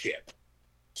rare ship.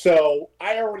 So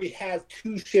I already have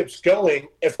 2 ships going.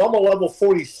 If I'm a level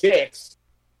 46,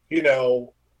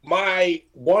 my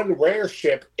one rare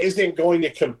ship isn't going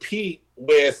to compete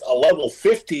with a level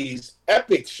 50s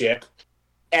epic ship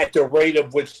at the rate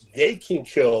of which they can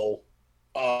kill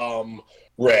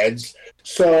Reds.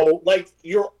 So like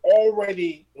you're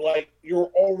already out.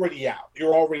 You're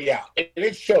already out. And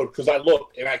it showed because I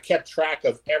looked and I kept track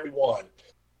of everyone.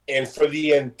 And for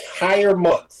the entire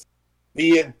month,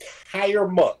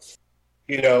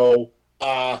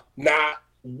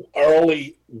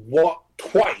 only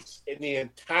twice in the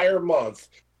entire month,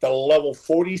 the level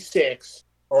 46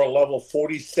 or a level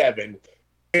 47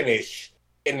 finish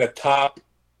in the top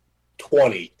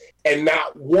 20. And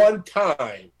not one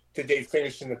time did they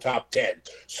finish in the top 10.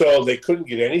 So they couldn't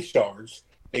get any shards.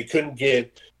 They couldn't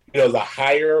get, the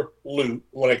higher loot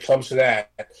when it comes to that.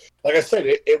 Like I said,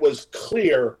 it was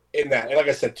clear in that. And like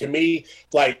I said, to me,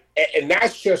 and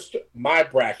that's just my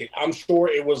bracket. I'm sure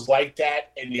it was like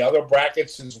that in the other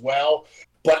brackets as well.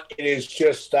 But it is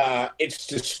just, it's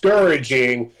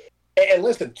discouraging. And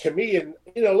listen, to me,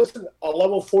 a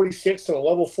level 46 and a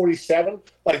level 47,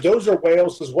 those are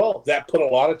whales as well that put a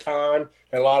lot of time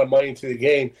and a lot of money into the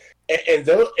game. And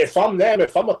if I'm them,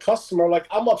 if I'm a customer,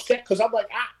 I'm upset because I'm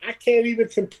I can't even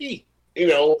compete.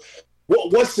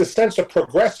 What's the sense of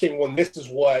progressing when this is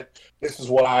what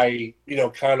I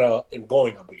kind of am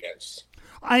going up against?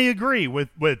 I agree with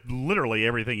literally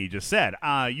everything you just said.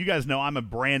 You guys know I'm a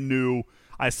brand new.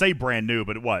 I say brand new,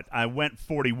 but what? I went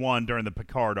 41 during the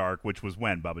Picard arc, which was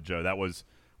when, Bubba Joe? That was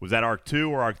that arc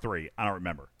 2 or arc 3? I don't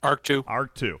remember. Arc 2.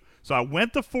 Arc 2. So I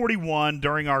went to 41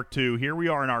 during arc 2. Here we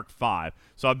are in arc 5.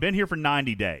 So I've been here for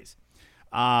 90 days.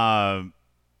 I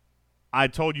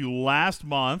told you last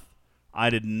month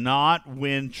I did not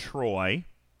win Troy.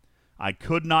 I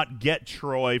could not get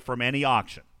Troy from any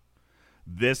auction.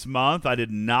 This month I did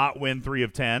not win 3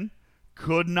 of 10.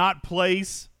 Could not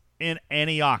place in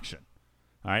any auction.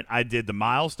 All right, I did the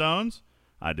milestones.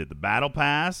 I did the battle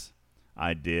pass.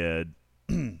 I did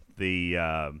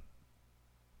the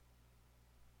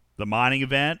mining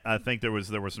event. I think there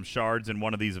were some shards in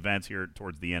one of these events here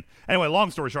towards the end. Anyway, long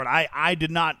story short, I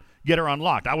did not get her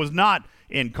unlocked. I was not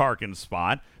in Karkin's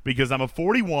spot because I'm a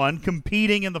 41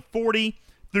 competing in the 40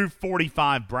 through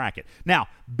 45 bracket. Now,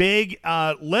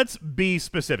 let's be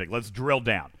specific. Let's drill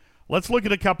down. Let's look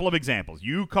at a couple of examples.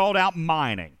 You called out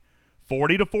mining.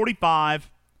 40 to 45,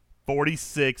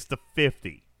 46 to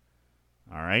 50.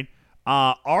 All right.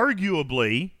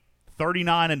 Arguably,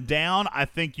 39 and down, I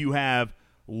think you have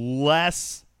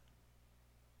less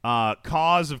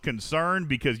cause of concern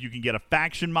because you can get a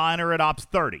faction miner at Ops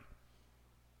 30.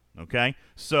 Okay?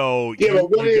 So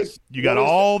you got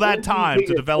all that time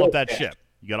to develop that ship.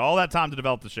 You got all that time to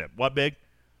develop the ship. What, Big?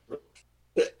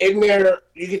 In there,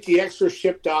 you get the extra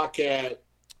ship dock at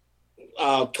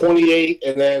 28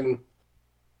 and then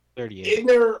 38. In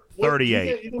there,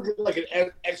 38. You don't get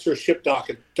an extra ship dock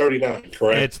at 39,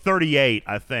 correct? It's 38,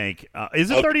 I think. Is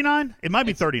it 39? It might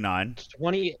be 39.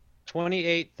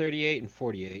 28, 38, and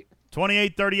 48.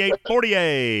 28, 38,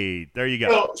 48. There you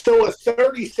go. So a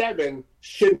 37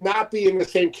 should not be in the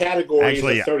same category as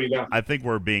a 39. I think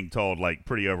we're being told,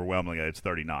 pretty overwhelmingly, it's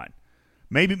 39.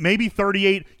 Maybe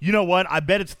 38. You know what? I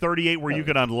bet it's 38 where you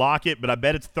can unlock it, but I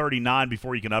bet it's 39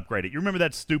 before you can upgrade it. You remember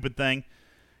that stupid thing?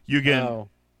 You can... No.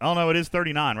 Oh, no, it is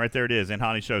 39. Right there it is. And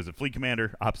Hani shows it. Fleet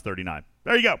Commander, Ops 39.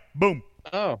 There you go. Boom.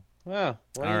 Oh, wow.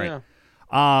 All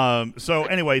right. So,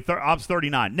 anyway, Ops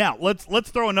 39. Now, let's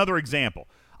throw another example.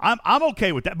 I'm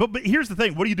okay with that. But here's the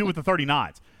thing. What do you do with the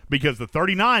 39s? Because the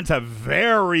 39s have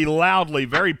very loudly,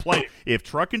 very plain. If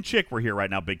Truck and Chick were here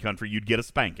right now, Big Country, you'd get a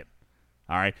spanking.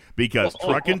 All right? Because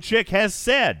Truck and Chick has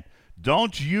said,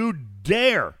 don't you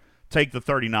dare take the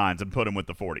 39s and put them with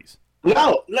the 40s.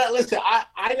 No, listen,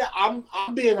 I'm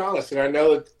being honest, and I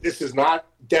know that this is not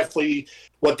definitely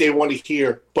what they want to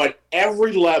hear, but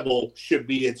every level should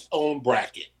be its own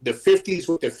bracket. The 50s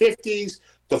with the 50s,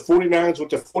 the 49s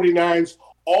with the 49s,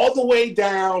 all the way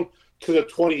down to the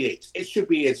 28s. It should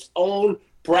be its own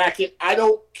bracket. I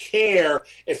don't care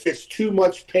if it's too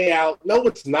much payout. No,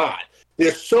 it's not.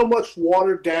 There's so much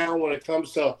watered down when it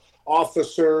comes to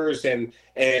officers and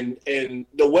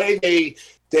the way they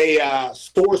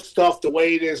store stuff the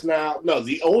way it is now. No,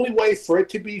 the only way for it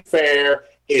to be fair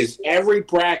is every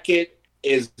bracket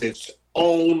is its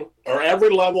own, or every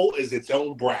level is its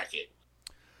own bracket.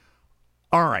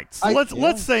 All right, so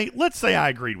let's say I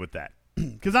agreed with that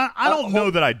because I don't know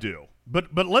that I do,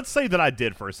 but let's say that I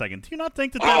did for a second. Do you not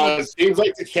think that it seems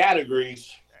like the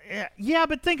categories? Yeah,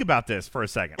 but think about this for a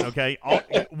second, okay?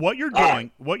 What you're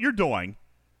doing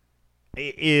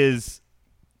is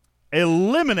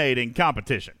eliminating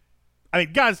competition. I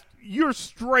mean, guys, you're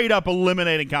straight up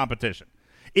eliminating competition.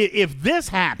 If this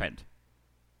happened,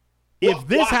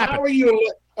 how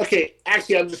Okay,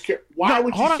 actually, I'm just curious. Why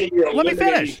would you hold say on. you're Let me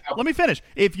eliminating? finish. Let me finish.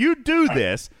 If you do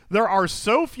this, there are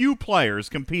so few players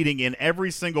competing in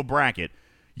every single bracket.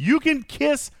 You can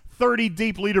kiss 30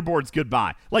 deep leaderboards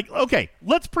goodbye. Like, okay,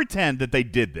 let's pretend that they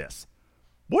did this.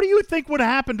 What do you think would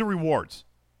happen to rewards?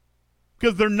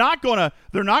 Because they're not gonna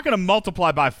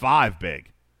multiply by 5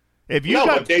 big. If you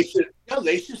but they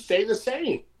should stay the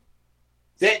same.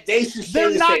 They should stay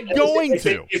They're the not same. going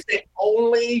to.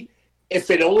 If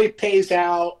it only pays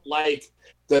out like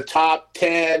the top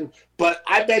 10, but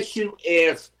I bet you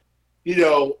if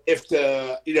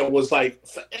was like,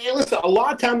 hey, listen, a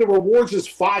lot of time the rewards is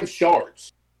 5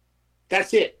 shards.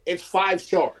 That's it. It's 5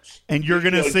 shards. And you're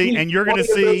gonna see.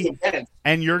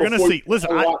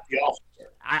 Listen,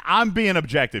 I'm being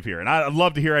objective here, and I'd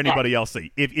love to hear anybody else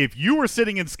see. If you were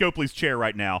sitting in Scopely's chair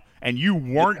right now and you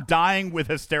weren't dying with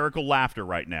hysterical laughter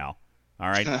right now, all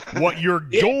right, what you're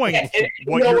going,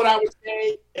 what I would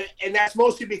say, and that's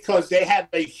mostly because they have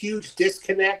a huge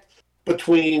disconnect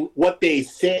between what they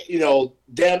think,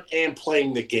 them and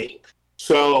playing the game.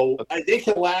 So they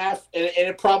can laugh, and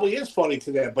it probably is funny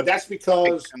to them, but that's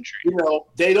because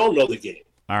they don't know the game.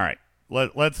 All right,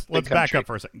 let's back up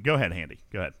for a second. Go ahead, Handy.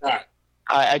 Go ahead. All right.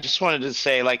 I just wanted to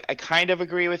say, like, I kind of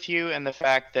agree with you in the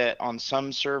fact that on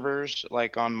some servers,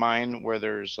 like on mine, where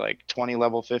there's like 20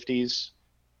 level 50s,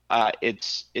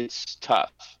 it's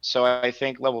tough. So I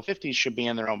think level 50s should be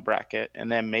in their own bracket, and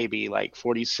then maybe like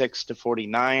 46 to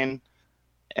 49,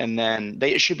 and then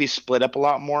they should be split up a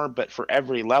lot more. But for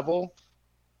every level,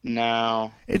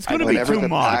 no, it's going to be too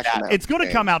much. It's going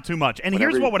to come out too much. And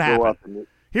here's what would happen.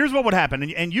 Here's what would happen,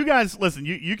 and you guys listen.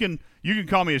 You can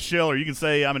call me a shill, or you can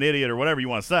say I'm an idiot, or whatever you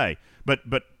want to say. But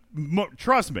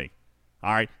trust me,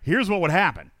 all right. Here's what would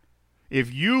happen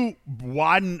if you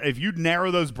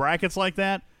narrow those brackets like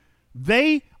that.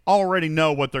 They already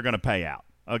know what they're going to pay out.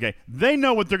 Okay, they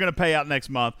know what they're going to pay out next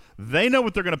month. They know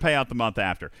what they're going to pay out the month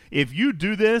after. If you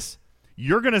do this,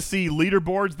 you're going to see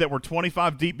leaderboards that were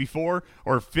 25 deep before,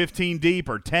 or 15 deep,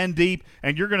 or 10 deep,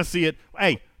 and you're going to see it.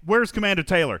 Hey. Where's Commander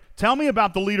Taylor? Tell me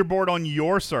about the leaderboard on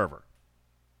your server.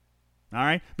 All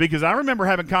right? Because I remember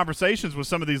having conversations with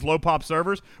some of these low-pop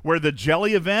servers where the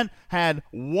Jelly event had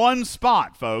 1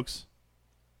 spot, folks.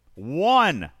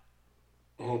 1.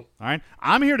 All right?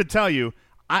 I'm here to tell you,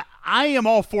 I am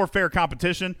all for fair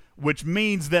competition, which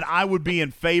means that I would be in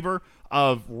favor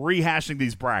of rehashing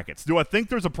these brackets. Do I think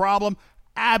there's a problem?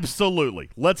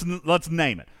 Absolutely. Let's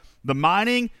name it. The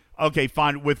mining... Okay,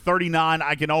 fine. With 39,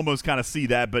 I can almost kind of see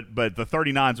that, but the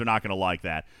 39s are not going to like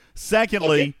that.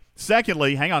 Secondly,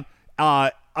 hang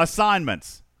on.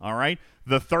 Assignments, all right?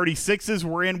 The 36s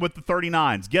were in with the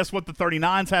 39s. Guess what the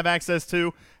 39s have access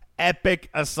to? Epic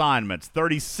assignments.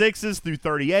 36s through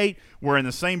 38 were in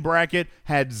the same bracket,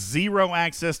 had 0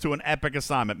 access to an epic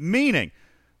assignment, meaning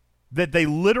that they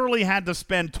literally had to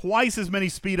spend twice as many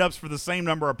speed-ups for the same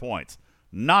number of points.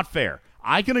 Not fair.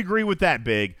 I can agree with that,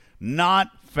 Big. Not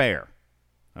fair,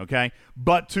 okay?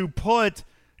 But to put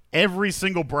every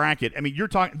single bracket, I mean, you're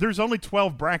talking. There's only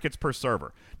 12 brackets per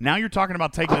server. Now you're talking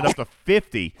about taking it up to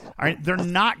 50. All right, they're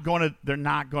not going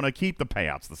to keep the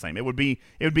payouts the same. It would be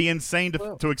insane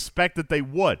to expect that they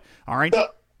would. All right,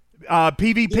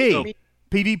 PvP.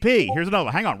 Here's another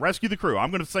one. Hang on, Rescue the Crew. I'm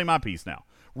going to say my piece now.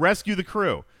 Rescue the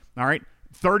Crew. All right,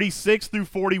 36 through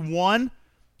 41,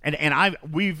 and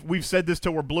we've said this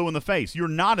till we're blue in the face. You're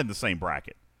not in the same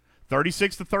bracket.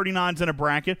 36 to 39's in a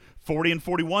bracket, 40 and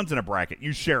 41's in a bracket.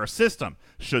 You share a system.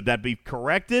 Should that be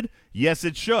corrected? Yes,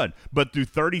 it should. But do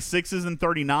 36s and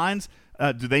 39s,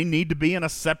 do they need to be in a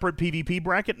separate PvP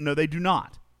bracket? No, they do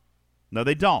not. No,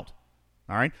 they don't.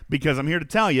 All right? Because I'm here to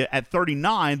tell you, at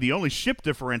 39, the only ship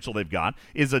differential they've got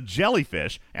is a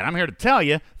jellyfish, and I'm here to tell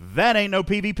you, that ain't no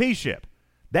PvP ship.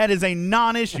 That is a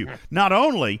non-issue. Not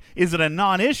only is it a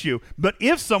non-issue, but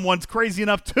if someone's crazy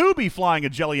enough to be flying a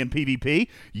jelly in PvP,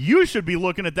 you should be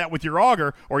looking at that with your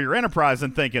auger or your enterprise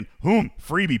and thinking,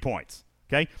 freebie points.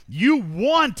 Okay? You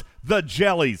want the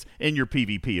jellies in your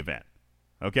PvP event.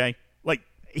 Okay? Like,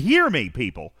 hear me,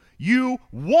 people. You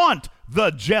want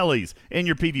the jellies in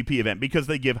your PvP event because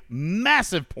they give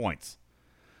massive points.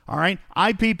 All right?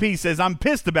 IPP says, I'm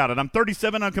pissed about it. I'm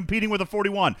 37. I'm competing with a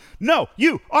 41. No,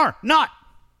 you are not.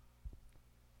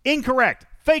 Incorrect.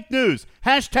 Fake news.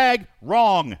 Hashtag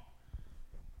wrong.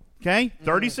 Okay?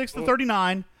 36 to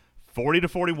 39, 40 to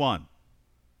 41.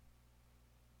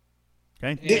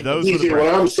 Okay? Those are the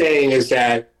brackets. What I'm saying is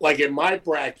that, like in my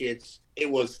brackets, it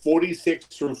was 46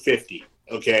 through 50.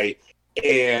 Okay?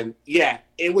 And yeah,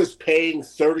 it was paying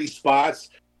 30 spots.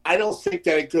 I don't think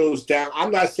that it goes down. I'm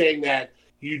not saying that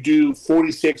you do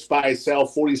 46 by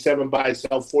itself, 47 by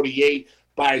itself, 48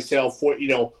 by itself,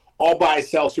 all by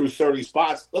itself through 30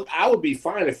 spots. Look, I would be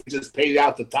fine if we just paid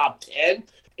out the top 10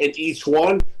 in each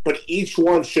one, but each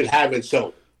one should have its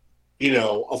own.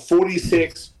 A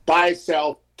 46 by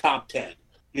itself, top 10.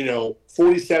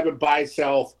 47 by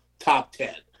itself, top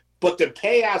 10. But the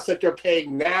payouts that they're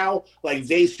paying now, like,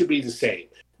 they should be the same.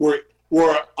 We're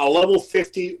a level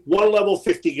 50, one level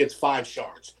 50 gets 5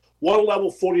 shards. One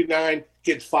level 49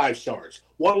 gets 5 shards.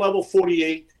 One level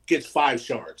 48 gets 5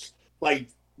 shards. Like,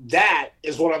 that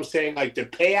is what I'm saying. Like, the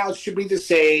payouts should be the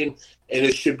same, and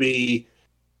it should be,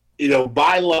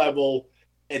 by level.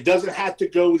 It doesn't have to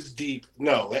go as deep.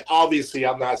 No, obviously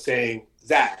I'm not saying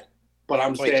that. But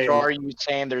I'm saying. So are you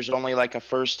saying there's only like a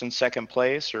first and second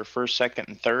place, or first, second,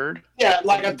 and third? Yeah,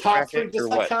 like a top 3, just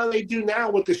like how they do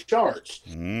now with the shards.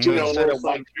 Instead of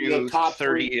like top 30th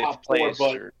 3, top 4, place.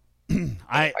 but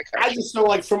I just know,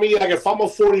 like, for me, like, if I'm a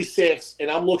 46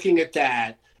 and I'm looking at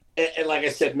that, and like I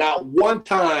said, not one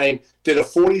time did a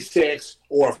 46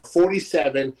 or a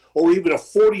 47 or even a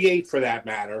 48 for that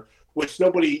matter, which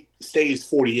nobody stays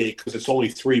 48 because it's only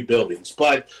 3 buildings.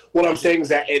 But what I'm saying is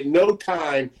that at no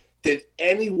time did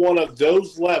any one of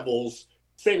those levels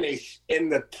finish in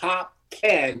the top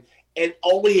 10, and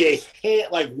only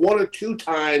like 1 or 2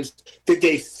 times did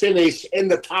they finish in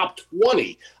the top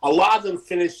 20. A lot of them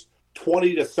finished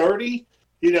 20 to 30,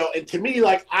 and to me,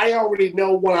 like, I already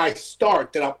know when I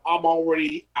start that I'm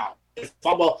already out. If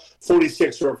I'm a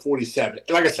 46 or a 47. And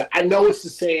like I said, I know it's the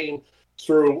same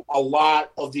through a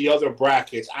lot of the other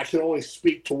brackets. I can only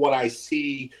speak to what I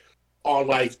see on,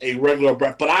 like, a regular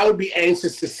bracket. But I would be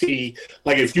anxious to see,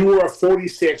 like, if you were a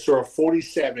 46 or a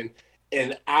 47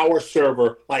 in our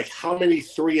server, like, how many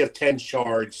 3 of 10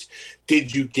 shards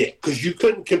did you get? Because you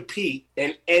couldn't compete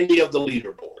in any of the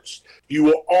leaderboards. You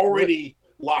were already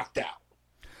locked out.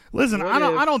 Listen,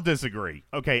 I don't disagree.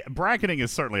 Okay, bracketing is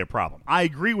certainly a problem. I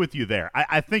agree with you there.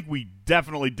 I think we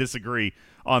definitely disagree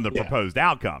on the proposed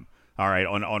outcome. All right,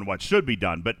 on what should be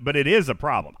done, but it is a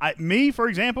problem. For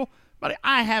example, but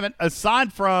I haven't,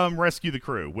 aside from Rescue the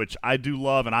Crew, which I do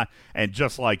love, and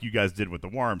just like you guys did with the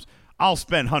Worms, I'll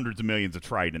spend hundreds of millions of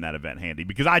trade in that event, Handy,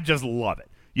 because I just love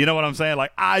it. You know what I'm saying?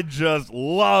 Like, I just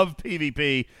love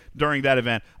PvP during that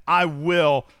event. I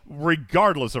will,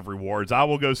 regardless of rewards, I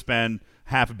will go spend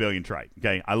 $500 million trade.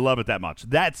 Okay, I love it that much.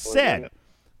 That said,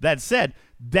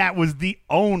 that was the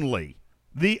only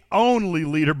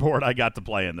leaderboard I got to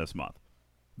play in this month.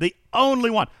 The only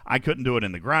one. I couldn't do it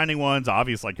in the grinding ones.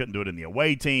 Obviously, I couldn't do it in the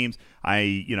away teams.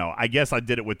 I guess I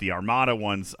did it with the Armada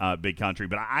ones, Big Country,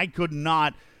 but I could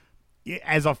not.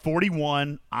 As a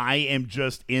 41, I am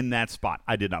just in that spot.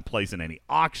 I did not place in any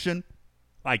auction.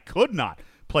 I could not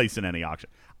place in any auction.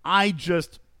 I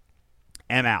just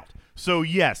am out. So,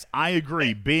 yes, I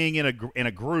agree. Being in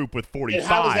a group with 45. And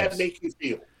how does that make you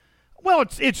feel? Well,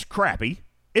 it's crappy.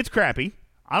 It's crappy.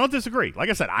 I don't disagree. Like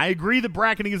I said, I agree that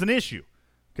bracketing is an issue.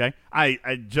 Okay? I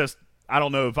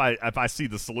don't know if I see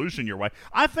the solution your way.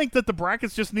 I think that the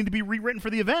brackets just need to be rewritten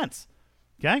for the events.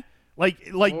 Okay? Like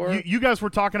you guys were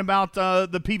talking about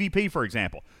the PvP, for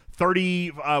example.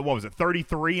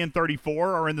 33 and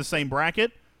 34 are in the same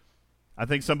bracket, I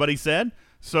think somebody said.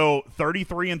 So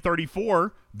 33 and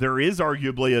 34, there is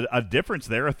arguably a difference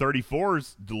there. A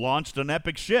 34's launched an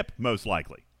epic ship, most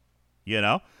likely.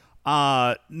 Now,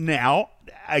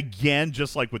 again,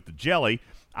 just like with the Jelly,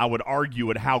 I would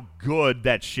argue at how good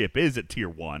that ship is at Tier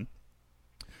 1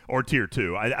 or Tier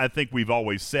 2. I think we've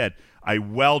always said a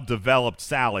well-developed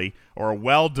Sally or a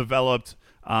well-developed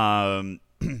Bortus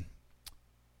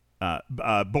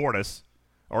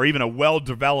or even a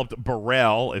well-developed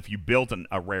Burrell, if you built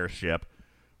a rare ship,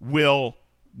 will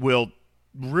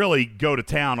really go to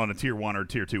town on a Tier 1 or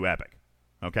Tier 2 epic.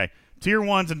 Okay? Tier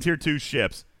 1s and Tier 2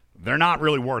 ships, they're not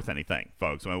really worth anything,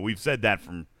 folks. I mean, we've said that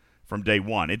from day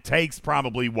one. It takes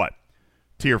probably,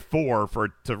 Tier 4 for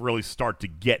it to really start to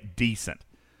get decent.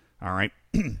 All right?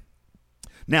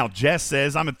 Now, Jess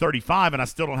says, I'm at 35 and I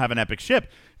still don't have an epic ship.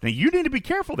 Now, you need to be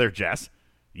careful there, Jess.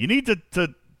 You need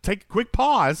to take a quick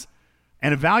pause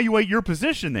and evaluate your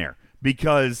position there,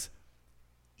 because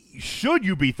should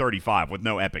you be 35 with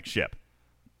no epic ship?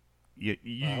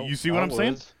 You see what I'm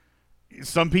saying?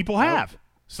 Some people have.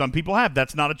 Some people have.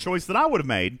 That's not a choice that I would have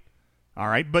made. All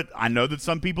right, but I know that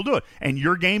some people do it. And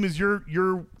your game is your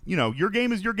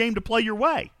game is your game to play your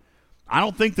way. I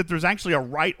don't think that there's actually a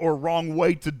right or wrong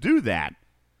way to do that.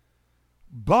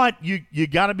 But you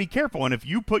got to be careful. And if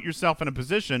you put yourself in a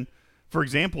position, for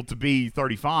example, to be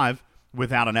 35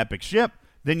 without an epic ship,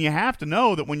 then you have to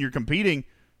know that when you're competing,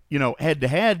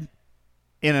 head-to-head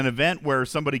in an event where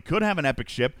somebody could have an epic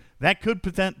ship, that could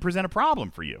present a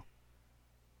problem for you.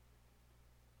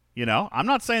 I'm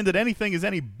not saying that anything is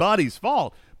anybody's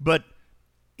fault, but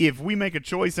if we make a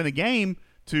choice in a game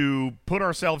to put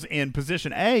ourselves in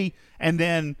position A and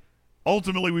then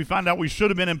ultimately we find out we should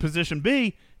have been in position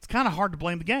B, it's kind of hard to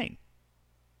blame the game.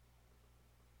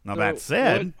 Now, that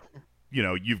said,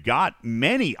 you've got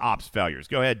many ops failures.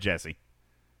 Go ahead, Jesse.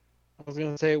 I was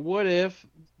going to say, what if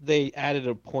they added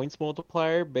a points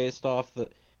multiplier based off the,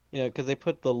 because they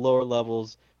put the lower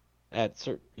levels at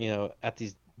certain, at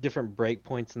these different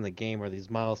breakpoints in the game or these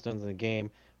milestones in the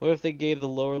game. What if they gave the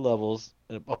lower levels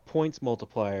a points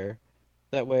multiplier?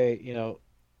 That way,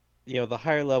 the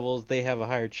higher levels, they have a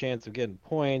higher chance of getting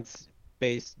points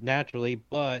based naturally,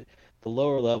 but the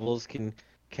lower levels can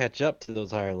catch up to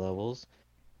those higher levels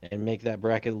and make that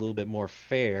bracket a little bit more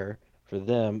fair for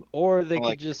them. Or they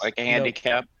could just like a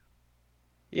handicap.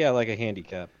 Yeah, like a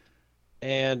handicap.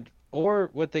 Or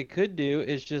what they could do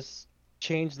is just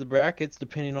change the brackets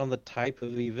depending on the type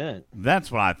of event.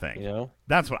 That's what I think.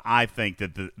 That's what I think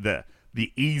that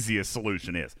the easiest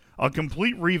solution is. A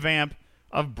complete revamp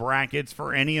of brackets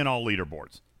for any and all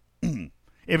leaderboards.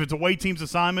 If it's away teams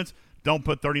assignments, don't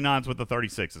put 39s with the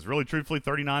 36s. Really, truthfully,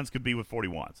 39s could be with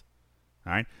 41s.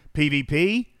 All right?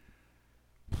 PvP,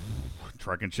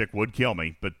 Truck and Chick would kill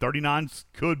me, but 39s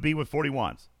could be with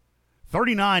 41s.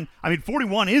 41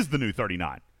 is the new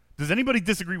 39. Does anybody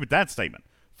disagree with that statement?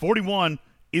 41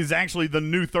 is actually the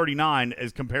new 39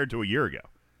 as compared to a year ago.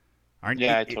 All right?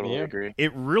 Yeah, I totally agree.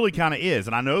 It really kind of is,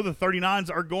 and I know the 39s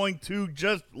are going to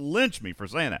just lynch me for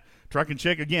saying that. Truck and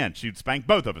Chick, again, she'd spank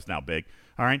both of us now, big.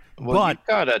 All right? Well, but you've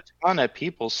got a ton of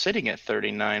people sitting at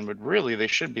 39, but really they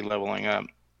should be leveling up.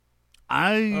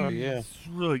 In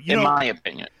my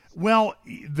opinion. Well,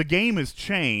 the game has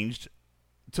changed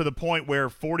to the point where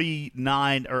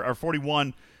 49 or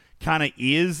 41 kind of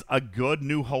is a good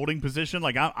new holding position.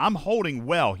 Like, I'm holding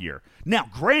well here. Now,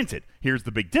 granted, here's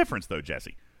the big difference, though,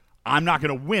 Jesse. I'm not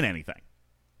going to win anything.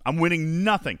 I'm winning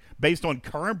nothing based on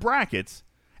current brackets.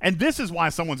 And this is why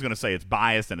someone's going to say it's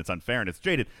biased and it's unfair and it's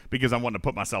jaded, because I'm wanting to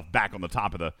put myself back on the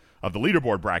top of the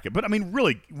leaderboard bracket. But I mean,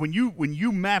 really, when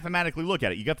you mathematically look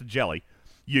at it, you got the jelly.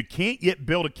 You can't yet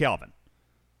build a Kelvin,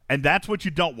 and that's what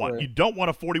you don't want. Right. You don't want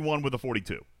a 41 with a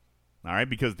 42. All right,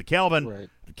 because the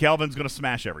Kelvin's going to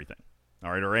smash everything.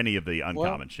 All right, or any of the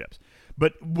uncommon ships.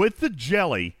 But with the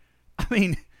jelly, I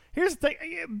mean, here's the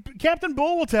thing. Captain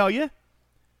Bull will tell you.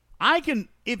 I can,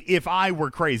 if I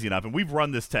were crazy enough, and we've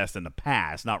run this test in the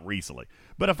past, not recently,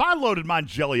 but if I loaded my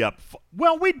jelly up,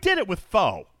 well, we did it with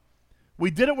Foe. We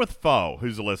did it with Foe,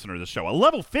 who's a listener to the show. A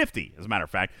level 50, as a matter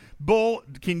of fact. Bull,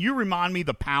 can you remind me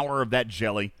the power of that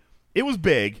jelly? It was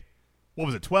big. What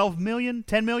was it, 12 million,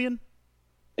 10 million?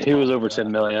 He was over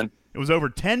 10 million. It was over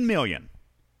 10 million.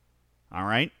 All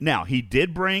right. Now, he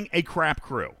did bring a crap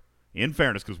crew, in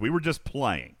fairness, because we were just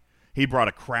playing. He brought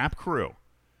a crap crew.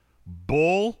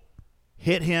 Bull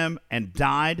hit him and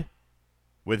died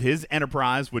with his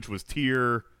Enterprise, which was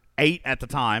tier 8 at the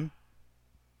time,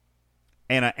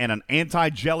 and an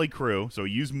anti-jelly crew, so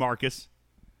he used Marcus.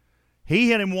 He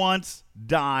hit him once,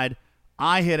 died.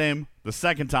 I hit him the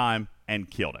second time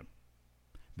and killed him.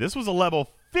 This was a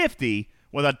level 50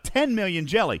 with a 10 million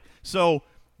jelly. So,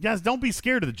 guys, don't be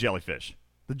scared of the jellyfish.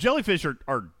 The jellyfish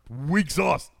are weak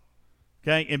sauce.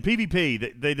 Okay? In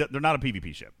PvP, they're not a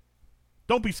PvP ship.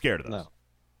 Don't be scared of those. No.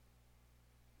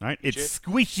 All right? It's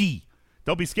squishy.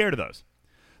 Don't be scared of those.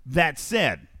 That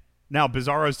said, now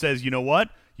Bizarro says, you know what?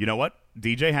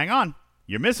 DJ, hang on.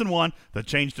 You're missing one. The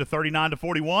change to 39 to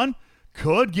 41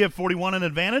 could give 41 an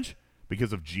advantage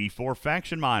because of G4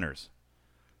 faction miners.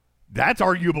 That's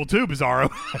arguable too, Bizarro.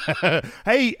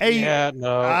 I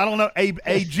don't know.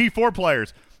 G4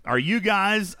 players, are you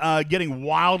guys getting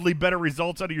wildly better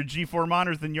results out of your G4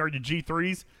 miners than you are your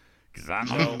G3s? Because I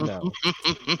know. No,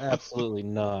 absolutely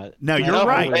not. No, you're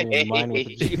right. Mine with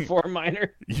a G4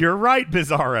 miner. You're right,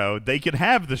 Bizarro. They could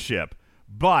have the ship,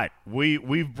 but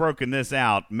we've broken this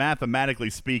out mathematically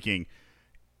speaking.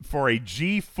 For a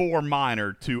G4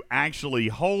 miner to actually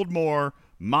hold more,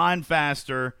 mine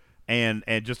faster, and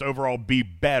just overall be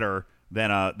better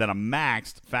than a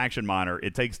maxed faction miner,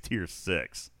 it takes tier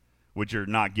 6, which you're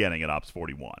not getting at Ops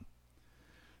 41.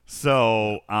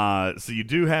 So you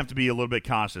do have to be a little bit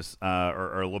cautious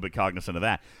or a little bit cognizant of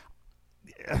that.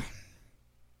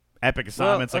 Epic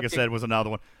assignments, like I said, was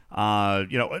another one.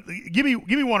 Give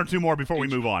me one or two more before we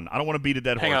move on. I don't want to beat a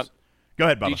dead horse. Hang on. Go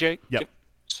ahead, Bubba. DJ. Yep.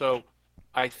 So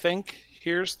I think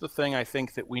here's the thing I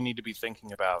think that we need to be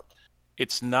thinking about.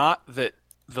 It's not that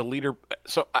the leader.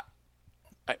 So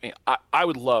I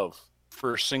would love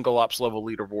for single ops level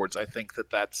leaderboards. I think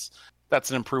that's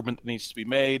an improvement that needs to be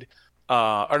made.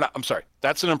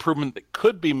 That's an improvement that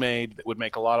could be made that would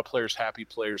make a lot of players happy,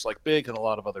 players like Big and a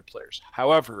lot of other players.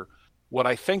 However, what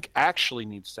I think actually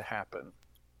needs to happen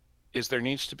is there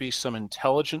needs to be some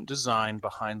intelligent design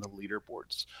behind the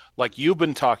leaderboards, like you've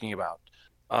been talking about.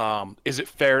 Is it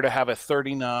fair to have a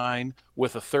 39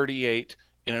 with a 38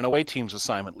 in an away team's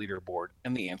assignment leaderboard?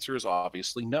 And the answer is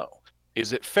obviously no.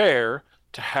 Is it fair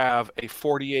to have a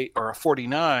 48 or a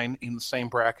 49 in the same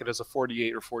bracket as a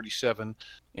 48 or 47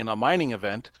 in a mining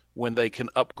event when they can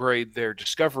upgrade their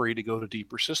discovery to go to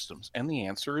deeper systems? And the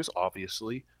answer is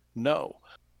obviously no.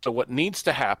 So what needs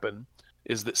to happen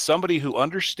is that somebody who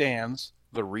understands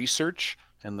the research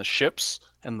and the ships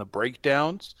and the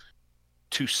breakdowns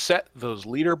to set those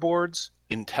leaderboards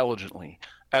intelligently,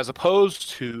 as opposed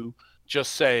to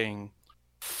just saying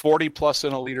 40 plus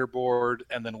in a leaderboard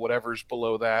and then whatever's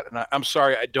below that. And I'm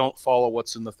sorry, I don't follow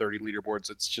what's in the 30 leaderboards.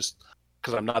 It's just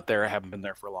because I'm not there. I haven't been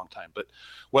there for a long time. But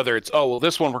whether it's, oh, well,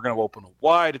 this one we're going to open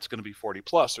wide, it's going to be 40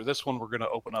 plus, or this one we're going to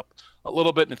open up a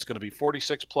little bit and it's going to be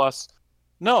 46 plus.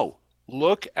 No,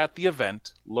 look at the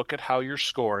event, look at how you're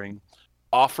scoring,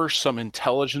 offer some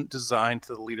intelligent design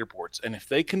to the leaderboards. And if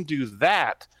they can do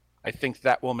that, I think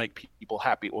that will make people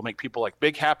happy. It will make people like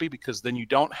Big happy, because then you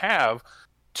don't have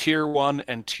tier 1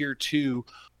 and tier 2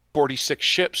 46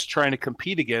 ships trying to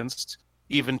compete against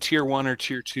even tier 1 or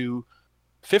tier 2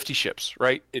 50 ships,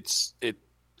 right? That's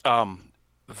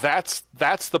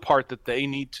the part that they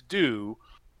need to do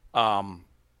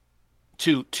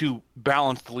to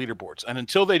balance the leaderboards. And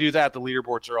until they do that, the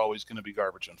leaderboards are always going to be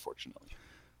garbage, unfortunately.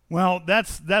 Well,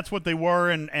 that's what they were,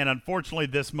 and unfortunately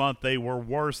this month they were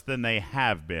worse than they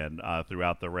have been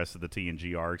throughout the rest of the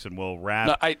TNG arcs, and we'll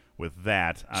wrap with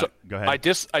that. Go ahead.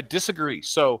 I disagree.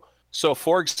 So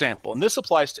for example, and this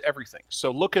applies to everything.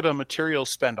 So look at a material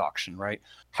spend auction, right?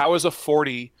 How is a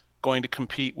 40 going to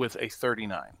compete with a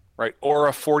 39, right? Or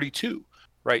a 42,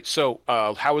 right? So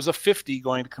how is a 50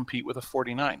 going to compete with a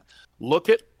 49? Look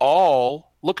at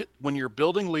when you're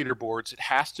building leaderboards, it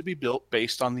has to be built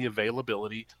based on the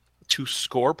availability to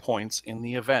score points in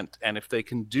the event. And if they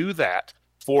can do that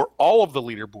for all of the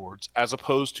leaderboards, as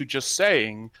opposed to just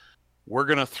saying, we're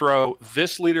going to throw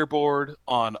this leaderboard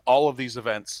on all of these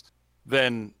events,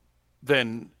 then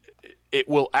it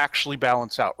will actually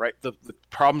balance out, right? The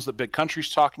problems that Big Country's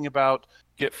talking about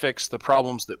get fixed. The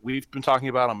problems that we've been talking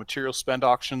about on material spend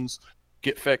auctions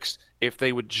get fixed. If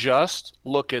they would just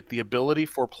look at the ability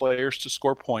for players to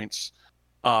score points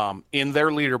in their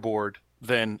leaderboard,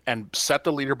 and set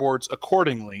the leaderboards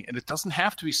accordingly. And it doesn't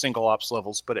have to be single ops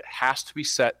levels, but it has to be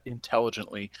set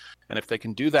intelligently. And if they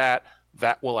can do that,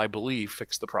 that will, I believe,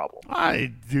 fix the problem.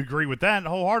 I agree with that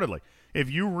wholeheartedly. If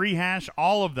you rehash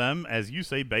all of them, as you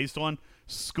say, based on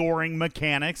scoring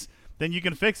mechanics, then you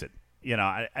can fix it. You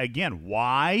know, again,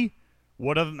 why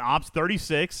would an Ops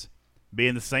 36 be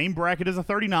in the same bracket as a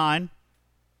 39?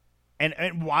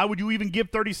 And why would you even give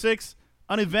 36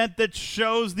 an event that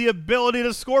shows the ability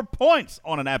to score points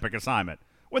on an epic assignment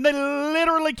when they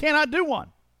literally cannot do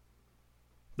one?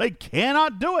 They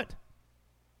cannot do it.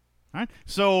 All right?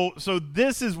 So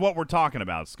this is what we're talking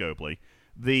about, Scopely.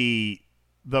 The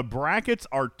brackets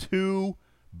are too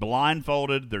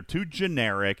blindfolded. They're too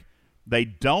generic. They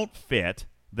don't fit.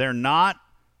 They're not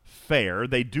fair.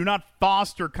 They do not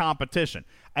foster competition.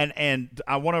 And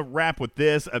I want to wrap with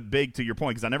this, Big, to your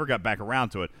point, because I never got back around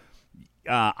to it.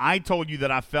 I told you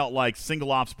that I felt like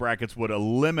single ops brackets would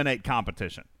eliminate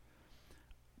competition,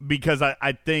 because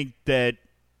I think that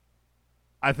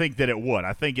it would.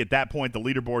 I think at that point the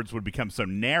leaderboards would become so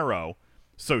narrow,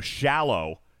 so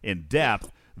shallow in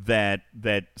depth that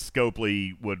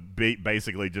Scopely would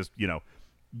basically just,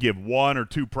 give 1 or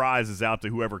 2 prizes out to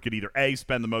whoever could either A,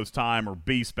 spend the most time, or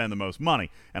B, spend the most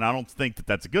money. And I don't think that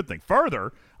that's a good thing.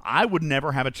 Further, I would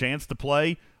never have a chance to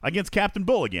play against Captain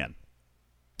Bull again.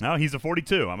 No, he's a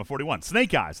 42. I'm a 41.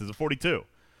 Snake Eyes is a 42.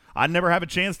 I'd never have a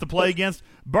chance to play against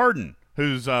Burden,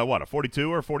 who's, a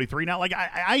 42 or 43 now? Like,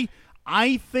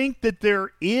 I think that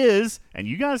there is, and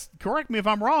you guys correct me if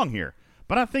I'm wrong here,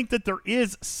 but I think that there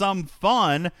is some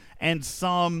fun and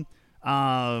some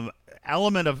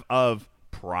element of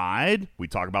pride. We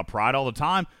talk about pride all the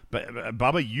time, but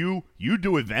Bubba, you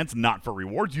do events not for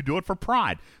rewards. You do it for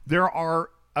pride. There are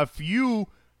a few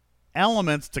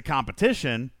elements to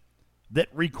competition that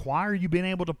require you being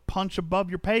able to punch above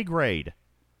your pay grade.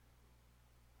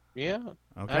 Yeah.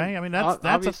 Okay. I mean, that's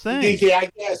a thing. DJ,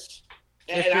 I guess.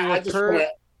 And I just want to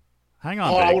hang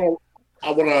on.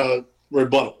 I want to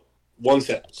rebuttal 1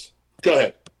 sentence. Go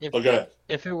ahead. Go ahead.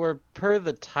 If it were per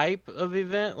the type of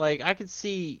event, like I could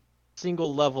see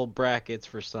single level brackets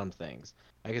for some things.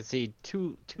 I could see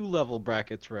two level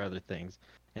brackets for other things,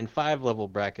 and 5 level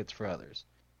brackets for others.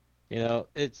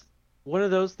 It's one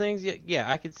of those things.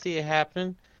 Yeah, I could see it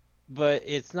happen, but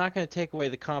it's not going to take away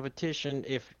the competition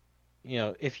if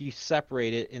you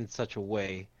separate it in such a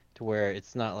way to to where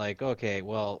it's not like, okay,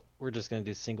 well, we're just going to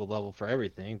do single level for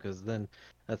everything, because then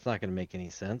that's not going to make any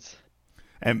sense.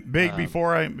 And Big,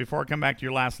 before I come back to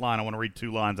your last line, I want to read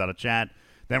 2 lines out of chat.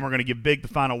 Then we're going to give Big the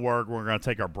final word. We're going to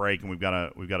take our break, and we've got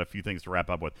a few things to wrap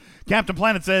up with. Captain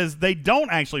Planet says they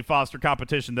don't actually foster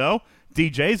competition, though.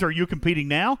 DJs, are you competing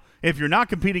now? If you're not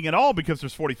competing at all because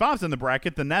there's 45s in the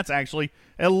bracket, then that's actually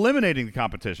eliminating the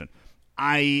competition.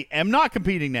 I am not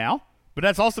competing now, but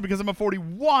that's also because I'm a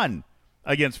 41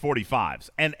 against 45s.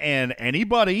 And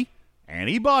anybody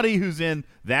who's in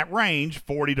that range,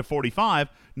 40 to 45,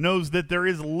 knows that there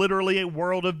is literally a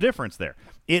world of difference there.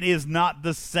 It is not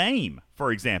the same,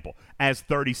 for example, as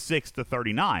 36 to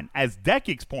 39. As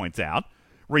Dekix points out,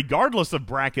 regardless of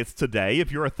brackets today,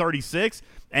 if you're a 36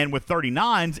 and with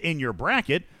 39s in your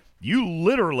bracket, you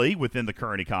literally, within the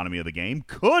current economy of the game,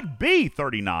 could be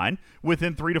 39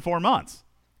 within 3 to 4 months,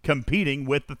 competing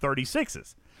with the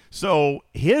 36s. So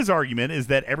his argument is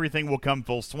that everything will come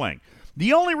full swing.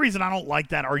 The only reason I don't like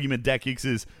that argument, Dekix,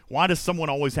 is why does someone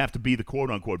always have to be the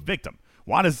quote-unquote victim?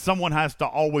 Why does someone has to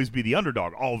always be the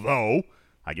underdog? Although,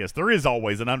 I guess there is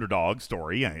always an underdog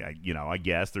story. I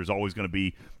guess there's always going to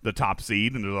be the top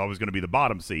seed and there's always going to be the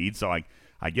bottom seed. So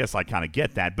I guess I kind of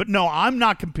get that. But no, I'm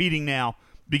not competing now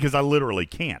because I literally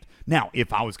can't. Now,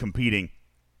 if I was competing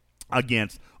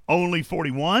against only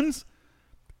 41s,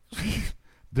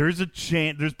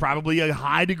 there's probably a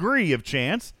high degree of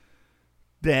chance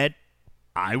that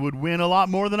I would win a lot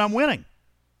more than I'm winning.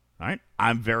 All right?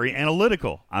 I'm very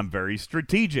analytical. I'm very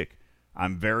strategic.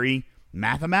 I'm very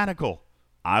mathematical.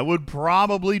 I would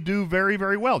probably do very,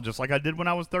 very well, just like I did when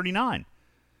I was 39.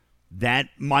 That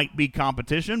might be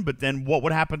competition, but then what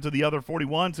would happen to the other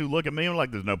 41s who look at me and are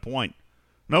like, there's no point.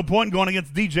 No point in going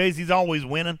against DJs. He's always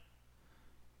winning.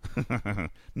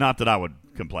 Not that I would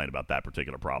complain about that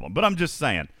particular problem, but I'm just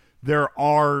saying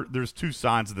there's 2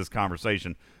 sides of this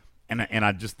conversation, and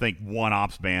I just think one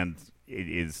ops band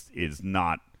is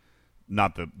not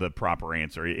the proper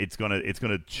answer. It's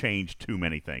gonna change too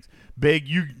many things. Big,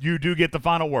 you do get the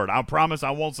final word. I promise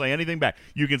I won't say anything back.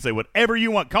 You can say whatever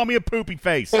you want. Call me a poopy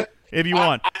face if you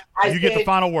want. You get the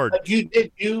final word.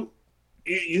 You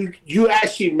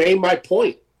actually made my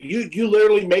point. You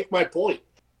literally make my point.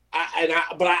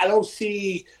 But I don't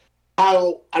see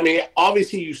how. I mean,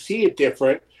 obviously you see it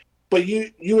different, but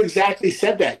you exactly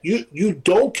said that. You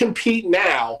don't compete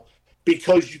now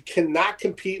because you cannot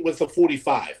compete with a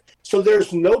 45. So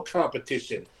there's no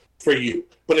competition for you.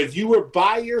 But if you were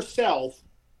by yourself,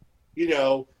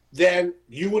 then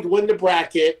you would win the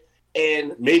bracket,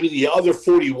 and maybe the other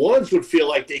 41s would feel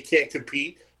like they can't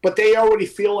compete, but they already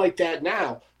feel like that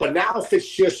now. But now if it's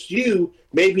just you,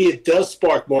 maybe it does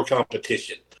spark more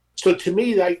competition. So to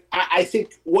me, like, I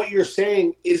think what you're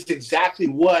saying is exactly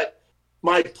what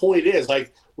my point is.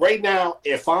 Like, right now,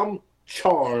 if I'm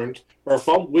Charmed or if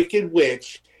I'm Wicked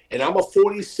Witch and I'm a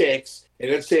 46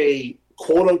 and it's a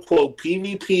quote-unquote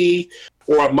PvP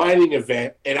or a mining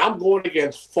event, and I'm going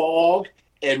against Fog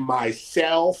and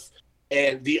myself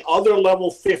and the other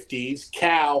level 50s,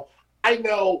 Cal, I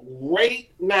know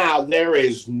right now there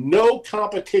is no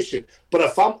competition. But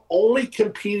if I'm only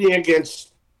competing against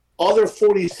other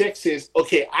 46s,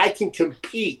 okay, I can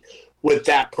compete with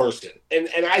that person. And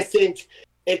I think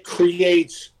it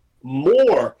creates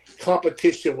more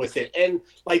competition with it. And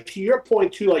like to your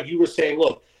point too, like you were saying,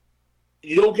 look,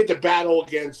 you don't get to battle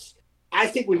against, I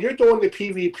think when you're doing the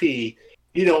PvP,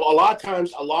 a lot of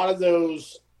times, a lot of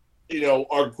those,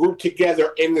 are grouped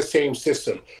together in the same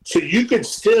system. So you could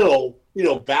still,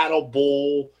 battle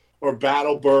Bull or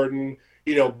battle Burden,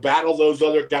 battle those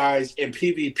other guys in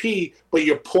PvP, but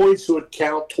your points would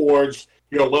count towards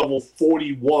your level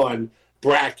 41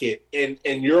 bracket. And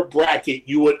in your bracket,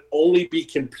 you would only be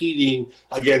competing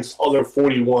against other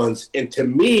 41s. And to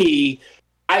me,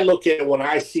 I look at it when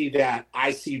I see that,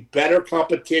 I see better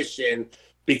competition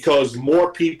because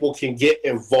more people can get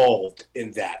involved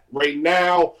in that. Right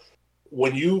now,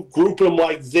 when you group them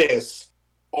like this,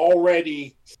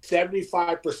 already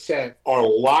 75% are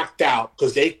locked out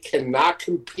because they cannot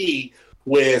compete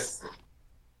with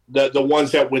the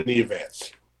ones that win the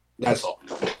events. That's all.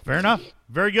 Fair enough.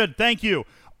 Very good. Thank you,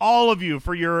 all of you,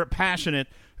 for your passionate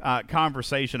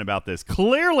conversation about this.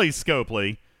 Clearly,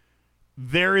 Scopely,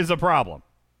 there is a problem.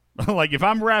 Like, if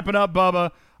I'm wrapping up,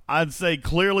 Bubba, I'd say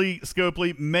clearly,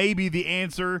 Scopely, maybe the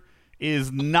answer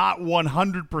is not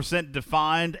 100%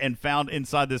 defined and found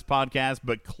inside this podcast,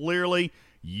 but clearly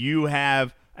you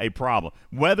have a problem.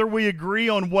 Whether we agree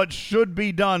on what should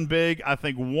be done, Big, I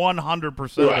think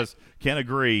 100% of us can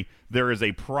agree there is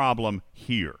a problem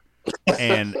here,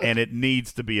 and it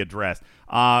needs to be addressed.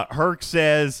 Herc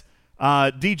says,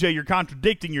 DJ, you're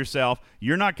contradicting yourself.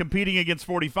 You're not competing against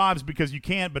 45s because you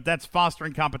can't, but that's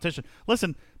fostering competition.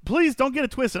 Listen, please don't get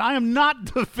it twisted. I am not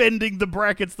defending the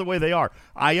brackets the way they are.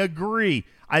 I agree.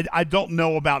 I don't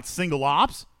know about single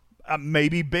ops.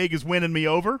 Maybe big is winning me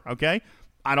over, okay?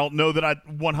 I don't know that I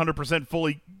 100%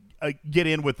 fully get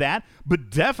in with that,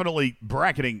 but definitely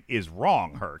bracketing is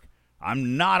wrong, Herc.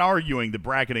 I'm not arguing that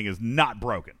bracketing is not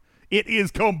broken. It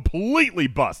is completely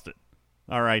busted,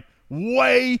 all right?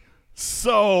 Way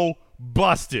so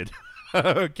busted,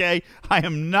 okay? I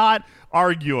am not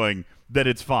arguing that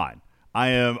it's fine. I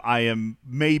am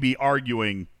maybe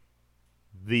arguing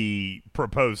the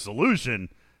proposed solution,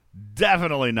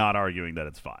 definitely not arguing that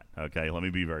it's fine, okay? Let me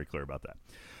be very clear about that.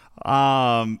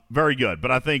 Very good,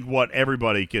 but I think what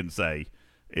everybody can say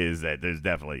is that there's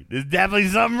definitely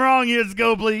something wrong here,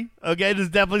 Scopely, okay? There's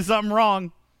definitely something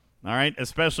wrong. All right,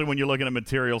 especially when you're looking at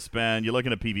material spend, you're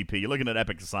looking at PvP, you're looking at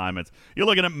epic assignments, you're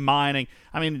looking at mining.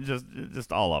 I mean,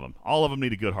 just all of them. All of them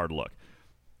need a good hard look.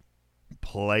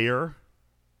 Player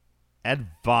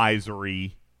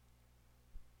advisory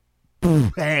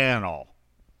panel.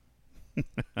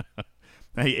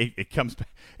 It comes back.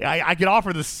 I could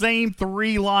offer the same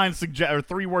three-word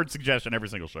suggestion every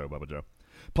single show, Bubba Joe.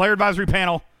 Player advisory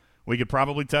panel. We could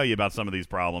probably tell you about some of these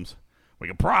problems. We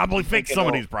could probably fix some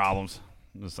of these problems.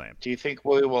 I'm just saying. Do you think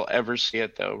we will ever see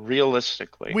it, though,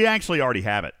 realistically? We actually already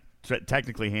have it,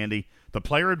 technically, Handy. The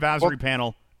player advisory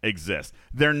panel exists.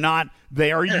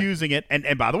 They are using it.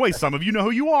 And by the way, some of you know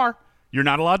who you are. You're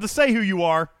not allowed to say who you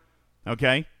are,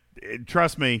 okay?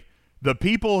 Trust me, the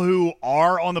people who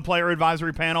are on the player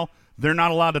advisory panel, they're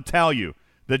not allowed to tell you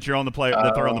that you're on the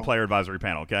that they're on the player advisory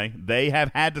panel, okay? They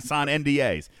have had to sign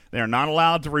NDAs. They are not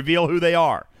allowed to reveal who they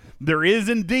are. There is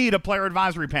indeed a player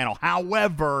advisory panel.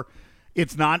 However,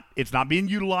 it's not being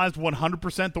utilized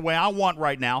 100% the way I want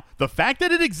right now. The fact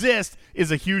that it exists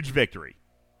is a huge victory.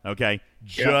 Okay?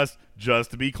 Just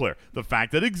to be clear. The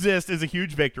fact that it exists is a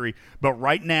huge victory, but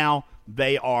right now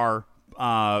they are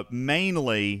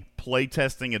mainly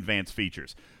playtesting advanced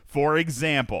features. For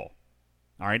example,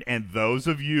 all right, and those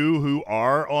of you who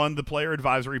are on the player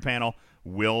advisory panel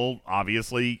will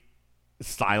obviously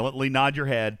silently nod your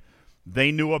head.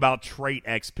 They knew about trait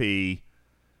XP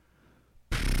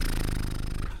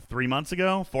 3 months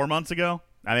ago, 4 months ago.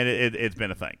 I mean, it's been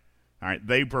a thing. All right,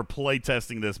 they were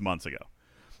playtesting this months ago.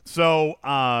 So,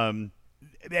 and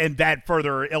that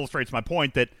further illustrates my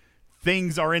point that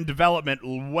things are in development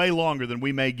way longer than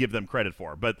we may give them credit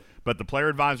for. But the player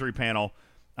advisory panel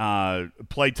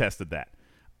playtested that.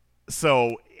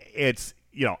 So it's,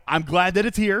 I'm glad that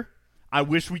it's here. I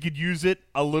wish we could use it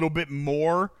a little bit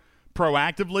more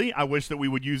proactively. I wish that we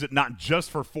would use it not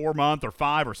just for 4 month or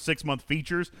 5 or 6 month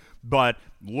features, but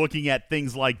looking at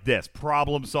things like this,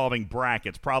 problem solving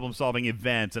brackets, problem solving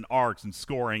events and arcs and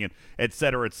scoring and et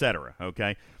cetera,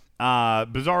 okay?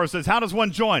 Bizarro says, how does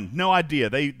one join? No idea.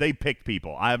 They picked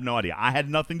people. I have no idea. I had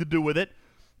nothing to do with it.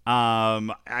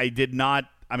 I did not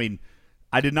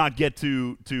get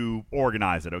to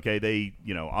organize it, okay? They,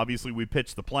 obviously we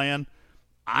pitched the plan.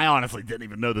 I honestly didn't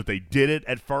even know that they did it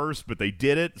at first, but they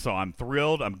did it, so I'm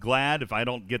thrilled. I'm glad. If I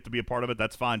don't get to be a part of it,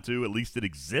 that's fine too. At least it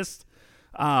exists.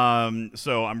 So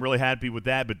I'm really happy with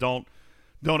that, but don't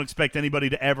expect anybody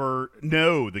to ever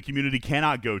know. The community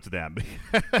cannot go to them.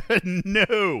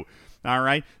 No. All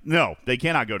right? No, they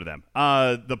cannot go to them.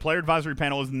 The player advisory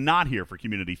panel is not here for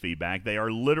community feedback. They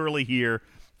are literally here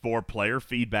for player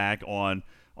feedback on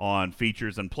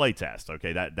features and playtest.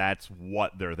 Okay, that's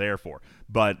what they're there for.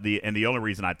 But the only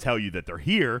reason I tell you that they're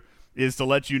here is to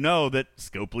let you know that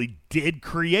Scopely did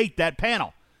create that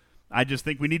panel. I just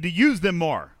think we need to use them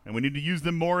more, and we need to use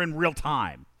them more in real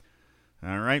time.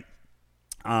 All right?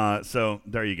 So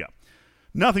there you go.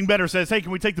 Nothing Better says, hey,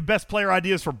 can we take the best player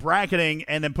ideas for bracketing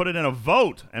and then put it in a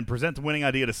vote and present the winning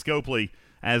idea to Scopely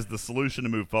as the solution to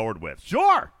move forward with?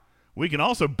 Sure! We can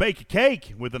also bake a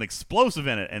cake with an explosive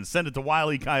in it and send it to Wile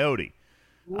E. Coyote.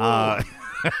 No,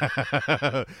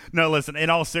 listen, in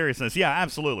all seriousness, yeah,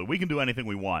 absolutely. We can do anything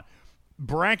we want.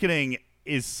 Bracketing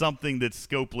is something that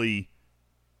Scopely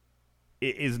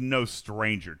is no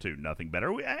stranger to. Nothing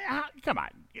Better. Come on.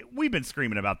 We've been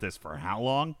screaming about this for how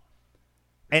long?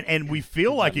 And we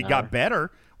feel like it got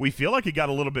better. We feel like it got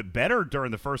a little bit better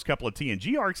during the first couple of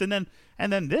TNG arcs, and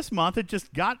then this month it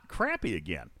just got crappy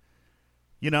again.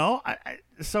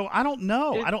 So I don't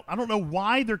know. I don't know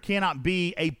why there cannot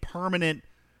be a permanent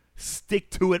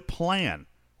stick-to-it plan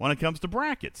when it comes to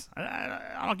brackets.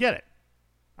 I don't get it.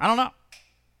 I don't know.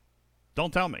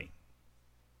 Don't tell me.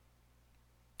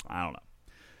 I don't know.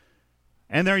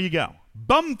 And there you go.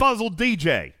 Bumfuzzled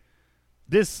DJ.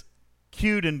 This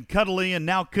cute and cuddly and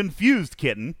now confused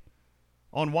kitten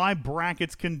on why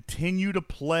brackets continue to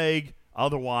plague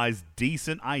otherwise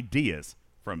decent ideas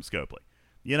from Scopely.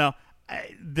 You know,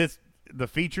 the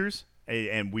features,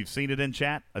 and we've seen it in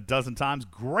chat a dozen times,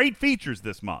 great features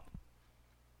this month.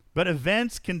 But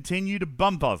events continue to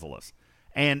bum puzzle us,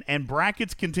 and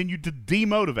brackets continue to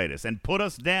demotivate us and put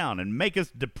us down and make us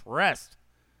depressed.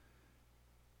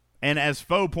 And as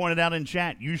Foe pointed out in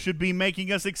chat, you should be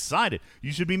making us excited.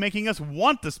 You should be making us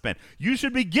want to spend. You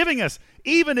should be giving us,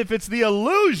 even if it's the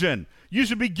illusion, you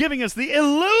should be giving us the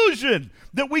illusion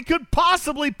that we could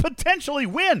possibly, potentially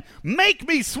win. Make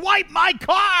me swipe my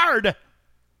card.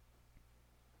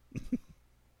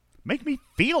 Make me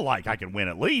feel like I can win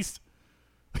at least.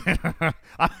 I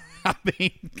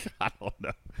mean, I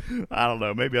don't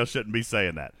know. Maybe I shouldn't be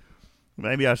saying that.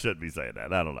 I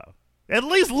don't know. At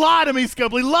least lie to me,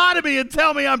 Scopely. Lie to me and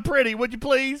tell me I'm pretty, would you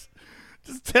please?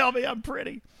 Just tell me I'm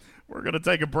pretty. We're going to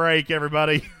take a break,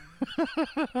 everybody.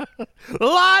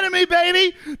 Lie to me,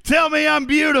 baby. Tell me I'm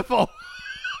beautiful.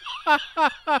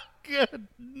 Good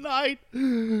night.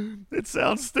 It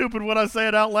sounds stupid when I say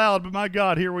it out loud, but my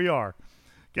God, here we are.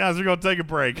 Guys, we're going to take a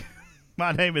break.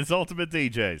 My name is Ultimate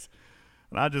DJs,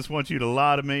 and I just want you to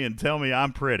lie to me and tell me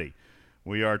I'm pretty.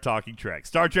 We are Talking Trek.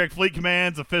 Star Trek Fleet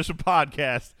Command's official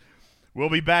podcast. We'll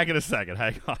be back in a second.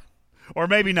 Hang on. Or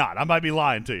maybe not. I might be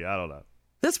lying to you. I don't know.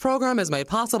 This program is made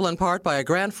possible in part by a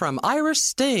grant from Irish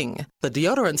Sting, the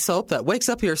deodorant soap that wakes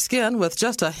up your skin with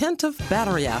just a hint of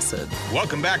battery acid.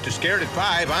 Welcome back to Scared at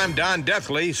 5. I'm Don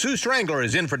Deathly. Sue Strangler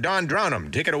is in for Don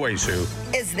Drownham. Take it away, Sue.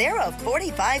 Is there a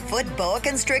 45-foot boa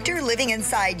constrictor living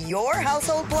inside your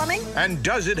household plumbing? And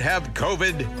does it have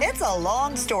COVID? It's a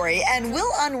long story, and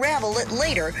we'll unravel it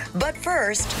later. But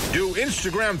first... do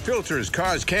Instagram filters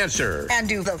cause cancer? And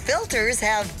do the filters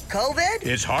have COVID?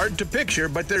 It's hard to picture,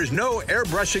 but there's no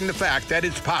airbrushing the fact that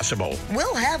it's possible.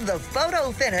 We'll have the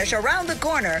photo finish around the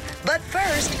corner. But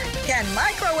first, can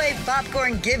microwave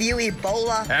popcorn give you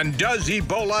Ebola? And does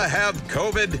Ebola have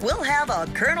COVID? We'll have a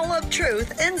kernel of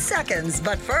truth in seconds.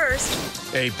 But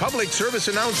first, a public service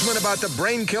announcement about the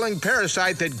brain-killing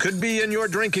parasite that could be in your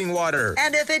drinking water.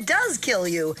 And if it does kill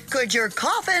you, could your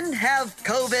coffin have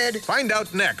COVID? Find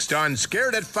out next on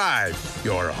Scared at 5,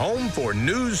 your home for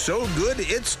news so good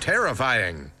it's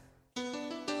terrifying.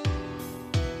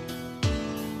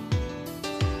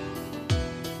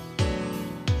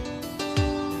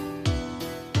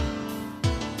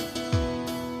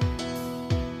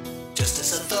 Just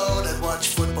as I thought I'd watch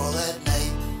football at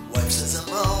night. Wife says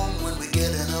I'm wrong when we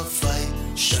get in a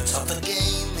fight. Shuts off the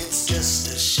game, it's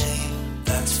just a shame.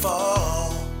 That's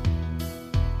fall.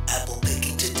 Apple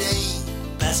picking today,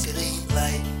 basket ain't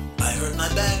light. I hurt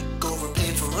my back,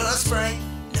 overpaid for a Sprite.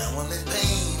 Now I'm in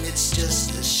pain, it's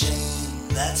just a shame.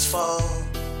 That's fall.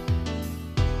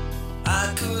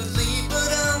 I could leave,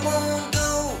 but I won't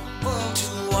go. Want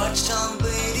to watch Tom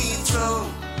Brady throw.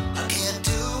 I can't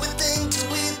do a thing to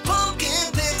eat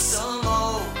pumpkin, pick some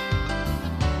more.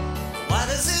 Why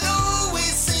does it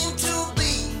always seem to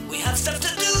be we have stuff to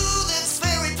do that's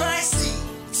very pricey?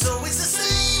 It's always the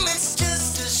same, it's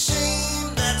just a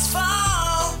shame. That's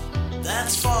fall,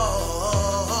 that's fall.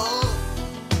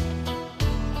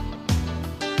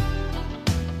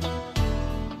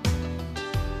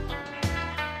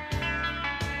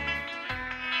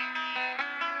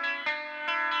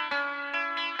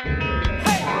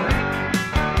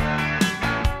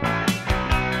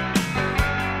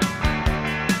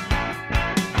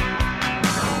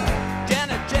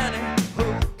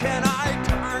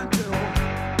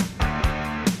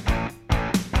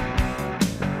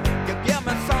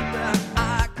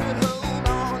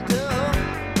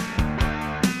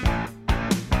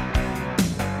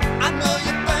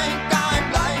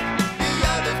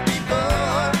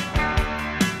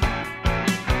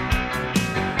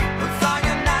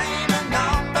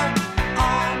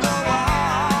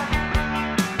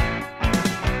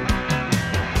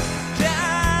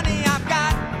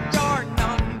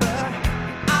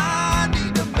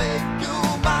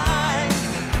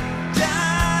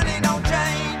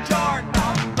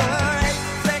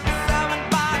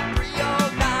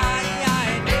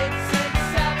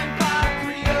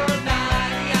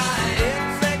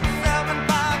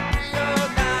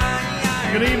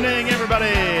 Good evening,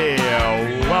 everybody.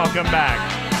 Welcome back.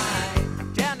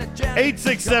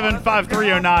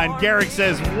 867-5309. Garrick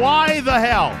says, why the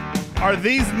hell are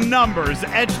these numbers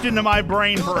etched into my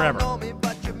brain forever?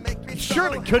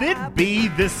 Surely, could it be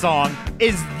this song?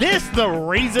 Is this the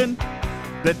reason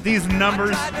that these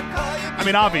numbers... I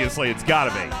mean, obviously, it's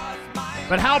got to be.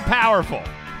 But how powerful?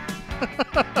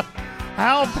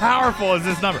 How powerful is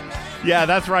this number? Yeah,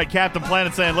 that's right. Captain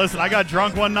Planet saying, listen, I got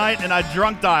drunk one night and I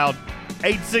drunk dialed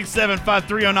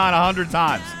 867-5309 100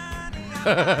 times.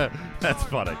 That's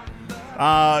funny.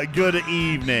 Good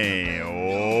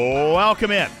evening. Welcome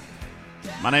in.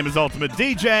 My name is Ultimate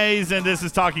DJs, and this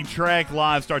is Talking Trek,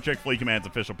 live Star Trek Fleet Command's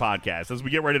official podcast. As we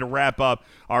get ready to wrap up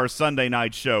our Sunday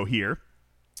night show here,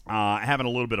 having a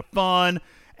little bit of fun,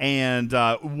 and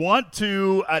want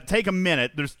to take a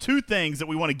minute. There's two things that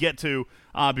we want to get to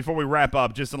before we wrap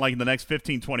up, just in the next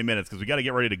 15, 20 minutes, because we got to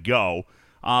get ready to go.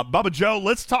 Bubba Joe,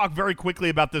 let's talk very quickly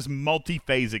about this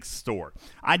multiphasic store.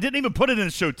 I didn't even put it in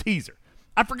the show teaser.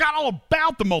 I forgot all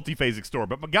about the multiphasic store,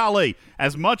 but golly,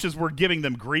 as much as we're giving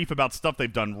them grief about stuff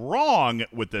they've done wrong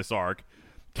with this arc,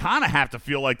 kind of have to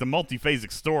feel like the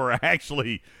multiphasic store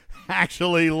actually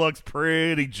looks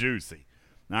pretty juicy.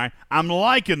 All right, I'm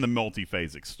liking the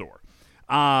multiphasic store.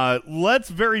 Let's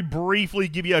very briefly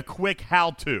give you a quick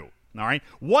how-to. All right,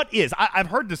 what is? I've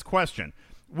heard this question.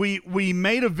 We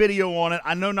made a video on it.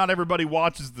 I know not everybody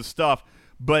watches the stuff,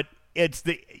 but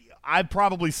I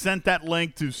probably sent that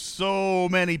link to so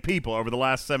many people over the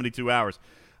last 72 hours.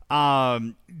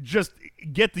 Just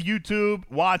get the YouTube,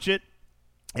 watch it.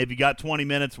 If you got 20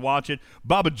 minutes, watch it.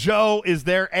 Bubba Joe is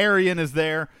there. Arian is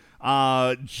there.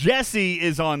 Jesse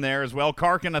is on there as well.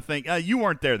 Karkin, I think. You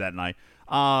weren't there that night.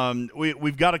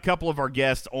 We've got a couple of our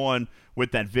guests on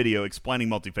with that video explaining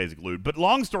multiphasic loot. But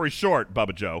long story short,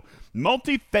 Bubba Joe,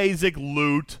 multiphasic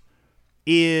loot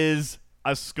is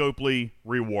a Scopely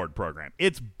reward program.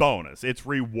 It's bonus. It's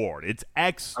reward. It's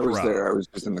extra. I was there. I was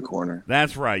just in the corner.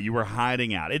 That's right. You were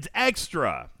hiding out. It's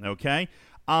extra, okay?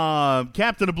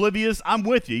 Captain Oblivious, I'm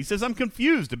with you. He says, I'm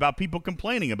confused about people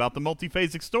complaining about the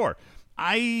multiphasic store.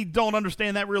 I don't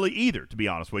understand that really either, to be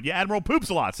honest with you. Admiral Poops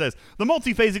a Lot says, the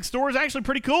multiphasic store is actually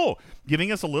pretty cool,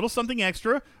 giving us a little something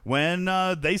extra when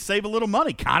they save a little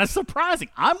money. Kind of surprising.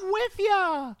 I'm with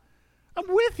you.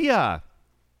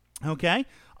 Okay?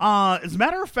 As a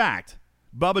matter of fact,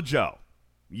 Bubba Joe,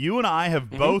 you and I have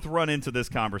both run into this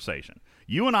conversation.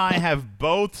 You and I have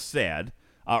both said,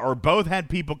 or both had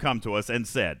people come to us and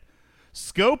said,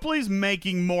 Scopely's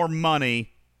making more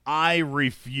money, I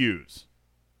refuse.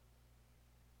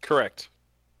 Correct.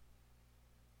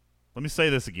 Let me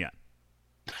say this again.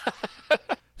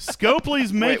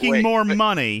 Scopely's making more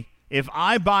money if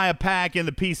I buy a pack in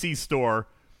the PC store,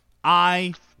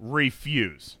 I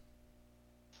refuse.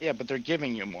 Yeah, but they're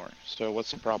giving you more, so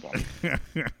what's the problem?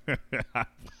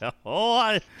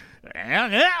 I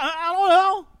don't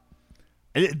know.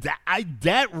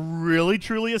 That really,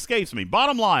 truly escapes me.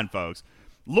 Bottom line, folks,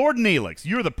 Lord Neelix,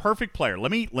 you're the perfect player.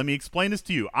 Let me explain this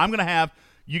to you. I'm going to have,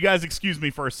 you guys excuse me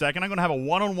for a second, I'm going to have a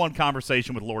one-on-one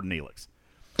conversation with Lord Neelix.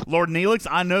 Lord Neelix,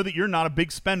 I know that you're not a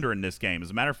big spender in this game. As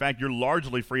a matter of fact, you're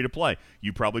largely free to play.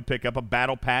 You probably pick up a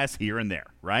battle pass here and there,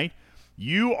 right?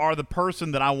 You are the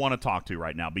person that I want to talk to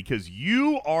right now because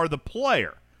you are the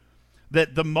player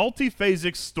that the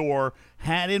multiphasic store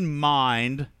had in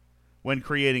mind when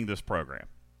creating this program.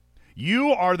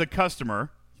 You are the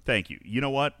customer. Thank you. You know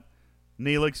what,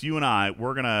 Neelix, you and I,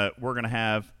 we're gonna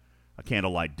have a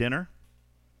candlelight dinner.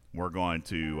 We're going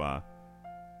to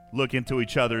look into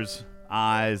each other's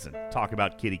eyes and talk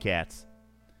about kitty cats.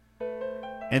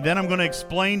 And then I'm going to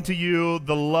explain to you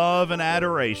the love and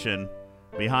adoration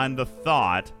behind the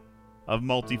thought of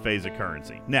multiphasic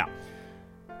currency. Now,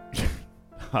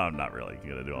 I'm not really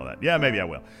going to do all that. Yeah, maybe I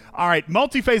will. All right,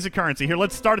 multiphasic currency. Here,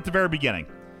 let's start at the very beginning.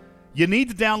 You need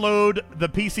to download the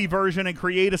PC version and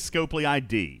create a Scopely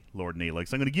ID, Lord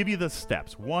Neelix. I'm going to give you the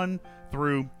steps, 1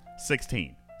 through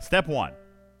 16. Step 1,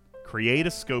 create a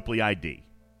Scopely ID.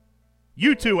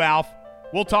 You two, Alf.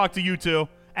 We'll talk to you two.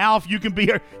 Alf, you can be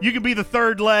the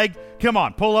third leg. Come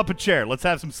on, pull up a chair. Let's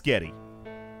have some sketty.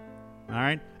 All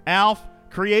right, Alf,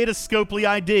 create a Scopely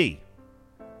ID.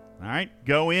 All right,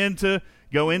 go into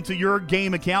your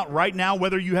game account right now,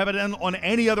 whether you have it on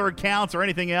any other accounts or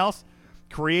anything else.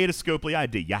 Create a Scopely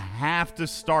ID. You have to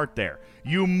start there.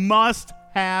 You must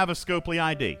have a Scopely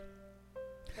ID.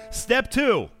 Step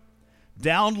 2,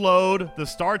 download the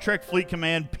Star Trek Fleet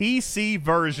Command PC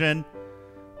version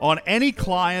on any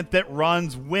client that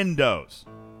runs Windows.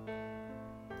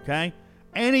 Okay?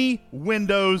 Any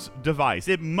Windows device.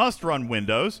 It must run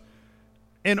Windows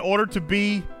in order to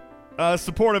be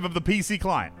supportive of the PC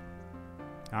client.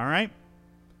 All right?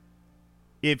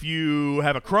 If you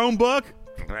have a Chromebook,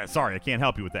 sorry, I can't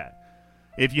help you with that.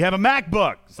 If you have a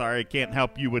MacBook, sorry, I can't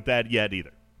help you with that yet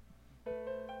either.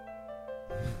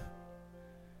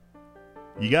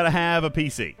 You got to have a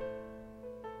PC.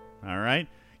 All right?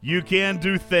 You can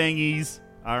do thingies.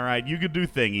 All right? You could do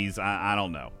thingies. I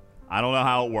don't know. I don't know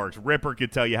how it works. Ripper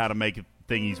could tell you how to make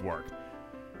thingies work.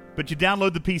 But you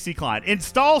download the PC client.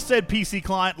 Install said PC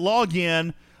client, log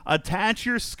in, attach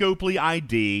your Scopely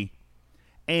ID,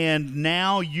 and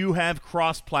now you have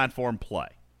cross-platform play.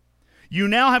 You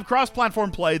now have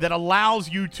cross-platform play that allows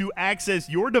you to access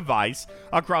your device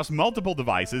across multiple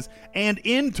devices and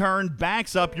in turn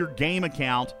backs up your game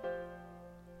account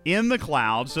in the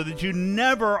cloud so that you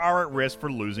never are at risk for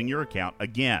losing your account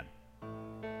again.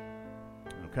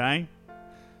 Okay?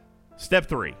 Step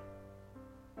 3.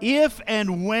 If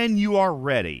and when you are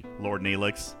ready, Lord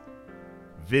Neelix,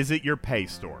 visit your Pay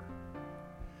Store.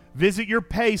 Visit your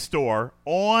Pay Store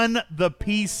on the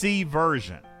PC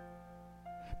version.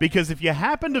 Because if you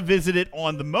happen to visit it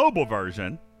on the mobile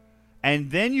version, and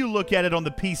then you look at it on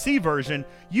the PC version,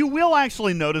 you will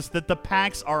actually notice that the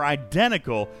packs are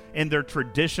identical in their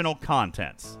traditional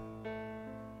contents,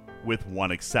 with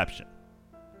one exception.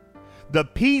 The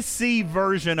PC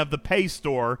version of the Pay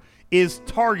Store is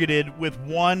targeted with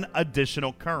one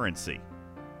additional currency.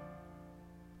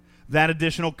 That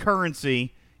additional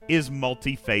currency is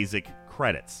multiphasic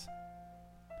credits.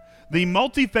 The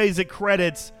multiphasic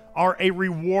credits are a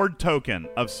reward token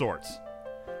of sorts.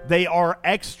 They are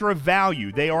extra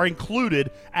value. They are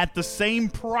included at the same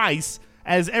price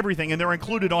as everything, and they're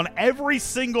included on every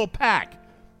single pack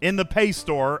in the Pay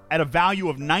Store at a value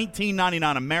of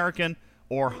 $19.99 American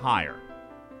or higher.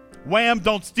 Wham,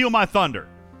 don't steal my thunder.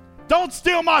 Don't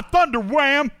steal my thunder,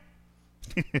 Wham!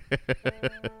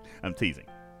 I'm teasing.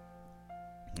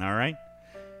 All right.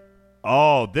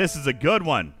 Oh, this is a good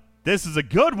one. This is a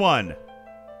good one.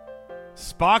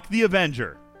 Spock the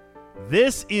Avenger.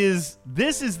 This is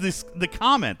the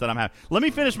comment that I'm having. Let me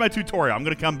finish my tutorial. I'm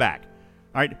going to come back.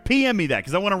 All right, PM me that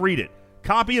because I want to read it.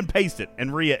 Copy and paste it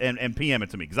and PM it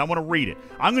to me because I want to read it.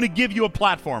 I'm going to give you a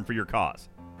platform for your cause.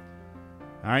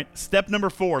 All right, step number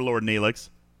 4, Lord Neelix.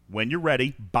 When you're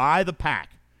ready, buy the pack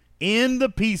in the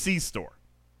PC store.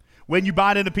 When you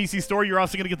buy it in the PC store, you're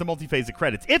also going to get the multiphasic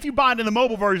credits. If you buy it in the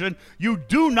mobile version, you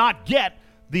do not get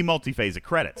the multiphasic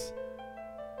credits.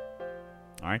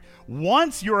 All right.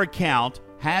 Once your account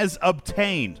has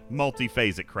obtained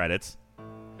multiphasic credits,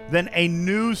 then a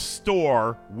new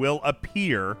store will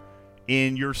appear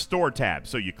in your store tab.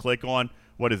 So you click on,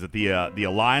 what is it, the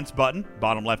Alliance button,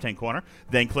 bottom left-hand corner.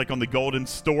 Then click on the Golden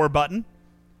Store button.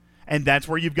 And that's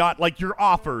where you've got like your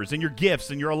offers and your gifts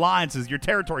and your alliances, your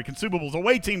territory, consumables,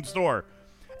 away team store.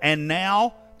 And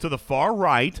now to the far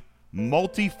right,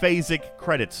 multiphasic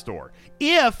credit store.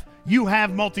 If you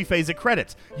have multiphasic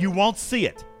credits, you won't see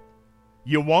it.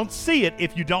 You won't see it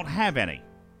if you don't have any.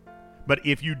 But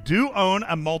if you do own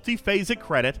a multiphasic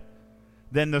credit,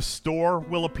 then the store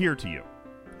will appear to you.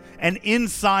 And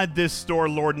inside this store,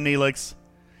 Lord Neelix,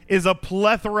 is a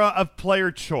plethora of player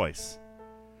choice.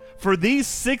 For these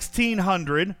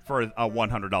 1,600 for a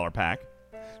 $100 pack,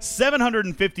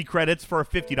 750 credits for a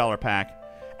 $50 pack,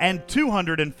 and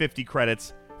 250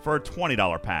 credits for a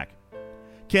 $20 pack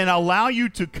can allow you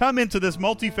to come into this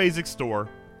multiphasic store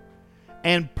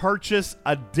and purchase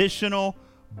additional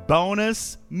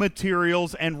bonus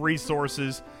materials and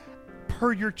resources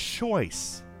per your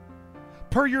choice.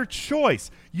 Per your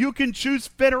choice. You can choose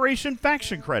Federation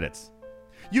faction credits.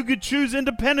 You could choose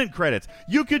independent credits.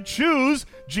 You could choose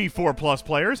G4 Plus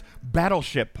players,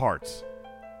 battleship parts.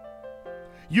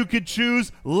 You could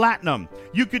choose Latinum.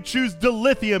 You could choose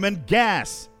dilithium and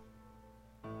gas.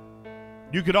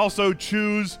 You could also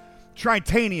choose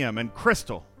tritanium and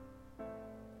crystal.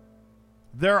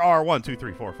 There are 1, 2,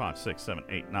 3, 4, 5, 6, 7,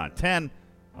 8, 9, 10,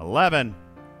 11,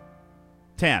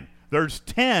 10. There's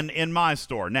 10 in my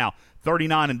store. Now,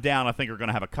 39 and down, I think, are going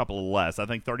to have a couple less. I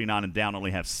think 39 and down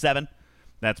only have 7.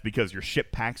 That's because your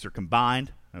ship packs are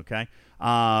combined, okay?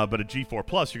 But a G4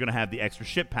 Plus, you're going to have the extra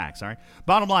ship packs, all right?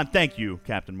 Bottom line, thank you,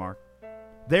 Captain Mark.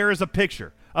 There is a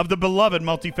picture of the beloved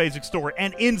multiphasic store,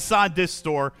 and inside this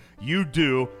store, you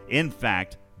do, in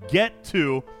fact, get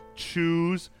to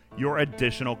choose your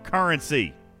additional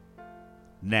currency.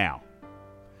 Now,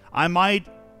 I might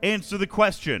answer the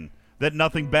question that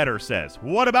Nothing Better says.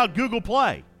 What about Google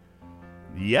Play?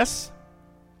 Yes,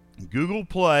 Google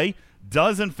Play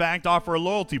does, in fact, offer a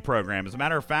loyalty program. As a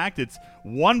matter of fact, it's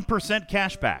 1%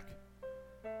 cash back.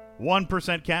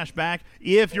 1% cash back.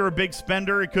 If you're a big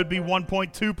spender, it could be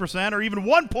 1.2% or even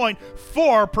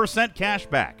 1.4% cash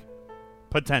back,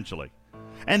 potentially.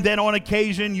 And then on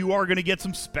occasion, you are going to get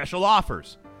some special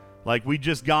offers. Like we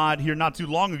just got here not too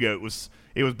long ago. It was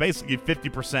basically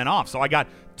 50% off. So I got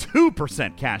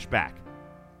 2% cash back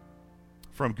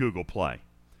from Google Play.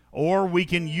 Or we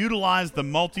can utilize the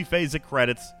multiphasic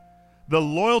credits, the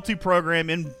loyalty program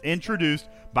introduced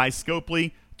by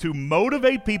Scopely to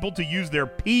motivate people to use their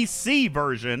PC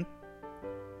version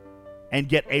and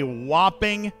get a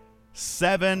whopping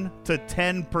 7 to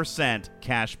 10%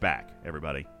 cash back,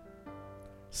 everybody.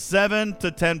 7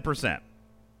 to 10%.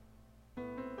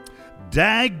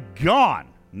 Daggone.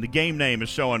 And the game name is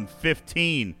showing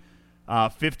 15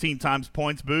 times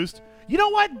points boost. You know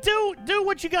what? Do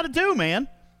what you got to do, man.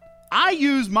 I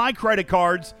use my credit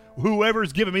cards,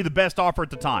 whoever's giving me the best offer at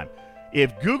the time.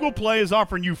 If Google Play is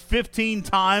offering you 15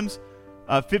 times,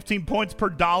 15 points per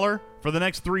dollar for the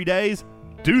next 3 days,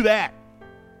 do that.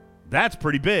 That's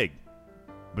pretty big,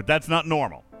 but that's not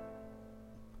normal.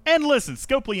 And listen,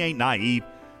 Scopely ain't naive.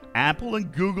 Apple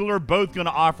and Google are both going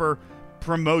to offer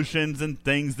promotions and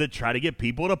things that try to get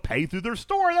people to pay through their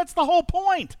store. That's the whole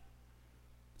point.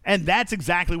 And that's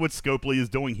exactly what Scopely is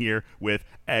doing here with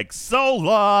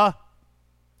Xsolla.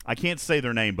 I can't say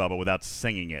their name, Bubba, without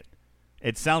singing it.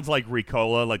 It sounds like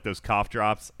Ricola, like those cough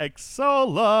drops.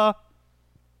 Xsolla.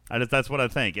 That's what I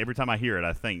think. Every time I hear it,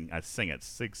 I sing it.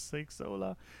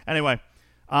 Xsolla. Anyway,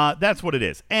 that's what it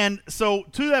is. And so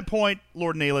to that point,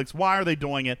 Lord Neelix, why are they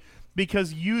doing it?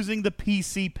 Because using the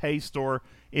PC Pay Store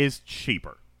is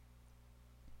cheaper.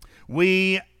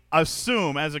 We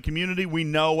assume, as a community, we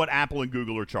know what Apple and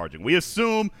Google are charging. We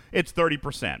assume it's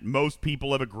 30%. Most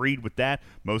people have agreed with that.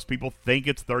 Most people think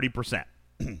it's 30%.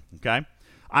 Okay?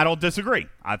 I don't disagree.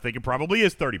 I think it probably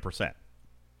is 30%.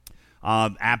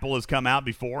 Apple has come out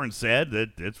before and said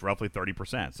that it's roughly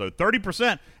 30%. So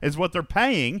 30% is what they're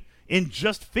paying in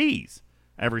just fees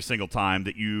every single time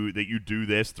that you do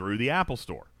this through the Apple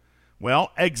Store.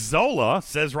 Well, Xsolla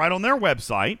says right on their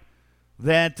website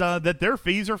that their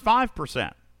fees are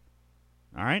 5%.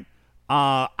 All right?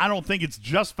 I don't think it's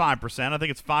just 5%. I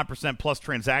think it's 5% plus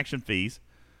transaction fees.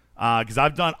 Because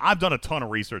I've done a ton of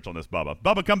research on this, Bubba.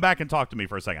 Bubba, come back and talk to me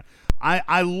for a second.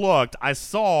 I looked. I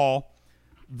saw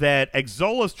that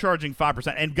Xsolla's charging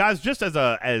 5%. And guys, just as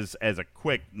a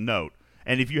quick note,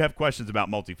 and if you have questions about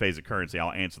multi-phasic currency,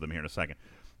 I'll answer them here in a second.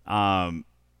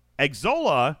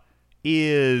 Xsolla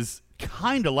is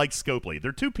kind of like Scopely.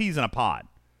 They're two peas in a pod.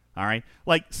 All right?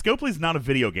 Like, Scopely's not a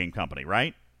video game company,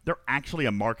 right? They're actually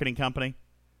a marketing company.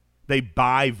 They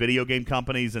buy video game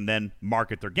companies and then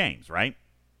market their games, right?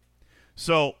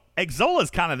 So Xsolla is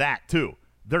kind of that, too.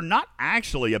 They're not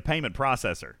actually a payment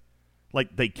processor.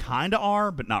 Like, they kind of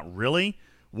are, but not really.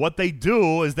 What they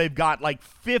do is they've got, like,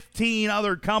 15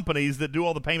 other companies that do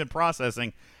all the payment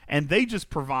processing, and they just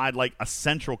provide, like, a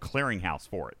central clearinghouse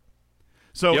for it.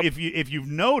 So if you've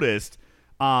noticed,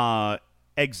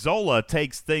 Xsolla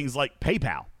takes things like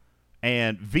PayPal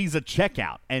and Visa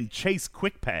Checkout and Chase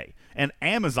Quick Pay and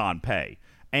Amazon Pay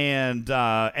and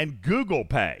Google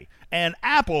Pay and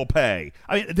Apple Pay.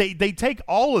 I mean, they take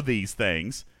all of these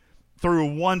things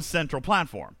through one central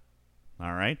platform.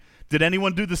 All right? Did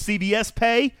anyone do the CVS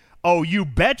Pay? Oh, you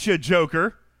betcha,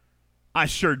 Joker. I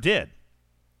sure did.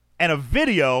 And a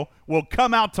video will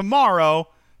come out tomorrow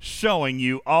showing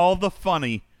you all the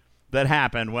funny that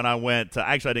happened when I went to...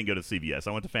 Actually, I didn't go to CVS.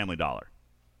 I went to Family Dollar.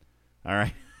 All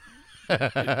right?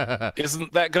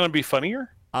 Isn't that going to be funnier?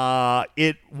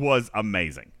 It was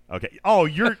amazing. Okay. Oh,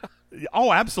 you're...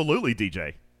 Oh, absolutely,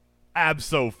 DJ.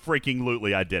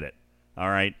 Abso-freaking-lutely, I did it. All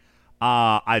right?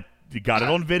 I got it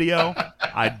on video.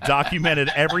 I documented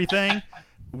everything.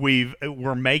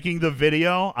 We're making the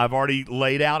video. I've already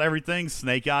laid out everything.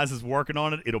 Snake Eyes is working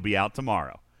on it. It'll be out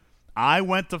tomorrow. I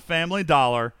went to Family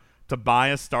Dollar to buy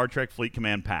a Star Trek Fleet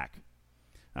Command pack.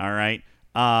 All right?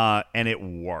 And it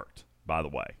worked, by the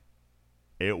way.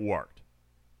 It worked.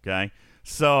 Okay?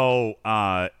 So,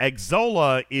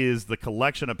 Xsolla is the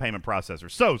collection of payment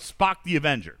processors. So, Spock the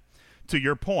Avenger, to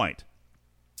your point,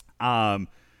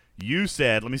 you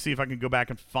said, let me see if I can go back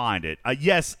and find it.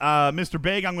 Yes, Mr.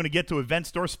 Big, I'm going to get to event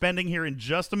store spending here in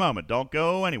just a moment. Don't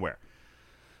go anywhere.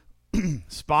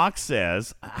 Spock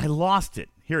says, I lost it.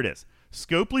 Here it is.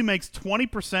 Scopely makes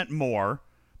 20% more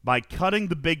by cutting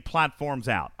the big platforms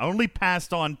out. Only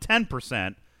passed on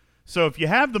 10%. So if you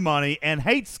have the money and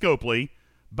hate Scopely,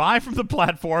 buy from the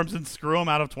platforms and screw them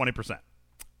out of 20%.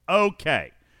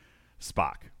 Okay,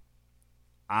 Spock.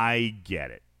 I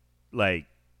get it. Like,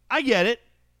 I get it.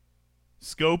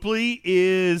 Scopely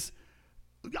is,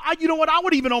 you know what? I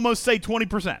would even almost say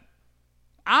 20%.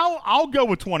 I'll go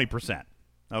with 20%.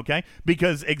 Okay,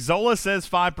 because Xsolla says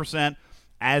 5%.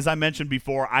 As I mentioned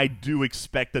before, I do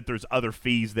expect that there's other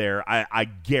fees there. I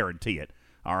guarantee it.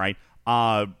 All right.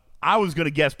 I was going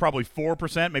to guess probably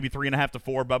 4%, maybe 3.5 to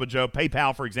 4. Bubba Joe,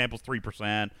 PayPal, for example, is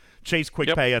 3%. Chase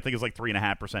Quick Pay, I think, is like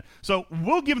 3.5%. So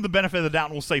we'll give them the benefit of the doubt,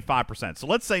 and we'll say 5%. So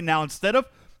let's say now instead of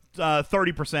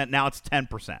 30%, now it's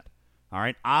 10%. All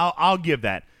right, I'll give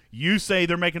that. You say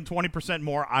they're making 20%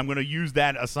 more. I'm going to use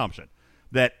that assumption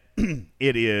that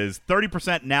it is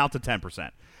 30% now to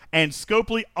 10%. And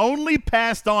Scopely only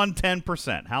passed on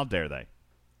 10%. How dare they?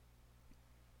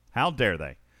 How dare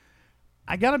they?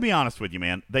 I got to be honest with you,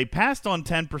 man. They passed on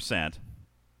 10%,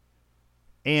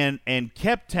 and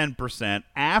kept 10%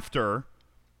 after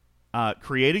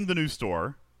creating the new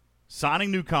store,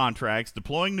 signing new contracts,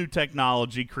 deploying new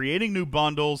technology, creating new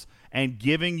bundles, and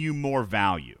giving you more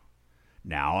value.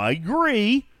 Now, I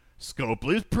agree,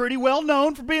 Scopely is pretty well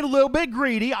known for being a little bit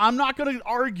greedy. I'm not going to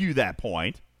argue that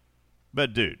point.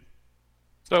 But, dude,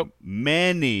 so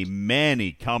many,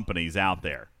 many companies out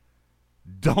there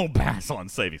don't pass on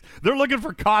savings. They're looking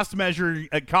for cost measuring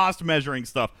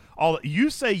stuff. You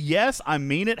say yes, I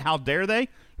mean it. How dare they?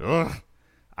 Ugh.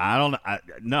 I don't.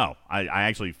 No, I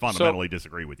actually fundamentally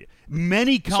disagree with you.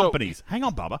 Many companies, hang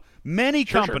on, Bubba. Many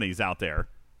companies out there,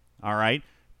 all right,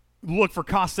 look for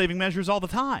cost saving measures all the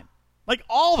time, like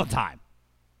all the time.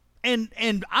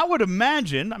 And I would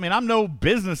imagine. I mean, I'm no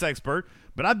business expert,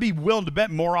 but I'd be willing to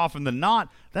bet more often than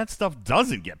not that stuff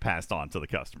doesn't get passed on to the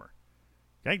customer.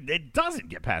 Okay, it doesn't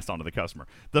get passed on to the customer.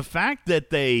 The fact that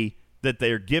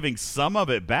they're giving some of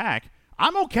it back,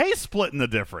 I'm okay splitting the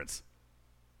difference.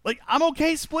 Like, I'm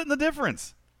okay splitting the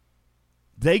difference.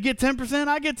 They get 10%,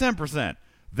 I get 10%.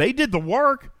 They did the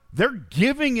work. They're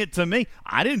giving it to me.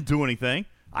 I didn't do anything.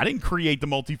 I didn't create the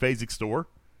multiphasic store.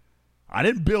 I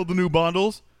didn't build the new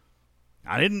bundles.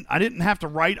 I didn't have to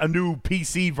write a new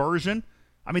PC version.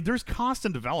 I mean, there's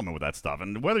constant development with that stuff,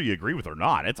 and whether you agree with it or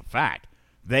not, it's a fact.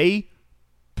 They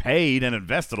paid and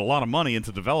invested a lot of money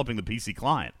into developing the PC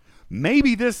client.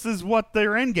 Maybe this is what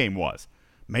their end game was.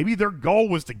 Maybe their goal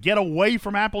was to get away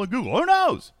from Apple and Google. Who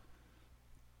knows?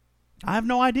 I have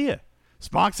no idea.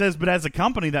 Spock says, but as a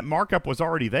company, that markup was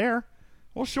already there.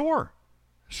 Well, sure.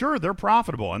 Sure, they're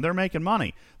profitable and they're making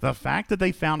money. The fact that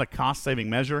they found a cost-saving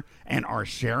measure and are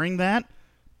sharing that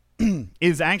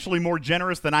is actually more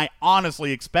generous than I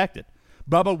honestly expected.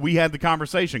 Bubba, we had the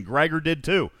conversation. Gregor did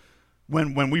too.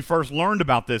 When we first learned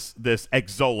about this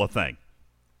Xzola thing,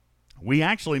 we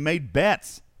actually made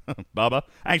bets. Bubba.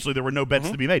 Actually, there were no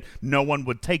bets to be made. No one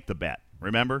would take the bet,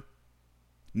 remember?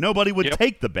 Nobody would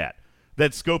take the bet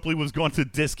that Scopely was going to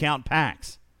discount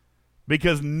packs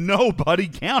because nobody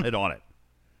counted on it.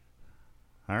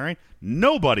 All right?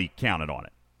 Nobody counted on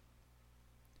it.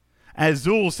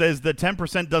 Azul says that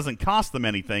 10% doesn't cost them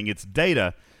anything. It's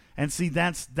data. And see,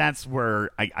 that's where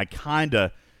I kind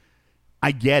of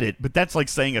I get it, but that's like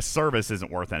saying a service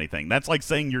isn't worth anything. That's like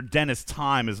saying your dentist's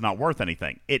time is not worth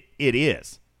anything. It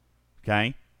is.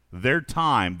 Okay? Their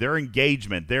time, their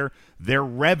engagement, their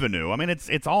revenue. I mean,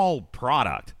 it's all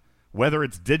product. Whether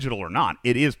it's digital or not,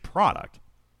 it is product.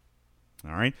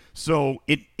 All right? So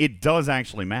it does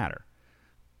actually matter.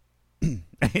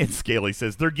 And Scaly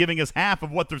says, they're giving us half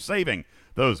of what they're saving.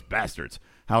 Those bastards.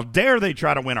 How dare they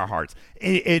try to win our hearts?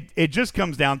 It just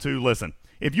comes down to, listen,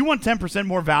 if you want 10%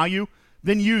 more value,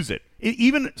 then use it.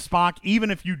 Even Spock, even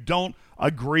if you don't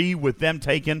agree with them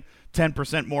taking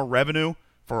 10% more revenue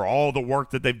for all the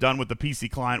work that they've done with the PC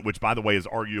client, which, by the way, is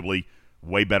arguably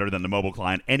way better than the mobile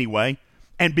client anyway.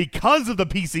 And because of the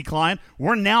PC client,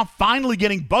 we're now finally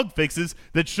getting bug fixes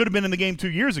that should have been in the game 2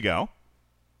 years ago.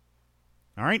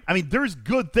 All right? I mean, there's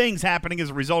good things happening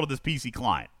as a result of this PC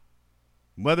client.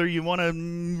 Whether you want to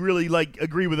really,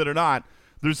 agree with it or not,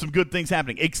 there's some good things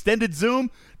happening. Extended Zoom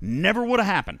never would have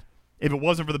happened if it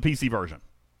wasn't for the PC version.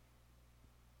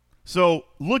 So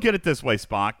look at it this way,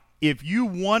 Spock. If you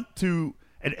want to,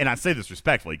 and I say this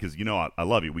respectfully because, I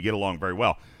love you. We get along very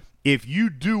well. If you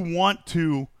do want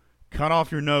to cut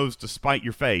off your nose to spite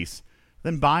your face,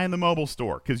 then buy in the mobile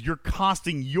store because you're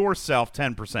costing yourself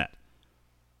 10%.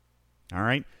 All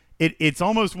right? It's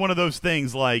almost one of those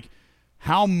things like,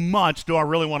 how much do I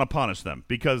really want to punish them?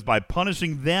 Because by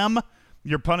punishing them,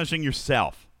 you're punishing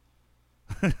yourself.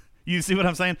 You see what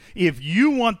I'm saying? If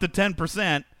you want the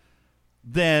 10%,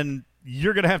 then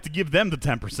you're going to have to give them the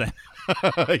 10%.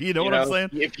 you know what I'm saying?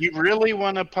 If you really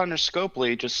want to punish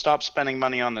Scopely, just stop spending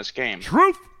money on this game.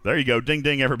 Truth. There you go. Ding,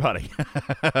 ding, everybody.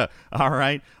 All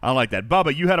right. I like that.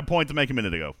 Bubba, you had a point to make a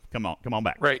minute ago. Come on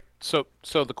back. Right. So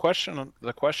the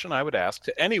question I would ask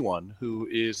to anyone who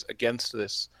is against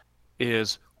this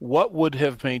is, what would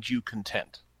have made you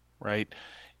content, right?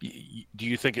 Do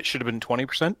you think it should have been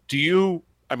 20%? Do you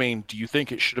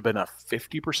think it should have been a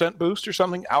 50% boost or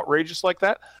something outrageous like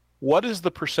that? What is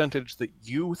the percentage that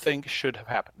you think should have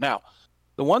happened? Now,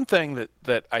 the one thing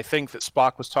that I think that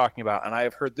Spock was talking about, and I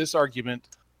have heard this argument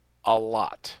a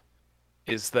lot,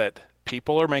 is that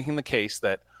people are making the case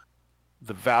that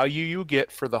the value you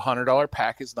get for the $100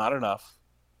 pack is not enough.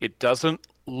 It doesn't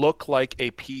look like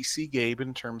a PC game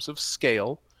in terms of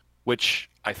scale, which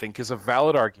I think is a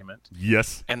valid argument.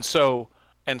 Yes. And so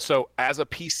as a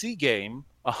PC game,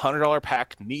 a $100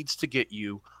 pack needs to get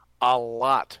you a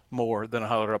lot more than a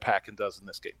 $100 pack does in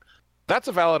this game. That's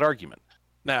a valid argument.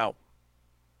 Now,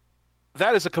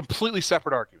 that is a completely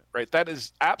separate argument, right? That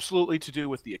is absolutely to do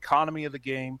with the economy of the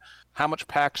game, how much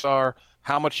packs are,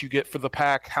 how much you get for the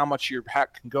pack, how much your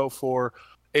pack can go for.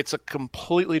 It's a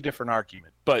completely different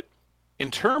argument. But in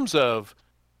terms of,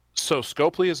 so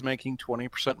Scopely is making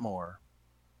 20% more,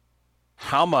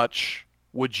 how much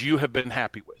would you have been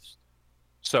happy with?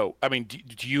 So, I mean,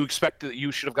 do you expect that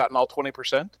you should have gotten all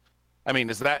 20%? I mean,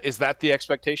 is that the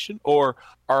expectation? Or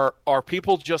are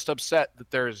people just upset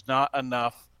that there is not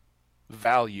enough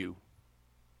value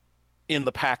in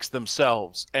the packs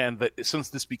themselves, and that since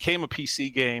this became a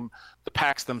PC game, the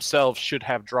packs themselves should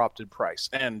have dropped in price?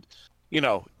 And, you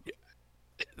know,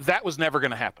 that was never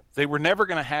going to happen. They were never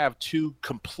going to have two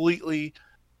completely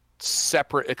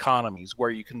separate economies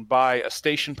where you can buy a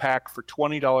station pack for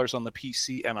 $20 on the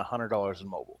PC and $100 in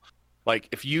mobile. Like,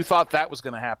 if you thought that was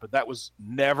going to happen, that was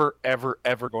never, ever,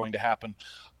 ever going to happen,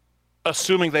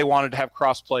 assuming they wanted to have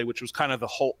crossplay, which was kind of the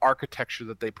whole architecture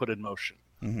that they put in motion.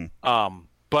 Mm-hmm.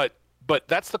 But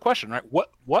that's the question, right?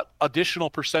 What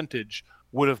additional percentage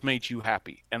would have made you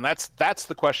happy? And that's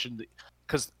the question,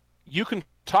 because you can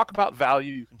talk about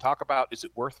value, you can talk about, is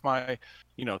it worth my,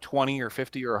 you know, $20 or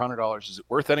 $50 or $100? Is it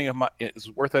worth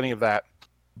any of that?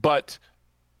 But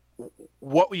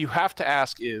what you have to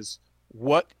ask is,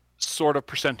 what sort of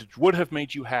percentage would have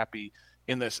made you happy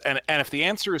in this? And if the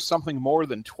answer is something more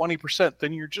than 20%,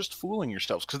 then you're just fooling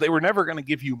yourselves, because they were never going to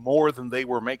give you more than they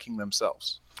were making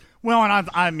themselves. Well, and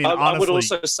I mean, honestly, I would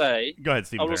also say, go ahead,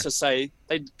 Steve. I would also say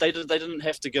they didn't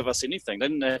have to give us anything. They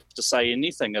didn't have to say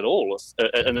anything at all.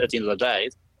 And at the end of the day,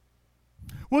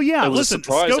 well, yeah, it was listen, a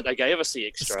surprise that they gave us the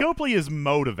extra. Scopely is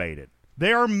motivated.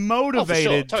 They are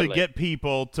motivated totally. to get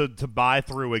people to buy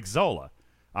through Xsolla.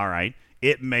 All right,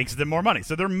 it makes them more money,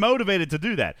 so they're motivated to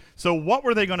do that. So what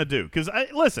were they going to do? Because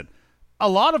listen, a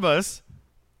lot of us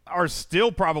are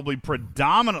still probably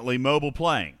predominantly mobile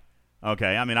playing.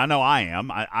 Okay, I mean, I know I am.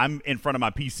 I'm in front of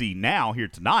my PC now here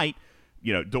tonight,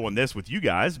 you know, doing this with you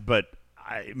guys. But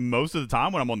most of the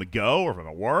time when I'm on the go or from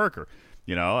at work or,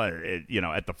 you know,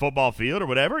 at the football field or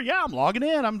whatever, yeah, I'm logging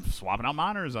in. I'm swapping out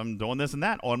minors. I'm doing this and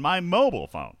that on my mobile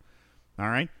phone. All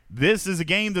right, this is a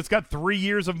game that's got 3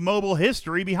 years of mobile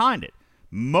history behind it.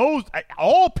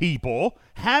 All people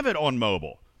have it on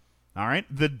mobile. All right,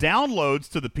 the downloads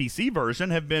to the PC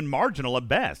version have been marginal at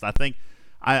best. I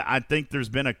think there's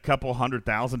been a couple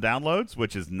 100,000 downloads,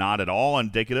 which is not at all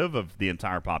indicative of the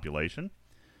entire population.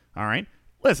 All right?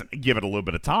 Listen, give it a little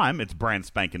bit of time. It's brand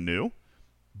spanking new.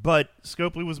 But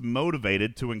Scopely was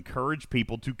motivated to encourage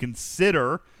people to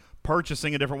consider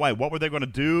purchasing a different way. What were they going to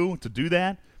do to do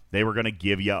that? They were going to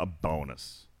give you a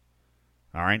bonus.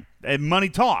 All right? And money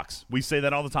talks. We say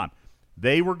that all the time.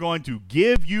 They were going to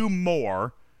give you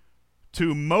more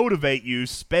to motivate you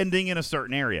spending in a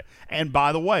certain area. And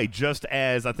by the way, just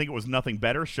as I think it was Nothing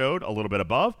Better showed a little bit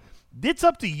above, it's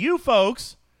up to you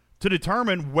folks to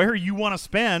determine where you want to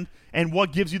spend and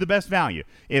what gives you the best value.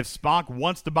 If Spock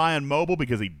wants to buy on mobile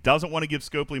because he doesn't want to give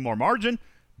Scopely more margin,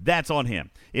 that's on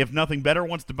him. If Nothing Better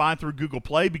wants to buy through Google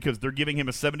Play because they're giving him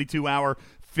a 72-hour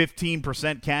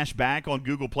 15% cash back on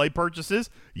Google Play purchases,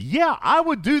 yeah, I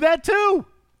would do that too.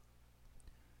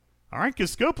 All right,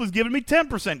 because Scopely's giving me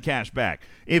 10% cash back.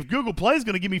 If Google Play is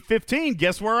going to give me 15,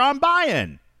 guess where I'm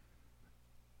buying?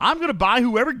 I'm going to buy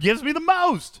whoever gives me the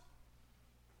most.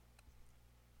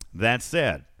 That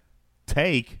said,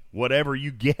 take whatever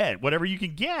you get, whatever you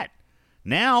can get.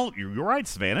 Now, you're right,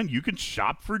 Savannah, you can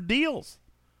shop for deals.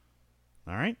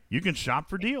 All right, you can shop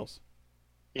for deals.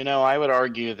 You know, I would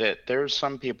argue that there's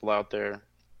some people out there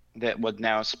that would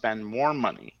now spend more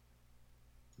money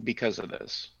because of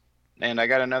this. And I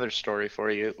got another story for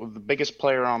you. The biggest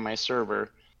player on my server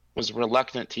was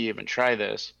reluctant to even try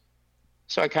this.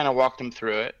 So I kind of walked him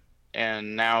through it.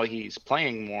 And now he's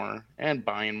playing more and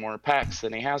buying more packs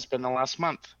than he has been the last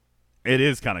month. It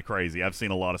is kind of crazy. I've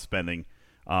seen a lot of spending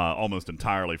almost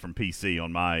entirely from PC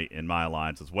in my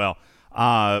alliance as well.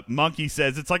 Monkey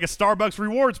says it's like a Starbucks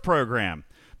rewards program.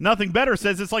 Nothing Better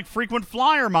says it's like frequent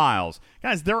flyer miles.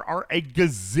 Guys, there are a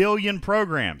gazillion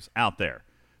programs out there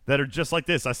that are just like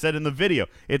this. I said in the video,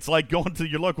 it's like going to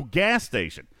your local gas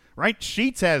station, right?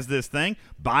 Sheetz has this thing,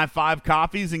 buy 5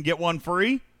 coffees and get 1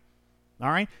 free,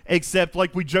 all right? Except,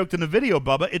 like we joked in the video,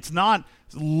 Bubba, it's not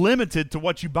limited to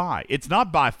what you buy. It's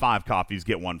not buy 5 coffees,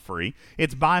 get 1 free.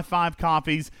 It's buy 5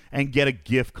 coffees and get a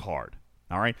gift card,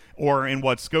 all right? Or in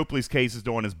what Scopely's case is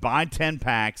doing is buy 10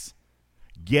 packs,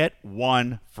 get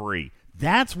 1 free.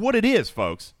 That's what it is,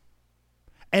 folks.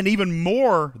 And even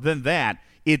more than that,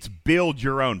 it's build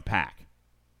your own pack.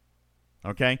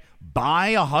 Okay?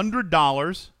 Buy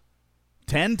 $100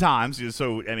 10 times.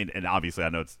 So, I mean, and obviously I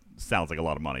know it sounds like a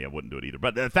lot of money. I wouldn't do it either.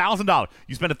 But $1,000.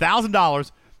 You spend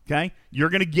 $1,000, Okay? You're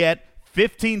going to get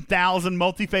 15,000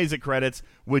 multiphasic credits,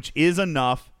 which is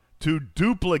enough to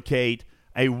duplicate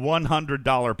a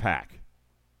 $100 pack.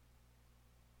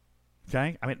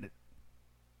 Okay? I mean,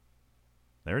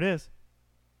 there it is.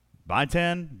 Buy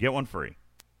 10, get one free.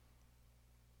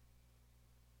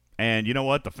 And you know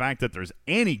what? The fact that there's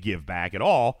any give back at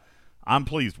all, I'm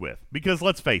pleased with. Because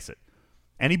let's face it,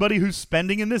 anybody who's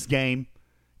spending in this game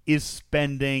is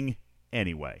spending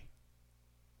anyway.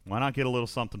 Why not get a little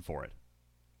something for it?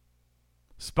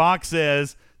 Spock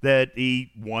says that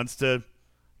he wants to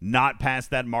not pass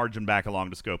that margin back along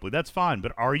to Scopely. That's fine,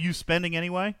 but are you spending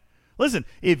anyway? Listen,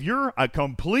 if you're a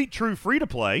complete true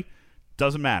free-to-play,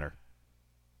 doesn't matter.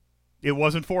 It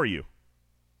wasn't for you.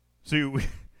 So,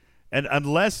 and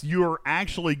unless you're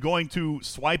actually going to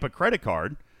swipe a credit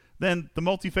card, then the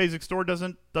multiphasic store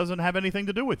doesn't have anything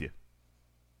to do with you.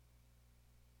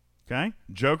 Okay?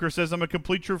 Joker says I'm a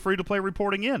complete true free-to-play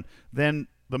reporting in. Then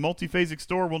the multiphasic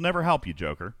store will never help you,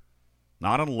 Joker.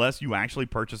 Not unless you actually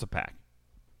purchase a pack.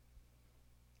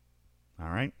 All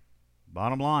right?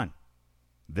 Bottom line.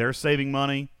 They're saving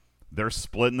money. They're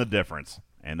splitting the difference.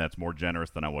 And that's more generous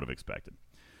than I would have expected.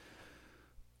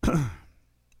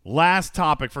 Last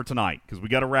topic for tonight, because we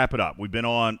got to wrap it up. We've been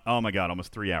on, oh my God,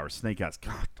 almost 3 hours. Snake Eyes.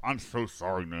 God, I'm so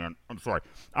sorry, man. I'm sorry.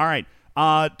 All right.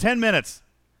 10 minutes.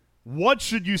 What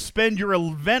should you spend your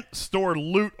event store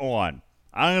loot on?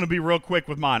 I'm going to be real quick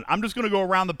with mine. I'm just going to go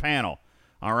around the panel.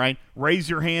 All right? Raise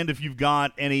your hand if you've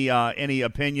got any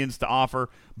opinions to offer.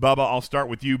 Bubba, I'll start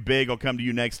with you. Big, I'll come to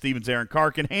you next. Stevens, Aaron,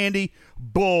 Karkin, Handy,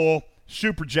 Bull,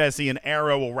 Super Jesse, and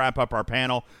Arrow will wrap up our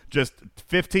panel. Just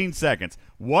 15 seconds.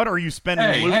 What are you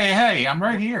spending? Hey, I'm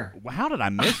right here. How did I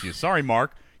miss you? Sorry,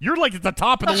 Mark. You're like at the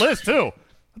top of the list, too.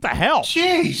 What the hell?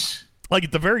 Jeez. Like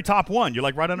at the very top one. You're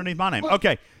like right underneath my name.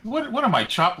 Okay. What am I,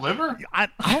 chopped liver? I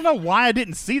don't know why I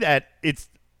didn't see that.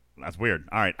 That's weird.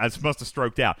 All right. I must have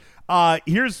stroked out.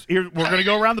 Here we're going to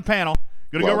go around the panel.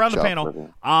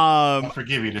 I'll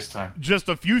forgive you this time. Just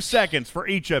a few seconds for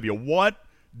each of you. What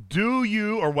did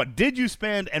you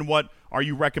spend and what are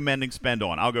you recommending spend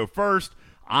on? I'll go first.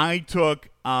 I took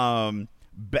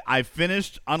I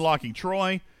finished unlocking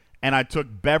Troy and I took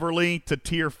Beverly to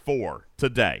tier 4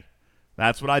 today.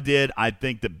 That's what I did. I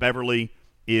think that Beverly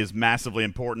is massively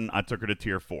important. I took her to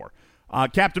tier 4.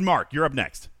 Captain Mark, you're up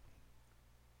next.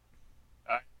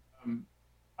 I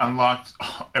unlocked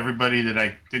everybody that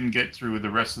I didn't get through the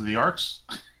rest of the arcs.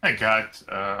 I got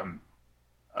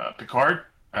Picard.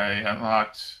 I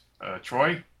unlocked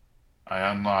Troy. I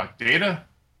unlocked Data.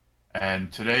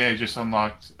 And today I just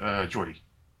unlocked Geordi.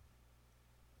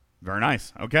 Very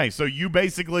nice. Okay, so you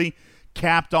basically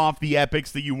capped off the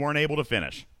epics that you weren't able to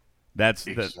finish. That's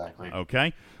exactly.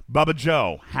 Okay. Bubba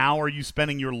Joe, how are you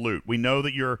spending your loot? We know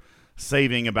that you're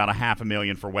saving about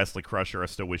 $500,000 for Wesley Crusher. I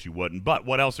still wish you wouldn't. But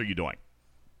what else are you doing?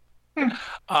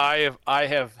 I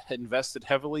have invested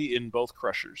heavily in both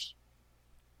Crushers.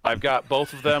 I've got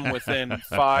both of them within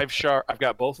 5 shards. I've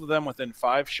got both of them within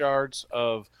 5 shards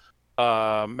of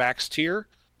max tier,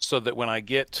 so that when I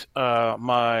get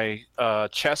my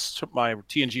chest, my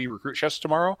TNG recruit chest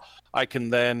tomorrow, I can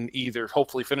then either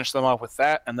hopefully finish them off with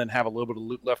that and then have a little bit of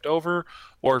loot left over,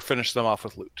 or finish them off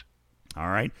with loot. All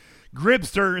right.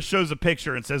 Gribster shows a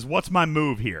picture and says, what's my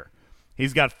move here?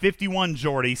 He's got 51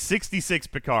 Geordi, 66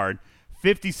 Picard,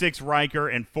 56 Riker,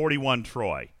 and 41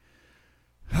 Troy.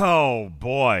 Oh,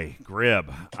 boy, Grib.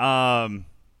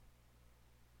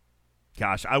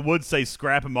 Gosh, I would say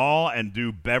scrap them all and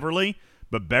do Beverly,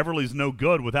 but Beverly's no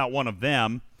good without one of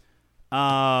them.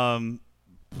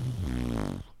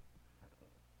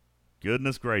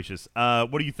 Goodness gracious.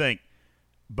 What do you think,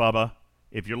 Bubba?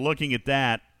 If you're looking at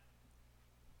that,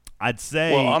 I'd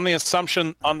say... Well, on the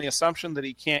assumption that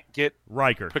he can't get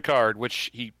Riker, Picard, which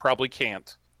he probably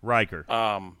can't. Riker.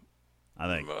 I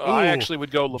think. I actually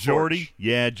would go LaForge. Geordi?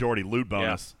 Yeah, Geordi. Loot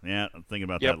bonus. Yeah, I'm thinking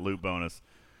about that loot bonus.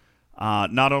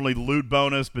 Not only loot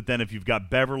bonus, but then if you've got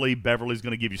Beverly's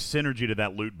going to give you synergy to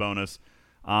that loot bonus.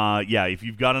 If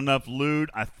you've got enough loot,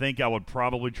 I think I would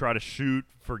probably try to shoot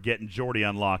for getting Geordi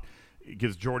unlocked,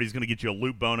 because Geordi's going to get you a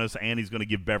loot bonus and he's going to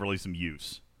give Beverly some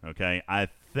use. Okay? I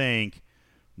think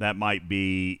that might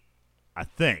be...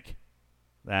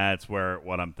 that's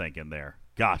what I'm thinking there.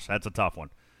 Gosh, that's a tough one.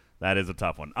 That is a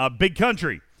tough one. Big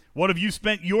Country, what have you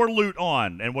spent your loot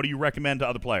on, and what do you recommend to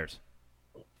other players?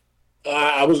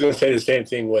 I was going to say the same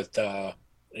thing with Gibster,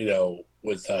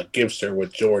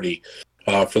 with Geordi,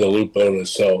 for the loot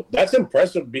bonus. So that's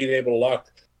impressive, being able to lock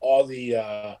all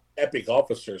the epic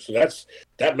officers. So that's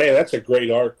a great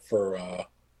arc for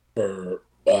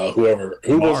whoever.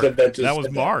 Who Mark. was it that just that was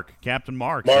Mark, Captain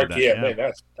Mark. Mark, man,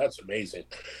 that's amazing.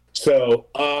 So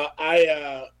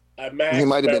I Max He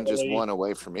might have been just Beverly. one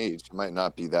away from each. It might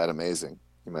not be that amazing.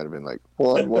 He might have been like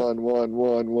 1, 1, 1,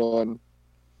 1, 1.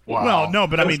 Well, no,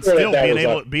 but I I'm mean, sure still that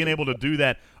was being able to do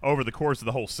that over the course of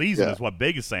the whole season is what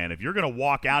Big is saying. If you're going to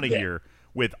walk out of here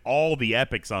with all the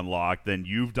epics unlocked, then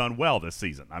you've done well this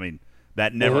season. I mean,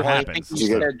 that never I happens. think you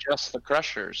said just the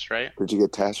Crushers, right? Did you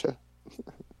get Tasha?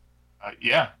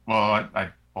 Yeah. Well, I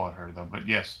bought her though, but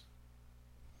yes.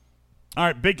 All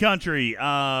right, Big Country.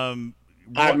 I'm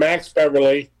Max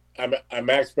Beverly. I'm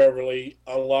Max Beverly,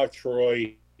 unlocked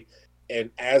Troy,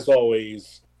 and as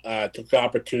always, took the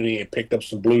opportunity and picked up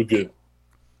some blue goo.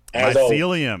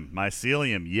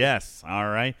 Mycelium, yes. All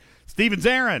right. Stevens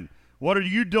Aaron, what are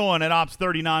you doing at Ops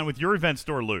 39 with your event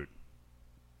store loot?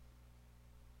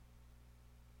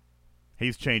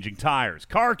 He's changing tires.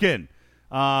 Karkin,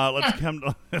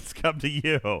 let's come to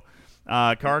you.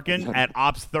 Karkin, at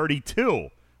Ops 32,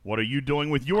 what are you doing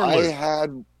with your loot?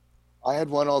 I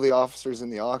had won all the officers in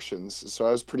the auctions, so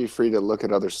I was pretty free to look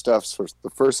at other stuff. So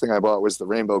the first thing I bought was the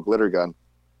rainbow glitter gun.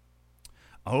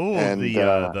 Oh, and,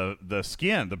 the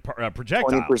skin, the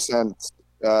projectile.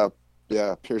 20%,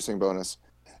 piercing bonus.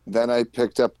 Then I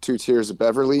picked up 2 tiers of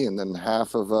Beverly and then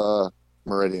half of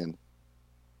Meridian.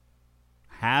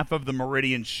 Half of the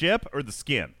Meridian ship or the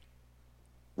skin?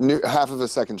 Half of the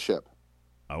second ship.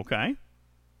 Okay.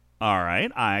 All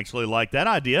right. I actually like that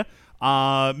idea.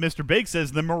 Mr. Big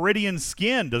says the Meridian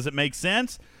skin. Does it make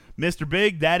sense? Mr.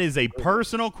 Big, that is a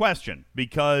personal question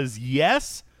because,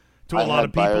 yes, to a lot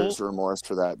of people. Buyer's remorse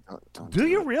for that. Don't do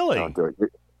you really? Don't do it.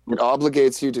 It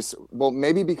obligates you to. Well,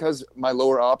 maybe because my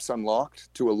lower ops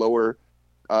unlocked to a lower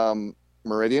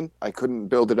Meridian, I couldn't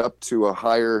build it up to a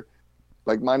higher.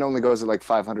 Like mine only goes at like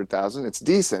 500,000. It's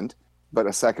decent, but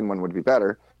a second one would be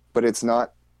better. But it's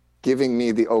not giving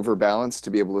me the overbalance to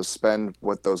be able to spend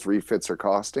what those refits are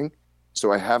costing.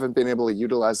 So I haven't been able to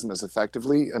utilize them as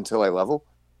effectively until I level,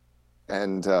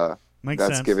 and Makes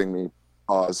that's sense. giving me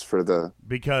pause for the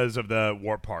because of the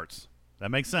warp parts.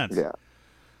 That makes sense. Yeah.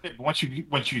 Once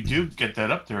you do get that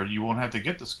up there, you won't have to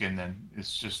get the skin. Then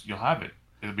it's just you'll have it.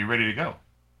 It'll be ready to go.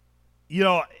 You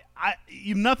know,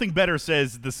 nothing better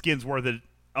says the skin's worth it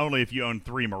only if you own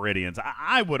 3 Meridians.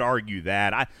 I would argue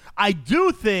that. I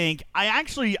do think I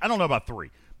don't know about 3.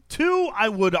 2 I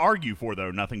would argue for though.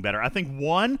 Nothing better. I think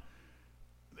 1.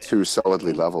 2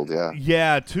 solidly leveled, yeah.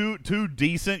 Yeah, two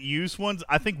decent use ones.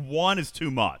 I think 1 is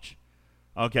too much.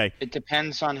 Okay. It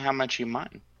depends on how much you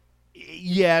mine.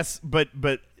 Yes, but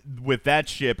with that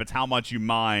ship, it's how much you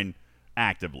mine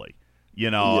actively. You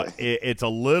know, it's a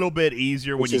little bit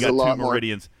easier when you got 2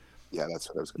 Meridians. Yeah, that's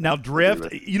what I was going to Now,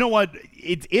 Drift, you know what?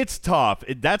 It's tough.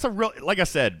 That's a real, like I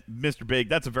said, Mr. Big,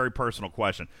 that's a very personal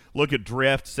question. Look at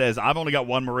Drift, says, I've only got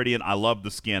 1 Meridian. I love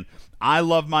the skin. I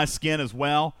love my skin as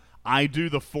well. I do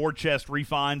the 4 chest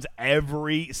refines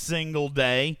every single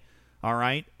day. All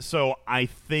right? So I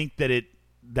think that it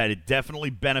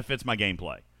definitely benefits my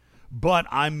gameplay. But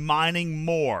I'm mining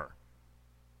more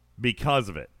because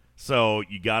of it. So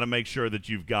you got to make sure that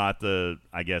you've got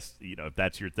I guess, if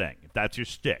that's your thing, if that's your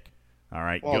stick. All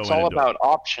right. Well, it's all about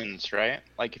options, right?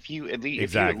 Like if you at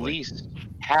least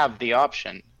have the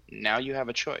option, now you have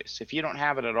a choice. If you don't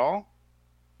have it at all,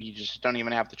 you just don't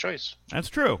even have the choice. That's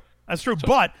true. That's true.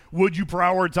 But would you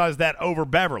prioritize that over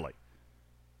Beverly?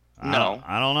 No.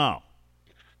 I don't know.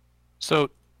 So,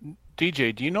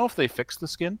 DJ, do you know if they fixed the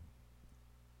skin?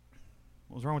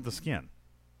 What's wrong with the skin?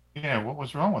 Yeah, what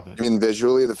was wrong with it? I mean,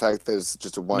 visually, the fact that it's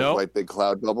just a white big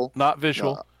cloud bubble? Not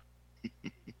visual.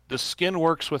 No. The skin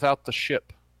works without the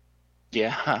ship.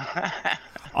 Yeah.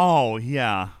 Oh,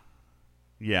 yeah.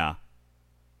 Yeah.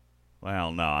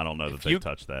 Well, no, I don't know that they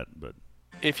touched that, but...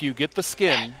 If you get the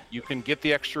skin, you can get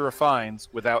the extra refines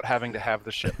without having to have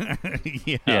the ship.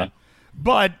 Yeah.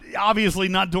 But obviously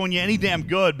not doing you any damn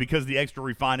good because the extra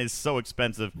refine is so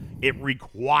expensive. It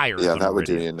requires that would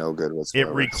do you no good whatsoever.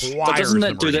 It requires But doesn't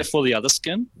that do that for the other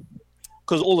skin?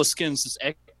 Because all the skins just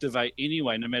activate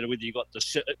anyway, no matter whether you got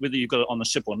it on the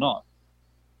ship or not.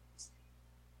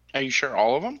 Are you sure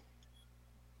all of them?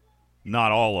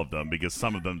 Not all of them, because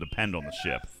some of them depend on the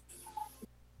ship.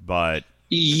 But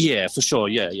yeah, for sure,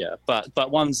 yeah.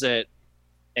 But ones that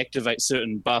activate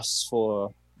certain buffs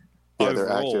for they're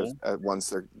overall, active once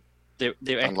they're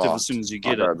active unlocked, as soon as you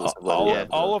get it.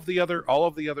 All of the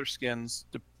other skins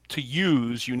to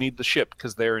use, you need the ship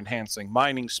because they're enhancing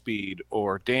mining speed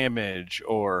or damage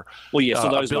or for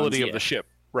those ability ones, of the ship.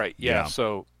 Right. Yeah.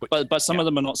 So, but some of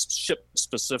them are not ship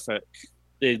specific.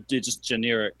 They're just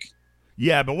generic.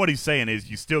 Yeah, but what he's saying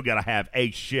is you still got to have a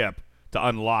ship to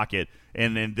unlock it.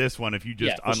 And in this one, if you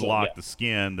just unlock the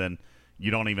skin, then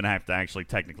you don't even have to actually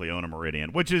technically own a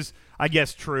Meridian, which is, I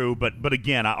guess, true. But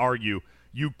again, I argue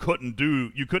you couldn't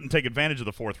take advantage of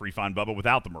the 4th refine, Bubba,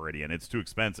 without the Meridian. It's too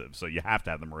expensive, so you have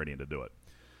to have the Meridian to do it.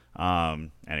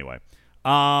 Anyway.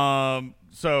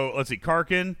 So let's see,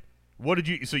 Karkin, what did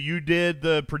you? So you did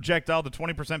the projectile, the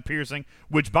 20% piercing,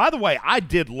 which, by the way, I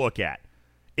did look at.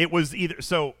 It was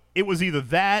either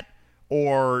that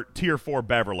or Tier 4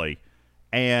 Beverly,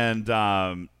 and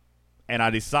I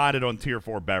decided on Tier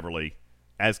 4 Beverly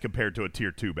as compared to a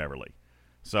Tier 2 Beverly.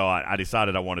 So I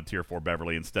decided I wanted Tier 4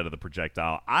 Beverly instead of the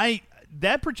projectile.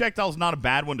 That projectile is not a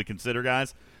bad one to consider,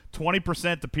 guys.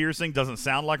 20% to piercing doesn't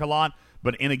sound like a lot,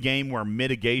 but in a game where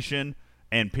mitigation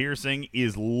and piercing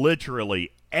is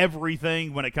literally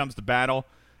everything when it comes to battle,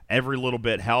 every little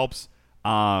bit helps.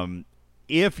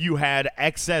 If you had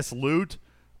excess loot,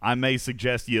 I may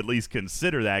suggest you at least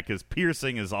consider that, because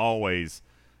piercing is always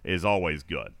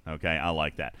good. Okay, I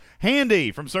like that.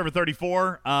 Handy from Server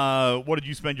 34, what did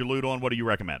you spend your loot on? What do you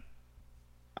recommend?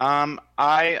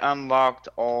 I unlocked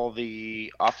all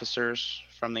the officers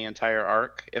from the entire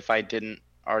arc if I didn't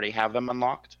already have them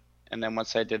unlocked. And then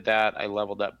once I did that, I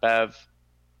leveled up Bev.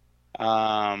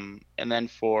 And then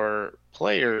for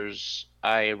players,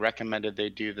 I recommended they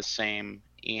do the same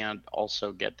and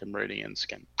also get the Meridian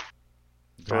skin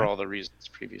for all the reasons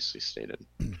previously stated.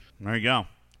 There you go.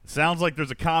 Sounds like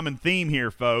there's a common theme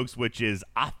here, folks, which is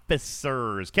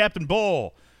officers. Captain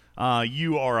Bull,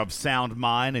 you are of sound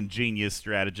mind and genius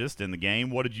strategist in the game.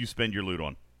 What did you spend your loot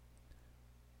on?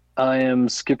 I am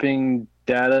skipping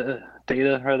data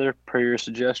per your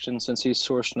suggestion, since he's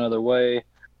sourced another way.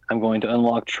 I'm going to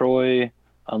unlock Troy,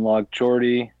 unlock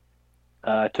Jordy.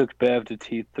 I took Bev to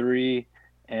T3,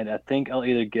 and I think I'll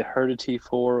either get her to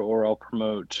T4 or I'll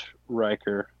promote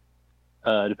Riker,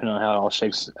 depending on how it all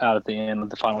shakes out at the end with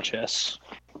the final chess.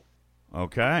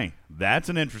 Okay, that's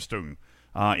an interesting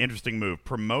move.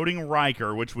 Promoting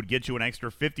Riker, which would get you an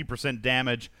extra 50%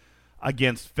 damage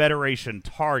against Federation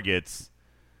targets.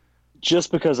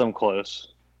 Just because I'm close.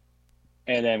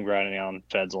 And I'm grinding on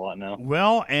Feds a lot now.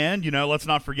 Well, and, let's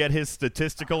not forget his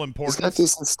statistical importance. He's got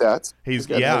decent stats. He's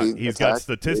got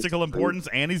statistical importance,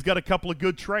 and he's got a couple of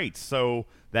good traits. So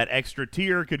that extra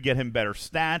tier could get him better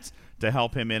stats to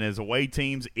help him in his away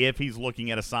teams if he's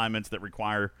looking at assignments that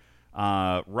require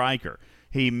Riker.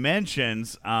 He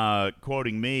mentions,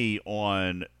 quoting me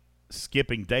on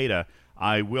skipping data,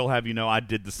 I will have you know I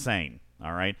did the same,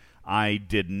 all right? I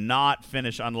did not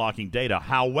finish unlocking data.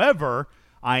 However,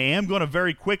 I am going to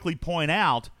very quickly point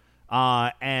out,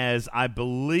 as I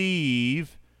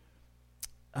believe,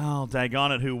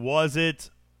 daggone it, who was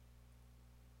it?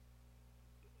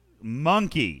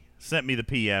 Monkey sent me the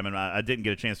PM, and I didn't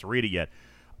get a chance to read it yet.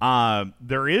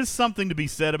 There is something to be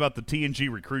said about the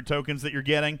TNG recruit tokens that you're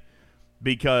getting,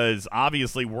 because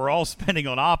obviously we're all spending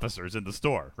on officers in the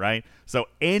store, right? So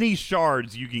any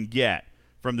shards you can get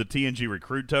from the TNG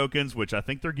recruit tokens, which I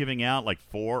think they're giving out like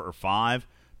 4 or 5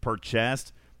 per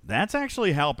chest, that's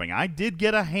actually helping. I did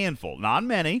get a handful, not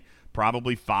many,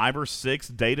 probably 5 or 6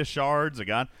 data shards. I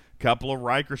got a couple of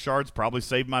Riker shards. I probably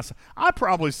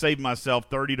saved myself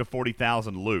 30 to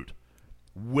 40,000 loot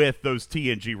with those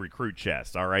TNG recruit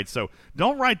chests. All right, so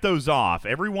don't write those off.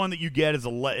 Every one that you get is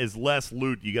less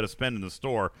loot you got to spend in the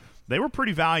store. They were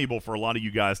pretty valuable for a lot of you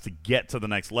guys to get to the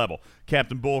next level.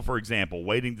 Captain Bull, for example,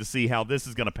 waiting to see how this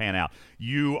is going to pan out.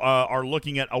 You are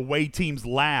looking at Away Team's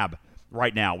lab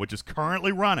right now, which is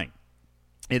currently running.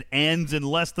 It ends in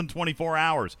less than 24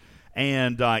 hours,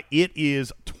 and it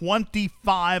is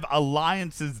 25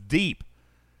 alliances deep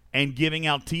and giving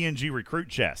out TNG recruit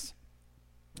chests.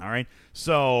 All right,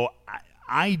 so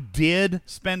I did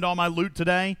spend all my loot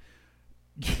today.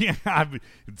 Yeah,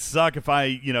 it'd suck if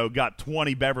I, got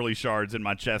 20 Beverly shards in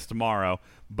my chest tomorrow,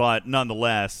 but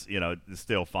nonetheless, it's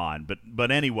still fine.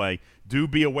 But anyway, do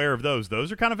be aware of those.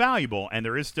 Those are kind of valuable, and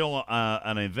there is still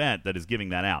an event that is giving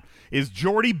that out. Is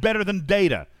Jordy better than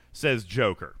Data, says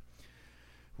Joker.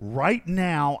 Right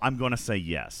now, I'm going to say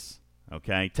yes.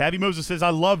 Okay, Tabby Moses says, I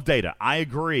love Data. I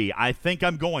agree. I think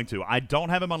I'm going to. I don't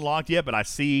have him unlocked yet, but I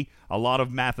see a lot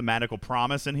of mathematical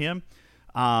promise in him.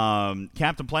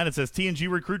 Captain Planet says TNG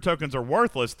recruit tokens are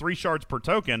worthless. 3 shards per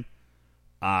token.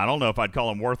 I don't know if I'd call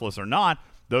them worthless or not.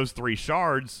 Those 3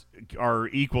 shards are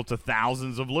equal to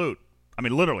thousands of loot. I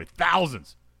mean, literally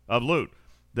thousands of loot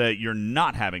that you're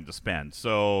not having to spend.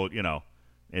 So,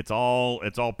 it's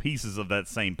all pieces of that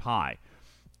same pie.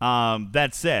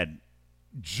 That said,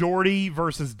 Jordy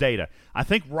versus Data. I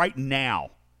think right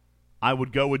now I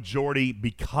would go with Jordy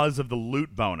because of the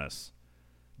loot bonus.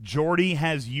 Jordy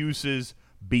has uses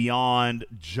beyond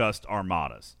just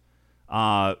armadas,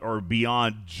 or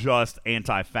beyond just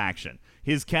anti-faction.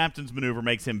 His captain's maneuver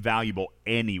makes him valuable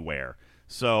anywhere.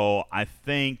 So I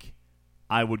think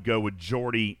I would go with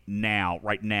Jordy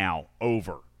right now,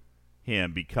 over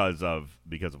him because of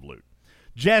loot.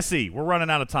 Jesse, we're running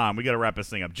out of time. We got to wrap this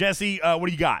thing up. Jesse, what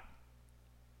do you got?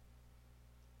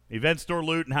 Event store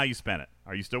loot and how you spent it.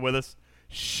 Are you still with us?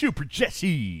 Super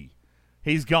Jesse.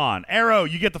 He's gone. Arrow,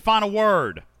 you get the final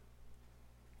word.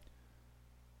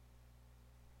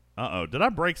 Uh-oh. Did I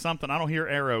break something? I don't hear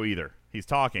Arrow either. He's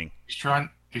talking. He's trying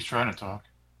to talk.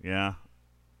 Yeah.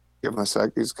 Give him a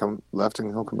sec. He's come left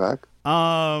and he'll come back.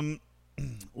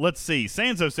 Let's see.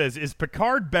 Sanzo says, is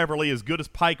Picard Beverly as good as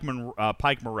Pike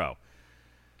Moreau?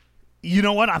 You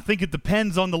know what? I think it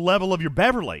depends on the level of your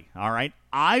Beverly. All right.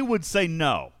 I would say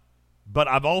no. But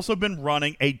I've also been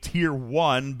running a Tier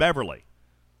 1 Beverly.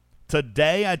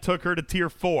 Today, I took her to Tier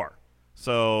 4.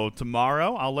 So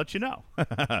tomorrow, I'll let you know.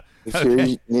 If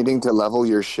you're needing to level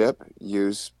your ship,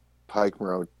 use Pike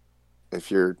Moreau.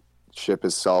 If your ship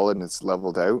is solid and it's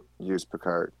leveled out, use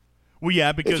Picard. Well,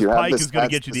 yeah, because Pike is going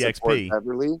to get you the XP.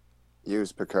 Beverly,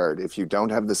 use Picard. If you don't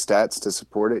have the stats to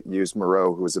support it, use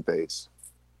Moreau, who is a base.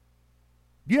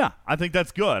 Yeah, I think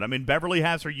that's good. I mean, Beverly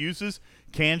has her uses.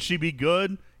 Can she be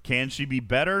good? Can she be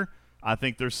better? I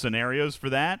think there's scenarios for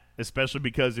that, especially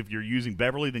because if you're using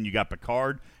Beverly, then you got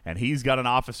Picard, and he's got an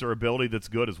officer ability that's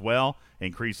good as well,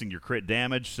 increasing your crit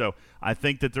damage. So I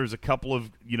think that there's a couple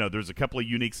of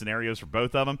unique scenarios for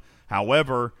both of them.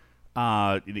 However,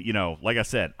 like I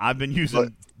said, I've been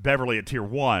using Beverly at Tier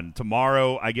 1.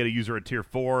 Tomorrow I get a user at Tier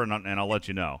 4, and I'll let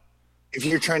you know. If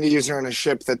you're trying to use her on a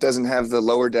ship that doesn't have the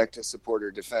lower deck to support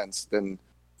her defense, then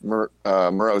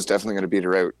Moreau's definitely going to beat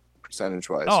her out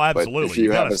percentage-wise. Oh, absolutely. But if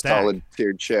you have a solid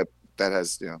tiered ship that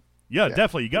has, Yeah,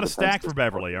 definitely. You got to stack for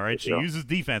Beverly, all right? She uses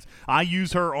defense. I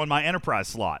use her on my Enterprise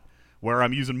slot where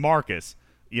I'm using Marcus,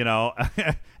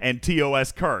 and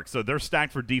TOS Kirk. So they're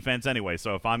stacked for defense anyway.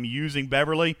 So if I'm using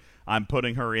Beverly, I'm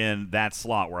putting her in that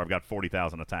slot where I've got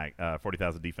 40,000 attack,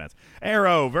 40,000 defense.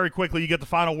 Arrow, very quickly, you get the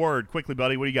final word. Quickly,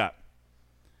 buddy, what do you got?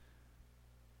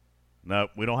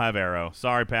 Nope, we don't have Arrow.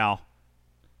 Sorry, pal.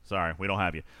 Sorry, we don't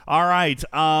have you. All right,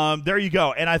 there you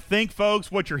go. And I think,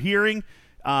 folks, what you're hearing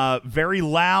very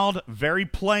loud, very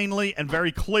plainly, and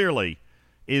very clearly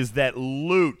is that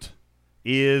loot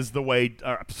is the way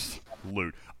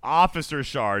loot. Officer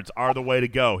shards are the way to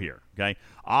go here, okay?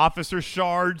 Officer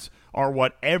shards are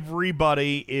what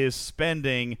everybody is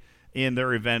spending in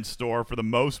their event store for the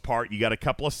most part. You got a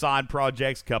couple of side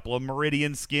projects, couple of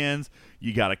Meridian skins,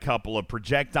 you got a couple of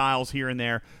projectiles here and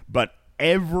there, but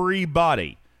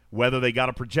everybody, whether they got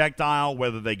a projectile,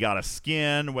 whether they got a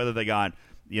skin, whether they got,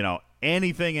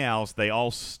 anything else, they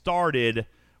all started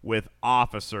with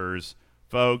officers.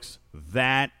 Folks,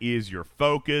 that is your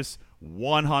focus,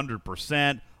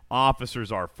 100%.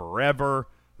 Officers are forever.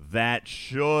 That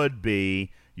should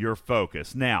be your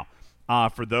focus. Now,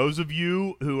 for those of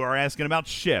you who are asking about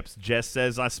ships, Jess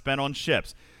says I spent on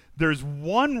ships. There's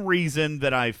one reason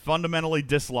that I fundamentally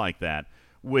dislike that,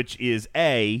 which is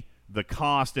A, the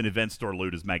cost in event store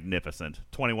loot is magnificent,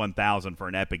 $21,000 for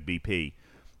an epic BP.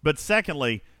 But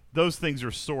secondly, those things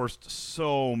are sourced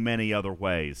so many other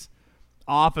ways.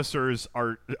 Officers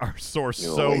are sourced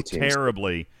so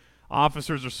terribly.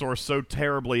 Officers are sourced so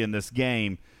terribly in this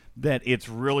game that it's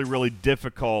really, really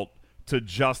difficult to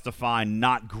justify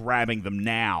not grabbing them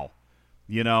now,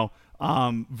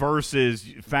 versus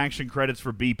faction credits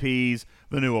for BPs,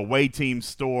 the new away team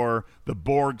store, the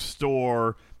Borg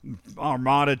store,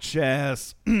 Armada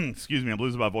chests. Excuse me, I'm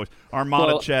losing my voice.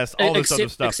 Armada chests, all this other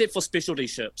stuff. Except for specialty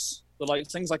ships. But like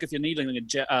things like if you're needing a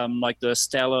jet, like the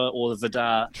Stella or the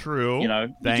Vidar, true. You're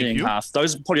Thank getting you. half.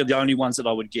 Those are probably the only ones that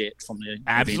I would get from the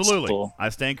Absolutely. store. I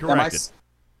stand corrected.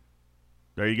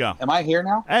 There you go. Am I here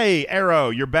now? Hey,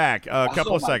 Arrow, you're back. A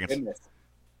couple of seconds. Goodness.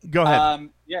 Go ahead.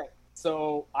 Yeah.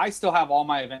 So I still have all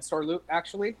my event store loot,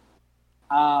 actually.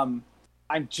 I'm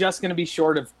just going to be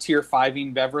short of tier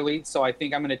 5ing Beverly, so I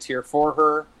think I'm going to tier 4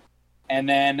 her, and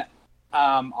then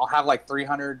I'll have like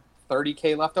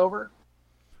 330K left over.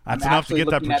 That's enough to get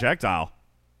that projectile.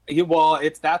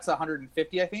 That's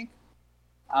 150, I think.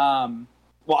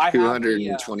 I have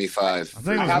 225. I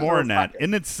think it's more than that.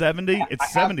 Isn't it 70?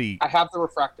 It's 70. I have the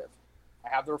refractive.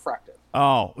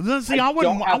 Oh, see, I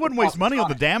wouldn't waste money on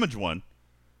the damage one.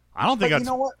 I don't think. But you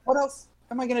know what? What else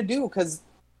am I gonna do? Because,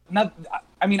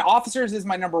 officers is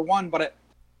my number one, but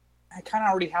I kind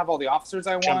of already have all the officers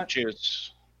I want.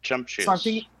 Jump juice. So I'm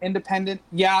thinking independent.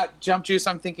 Yeah, jump juice.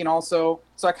 I'm thinking also.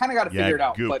 So I kind of got to figure it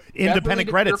out. But independent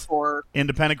credits.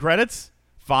 Independent credits.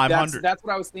 500. That's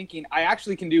what I was thinking. I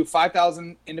actually can do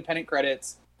 5,000 independent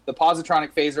credits, the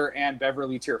Positronic Phaser, and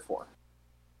Beverly Tier 4.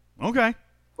 Okay.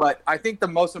 But I think the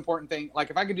most important thing, like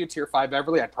if I could do Tier 5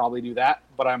 Beverly, I'd probably do that.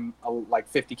 But I'm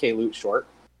like 50K loot short.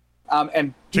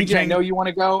 And Ching, DJ, I ching. know you want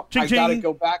to go. Ching, I got to ching.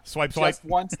 go back Swipe, just swipe.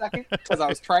 1 second because I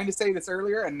was trying to say this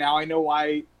earlier, and now I know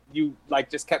why you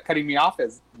just kept cutting me off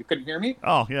as you couldn't hear me.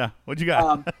 Oh, yeah. What'd you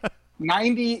got?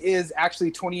 90 is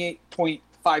actually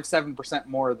 28.57%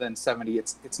 more than 70.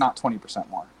 It's not 20%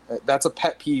 more. That's a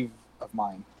pet peeve of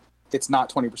mine. It's not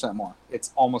 20% more.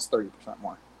 It's almost 30%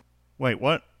 more. Wait,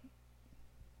 what?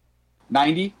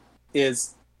 90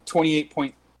 is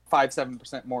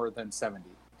 28.57% more than 70.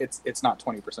 It's not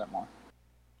 20% more.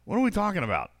 What are we talking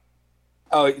about?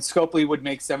 Oh, Scopely would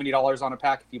make $70 on a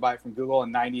pack if you buy it from Google,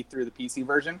 and 90 through the PC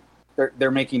version.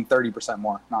 They're making 30%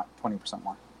 more, not 20%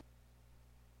 more.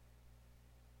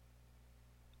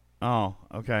 Oh,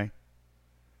 okay.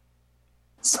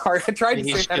 Sorry, I tried to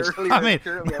say that earlier. I mean,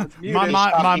 Apparently I was muted.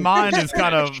 my mind is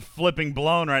kind of flipping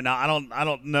blown right now. I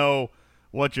don't know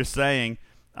what you're saying,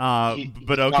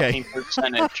 but okay. Talking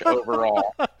percentage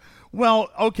overall.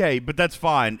 Well, okay, but that's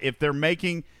fine. If they're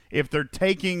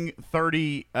taking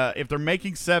 30, if they're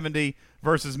making 70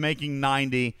 versus making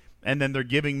 90, and then they're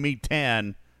giving me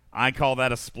 10, I call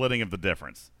that a splitting of the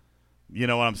difference. You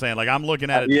know what I'm saying? Like, I'm looking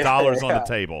at it dollars on the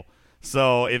table.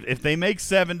 So if they make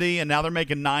 70 and now they're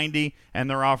making 90 and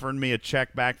they're offering me a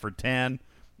check back for 10,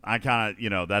 I kind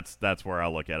of, that's where I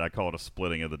look at it. I call it a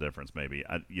splitting of the difference, maybe.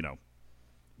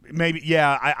 Maybe,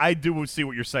 yeah, I do see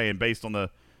what you're saying based on the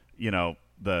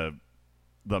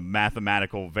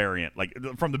mathematical variant. Like,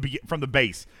 from the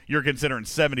base, you're considering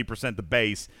 70% the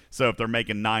base. So if they're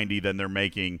making 90, then they're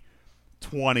making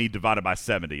 20 divided by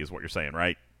 70 is what you're saying,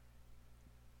 right?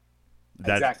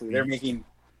 Exactly. They're making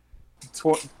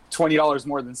 $20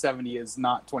 more than 70 is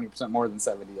not 20% more than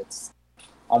 70. It's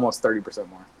almost 30%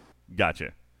 more.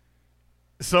 Gotcha.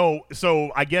 So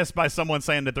I guess by someone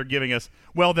saying that they're giving us,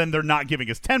 well, then they're not giving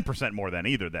us 10% more than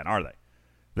either, then, are they?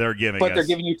 They're giving But us, they're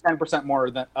giving you 10% more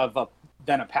than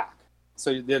a pack.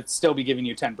 So they'd still be giving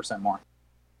you 10% more.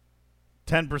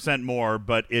 10% more,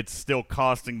 but it's still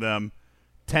costing them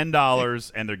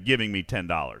 $10, and they're giving me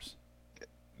 $10.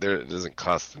 It doesn't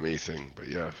cost them anything, but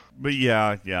yeah. But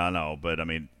yeah, I know. But I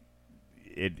mean,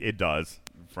 it does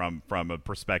from a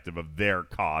perspective of their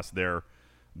cost, their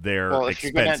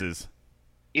expenses.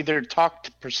 Either talk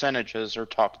to percentages or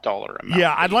talk dollar amount.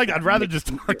 Yeah, I'd rather just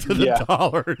talk to the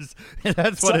dollars.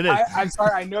 That's what it is. I'm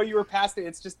sorry, I know you were past it.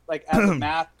 It's just like, as a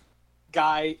math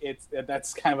guy,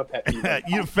 that's kind of a pet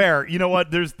peeve. Fair. You know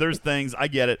what? There's things, I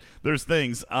get it. There's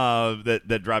things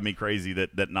that drive me crazy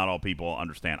that not all people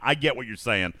understand. I get what you're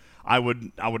saying. I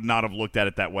would not have looked at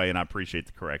it that way, and I appreciate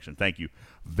the correction. Thank you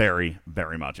very,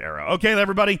 very much, Arrow. Okay,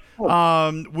 everybody.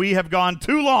 We have gone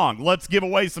too long. Let's give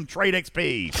away some trade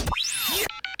XP.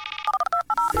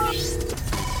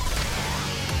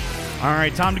 All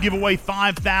right, time to give away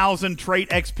 5,000 trait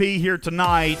XP here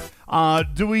tonight.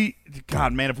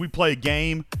 God, man, if we play a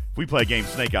game,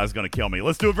 Snake Eye's going to kill me.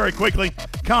 Let's do it very quickly.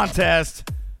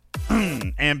 Contest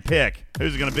and pick.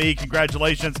 Who's it going to be?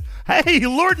 Congratulations. Hey,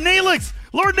 Lord Neelix.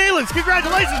 Lord Neelix,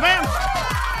 congratulations, man.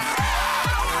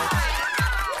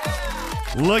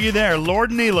 Looky there, Lord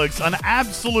Neelix, an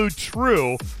absolute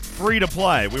true free to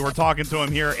play. We were talking to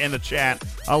him here in the chat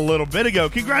a little bit ago.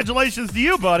 Congratulations to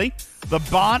you, buddy. The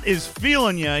bot is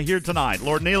feeling you here tonight.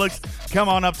 Lord Neelix, come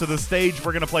on up to the stage.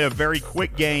 We're going to play a very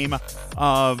quick game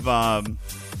of,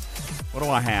 what do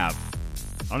I have?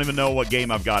 I don't even know what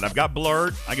game I've got. I've got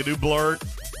Blurt. I could do Blurt.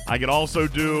 I could also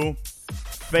do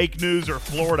Fake News or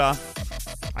Florida.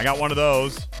 I got one of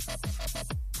those.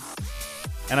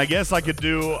 And I guess I could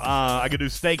do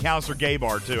Steakhouse or Gay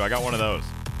Bar, too. I got one of those.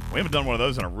 We haven't done one of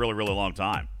those in a really, really long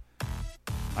time.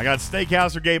 I got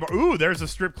Steakhouse or Gay Bar. Ooh, there's a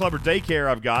strip club or daycare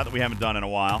I've got that we haven't done in a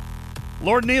while.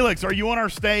 Lord Neelix, are you on our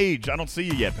stage? I don't see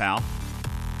you yet, pal.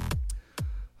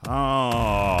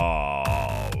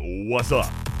 Oh, what's up?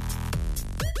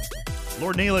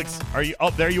 Lord Neelix, are you? Oh,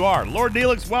 there you are. Lord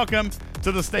Neelix, welcome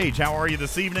to the stage. How are you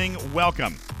this evening?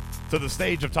 Welcome to the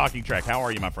stage of Talking Trek. How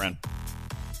are you, my friend?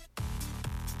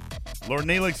 Lord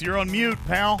Neelix, you're on mute,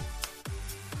 pal.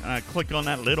 Click on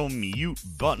that little mute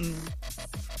button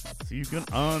so you can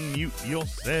unmute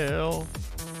yourself.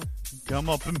 Come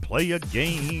up and play a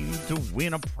game to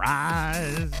win a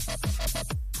prize.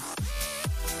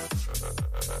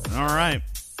 All right.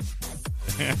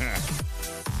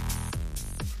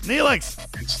 Neelix,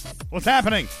 what's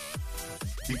happening?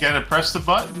 You gotta press the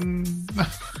button.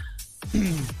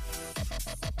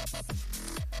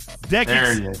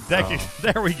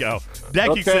 There we go. Dekic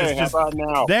Okay, says, how about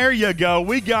now? There you go.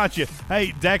 We got you.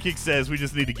 Hey, Dekic says we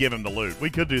just need to give him the loot. We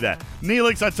could do that.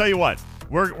 Neelix, I tell you what,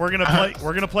 we're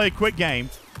gonna play a quick game.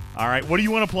 All right, what do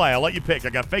you want to play? I'll let you pick. I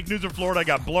got Fake News in Florida. I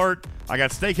got Blurt. I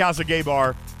got Steakhouse or Gay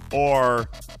Bar, or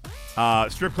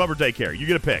Strip Club or Daycare. You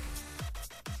get a pick.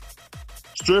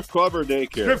 Strip club or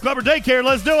daycare? Strip club or daycare.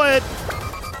 Let's do it.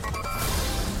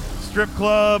 Strip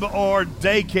club or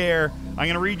daycare. I'm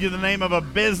going to read you the name of a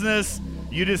business.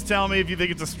 You just tell me if you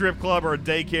think it's a strip club or a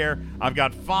daycare. I've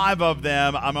got 5 of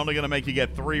them. I'm only going to make you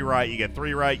get 3 right. You get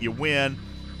 3 right, you win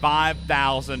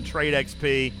 5,000 trade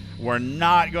XP. We're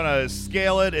not going to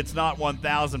scale it. It's not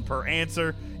 1,000 per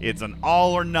answer. It's an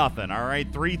all or nothing, all right?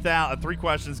 3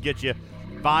 questions get you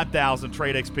 5,000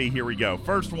 trade XP. Here we go.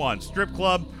 First one, strip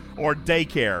club or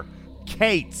daycare.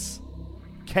 Kate's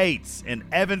in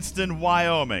Evanston,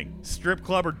 Wyoming. Strip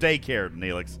club or daycare,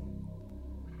 Neelix?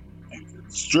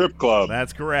 Strip club.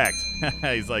 That's correct.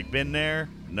 He's like, been there?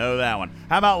 Know that one.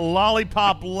 How about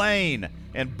Lollipop Lane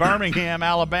in Birmingham,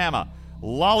 Alabama?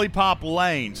 Lollipop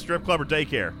Lane, strip club or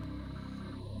daycare?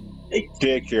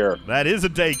 Daycare. That is a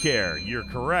daycare. You're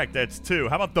correct. That's 2.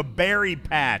 How about the Berry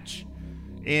Patch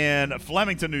in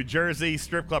Flemington, New Jersey?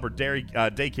 Strip club or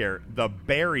daycare? The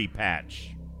Berry Patch.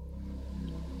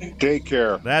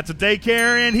 Daycare. That's a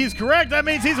daycare, and he's correct. That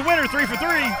means he's a winner. 3 for 3.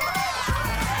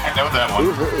 I know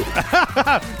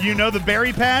that one. You know the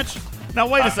Berry Patch? Now,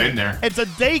 wait a I've second. been there. It's a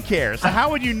daycare, so how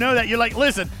would you know that? You're like,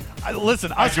 listen. I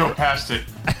Us, drove past it.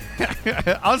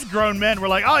 us grown men were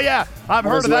like, oh, yeah, I've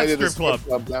heard of that strip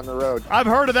club. Down the road. I've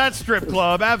heard of that strip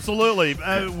club, absolutely.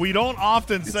 We don't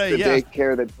often say, the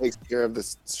daycare that takes care of the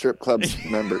strip club's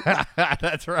members.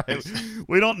 That's right.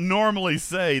 We don't normally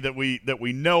say that we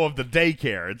know of the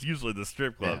daycare. It's usually the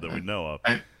strip club that we know of.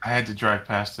 I had to drive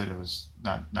past it. It was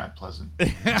not pleasant.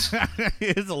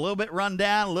 It's a little bit run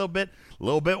down, a little bit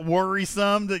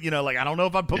worrisome. That, like, I don't know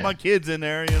if I put my kids in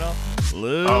there,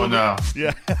 Oh, no.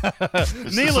 Yeah. It's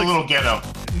just a little ghetto.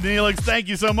 Neelix, thank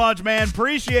you so much, man.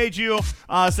 Appreciate you.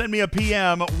 Send me a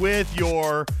PM with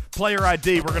your player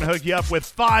ID. We're going to hook you up with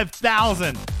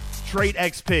 5,000 trait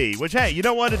XP, which, hey, you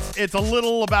know what? It's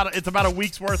about a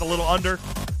week's worth, a little under.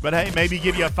 But, hey, maybe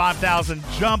give you a 5,000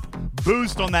 jump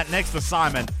boost on that next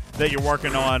assignment that you're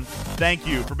working on. Thank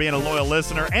you for being a loyal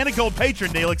listener and a gold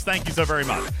patron, Neelix. Thank you so very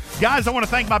much. Guys, I want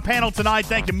to thank my panel tonight.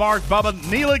 Thank you, Mark, Bubba,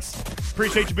 Neelix.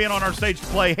 Appreciate you being on our stage to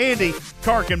play. Handy,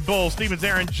 Karkin, Bull, Stevens,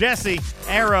 Aaron, Jesse,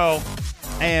 Arrow,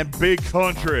 and Big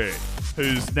Country,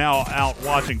 who's now out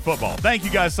watching football. Thank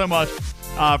you guys so much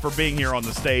for being here on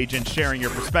the stage and sharing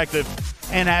your perspective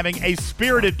and having a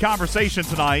spirited conversation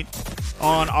tonight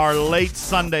on our late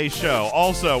Sunday show.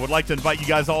 Also, would like to invite you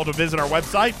guys all to visit our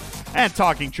website at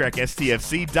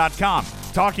TalkingTrekSTFC.com.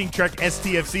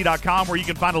 TalkingTrekSTFC.com, where you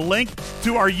can find a link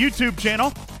to our YouTube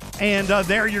channel. And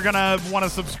there you're going to want to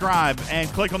subscribe and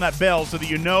click on that bell so that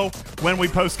you know when we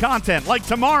post content. Like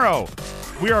tomorrow,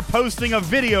 we are posting a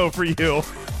video for you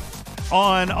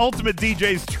on Ultimate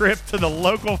DJ's trip to the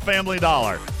local Family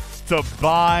Dollar to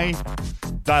buy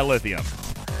dilithium.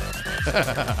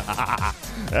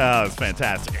 It's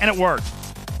fantastic. And it worked.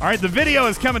 All right, the video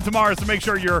is coming tomorrow, so make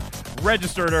sure you're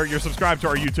registered or you're subscribed to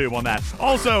our YouTube on that.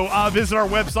 Also, visit our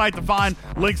website to find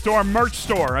links to our merch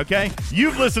store, okay?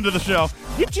 You've listened to the show.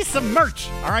 Get you some merch,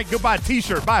 all right? Go buy a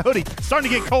T-shirt, buy a hoodie. It's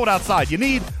starting to get cold outside. You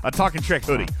need a Talking Trek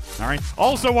hoodie, all right?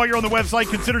 Also, while you're on the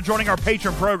website, consider joining our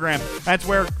Patreon program. That's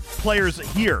where players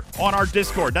here on our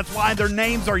Discord. That's why their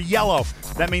names are yellow.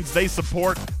 That means they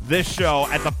support this show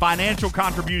at the financial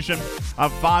contribution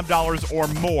of $5 or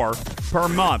more per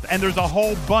month. And there's a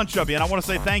whole bunch of you, and I want to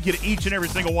say thank you to each and every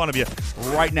single one of you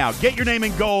right now. Get your name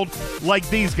in gold like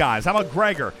these guys. How about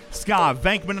Gregor, Ska,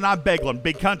 Vankman and I, Beglin,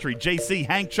 Big Country, JC,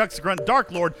 Hank, Chuck Grunt,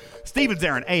 Dark Lord, Stevens,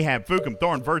 Aaron, Ahab, Fukum,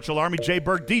 Thorn, Virtual Army, Jay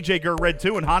Berg, DJ Gur, Red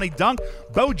 2, and Honey, Dunk,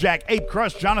 Bojack, Ape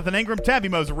Crush, Jonathan Ingram, Tabby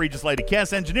Moser, Regis Lady,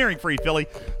 Kess, Engineering Free Philly,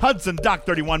 Hudson, Doc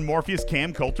 31, Morpheus,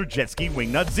 Cam, Coulter, Jetski,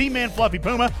 Wingnut, Z-Man, Fluffy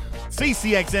Puma,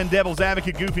 CCXN, Devil's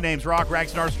Advocate, Goofy Names, Rock,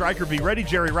 Raxnar, Striker, Be Ready,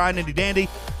 Jerry Ryan, Indy Dandy,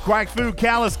 Quack Fu,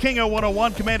 Callus, Kingo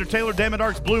 101, Commander Taylor,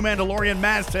 Damodarks, Blue Mandalorian,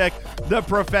 Maztec, The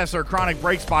Professor, Chronic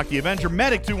Breakspock, The Avenger,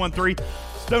 Medic 213,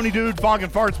 Stony Dude, Fog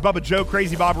and Farts, Bubba Joe,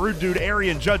 Crazy Bob, Rude Dude,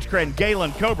 Arian, Judge Cred,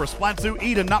 Galen, Cobra, Splatsu,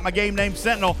 Eden, Not My Game Name,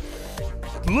 Sentinel,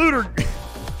 Looter,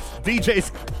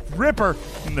 DJ's Ripper,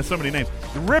 there's so many names.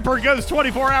 Ripper Goes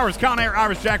 24 Hours, Con Air,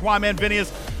 Irish Jack, Wyman,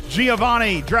 Phineas,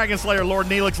 Giovanni, Dragon Slayer, Lord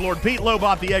Neelix, Lord Pete,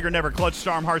 Lobot, The Egger, Never Clutch,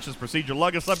 Storm, Harsh's Procedure,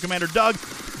 Luggage, Sub-Commander Doug,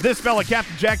 This Fella,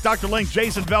 Captain Jack, Dr. Link,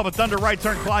 Jason, Velvet Thunder, Right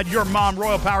Turn, Clyde, Your Mom,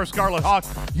 Royal Power, Scarlet Hawk,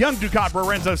 Young Ducat,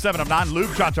 Lorenzo 7 of 9,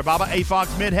 Lube, Chacha Baba, A-Fox,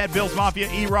 Midhead, Bill's Mafia,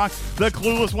 E-Rock, The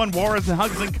Clueless One, Warren,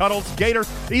 Hugs and Cuddles, Gator,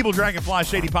 Evil Dragonfly,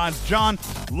 Shady Pines, John,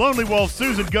 Lonely Wolf,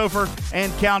 Susan Gopher,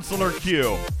 and Counselor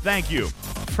Q. Thank you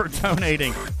for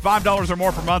donating $5 or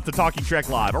more per month to Talking Trek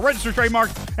Live, a registered trademark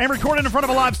and recorded in front of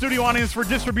a live studio audience for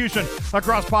distribution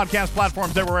across podcast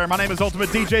platforms everywhere. My name is Ultimate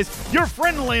DJs, your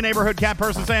friendly neighborhood cat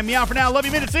person saying meow for now. Love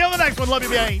you, minute. See you on the next one. Love you,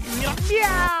 bye.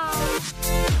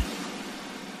 Meow.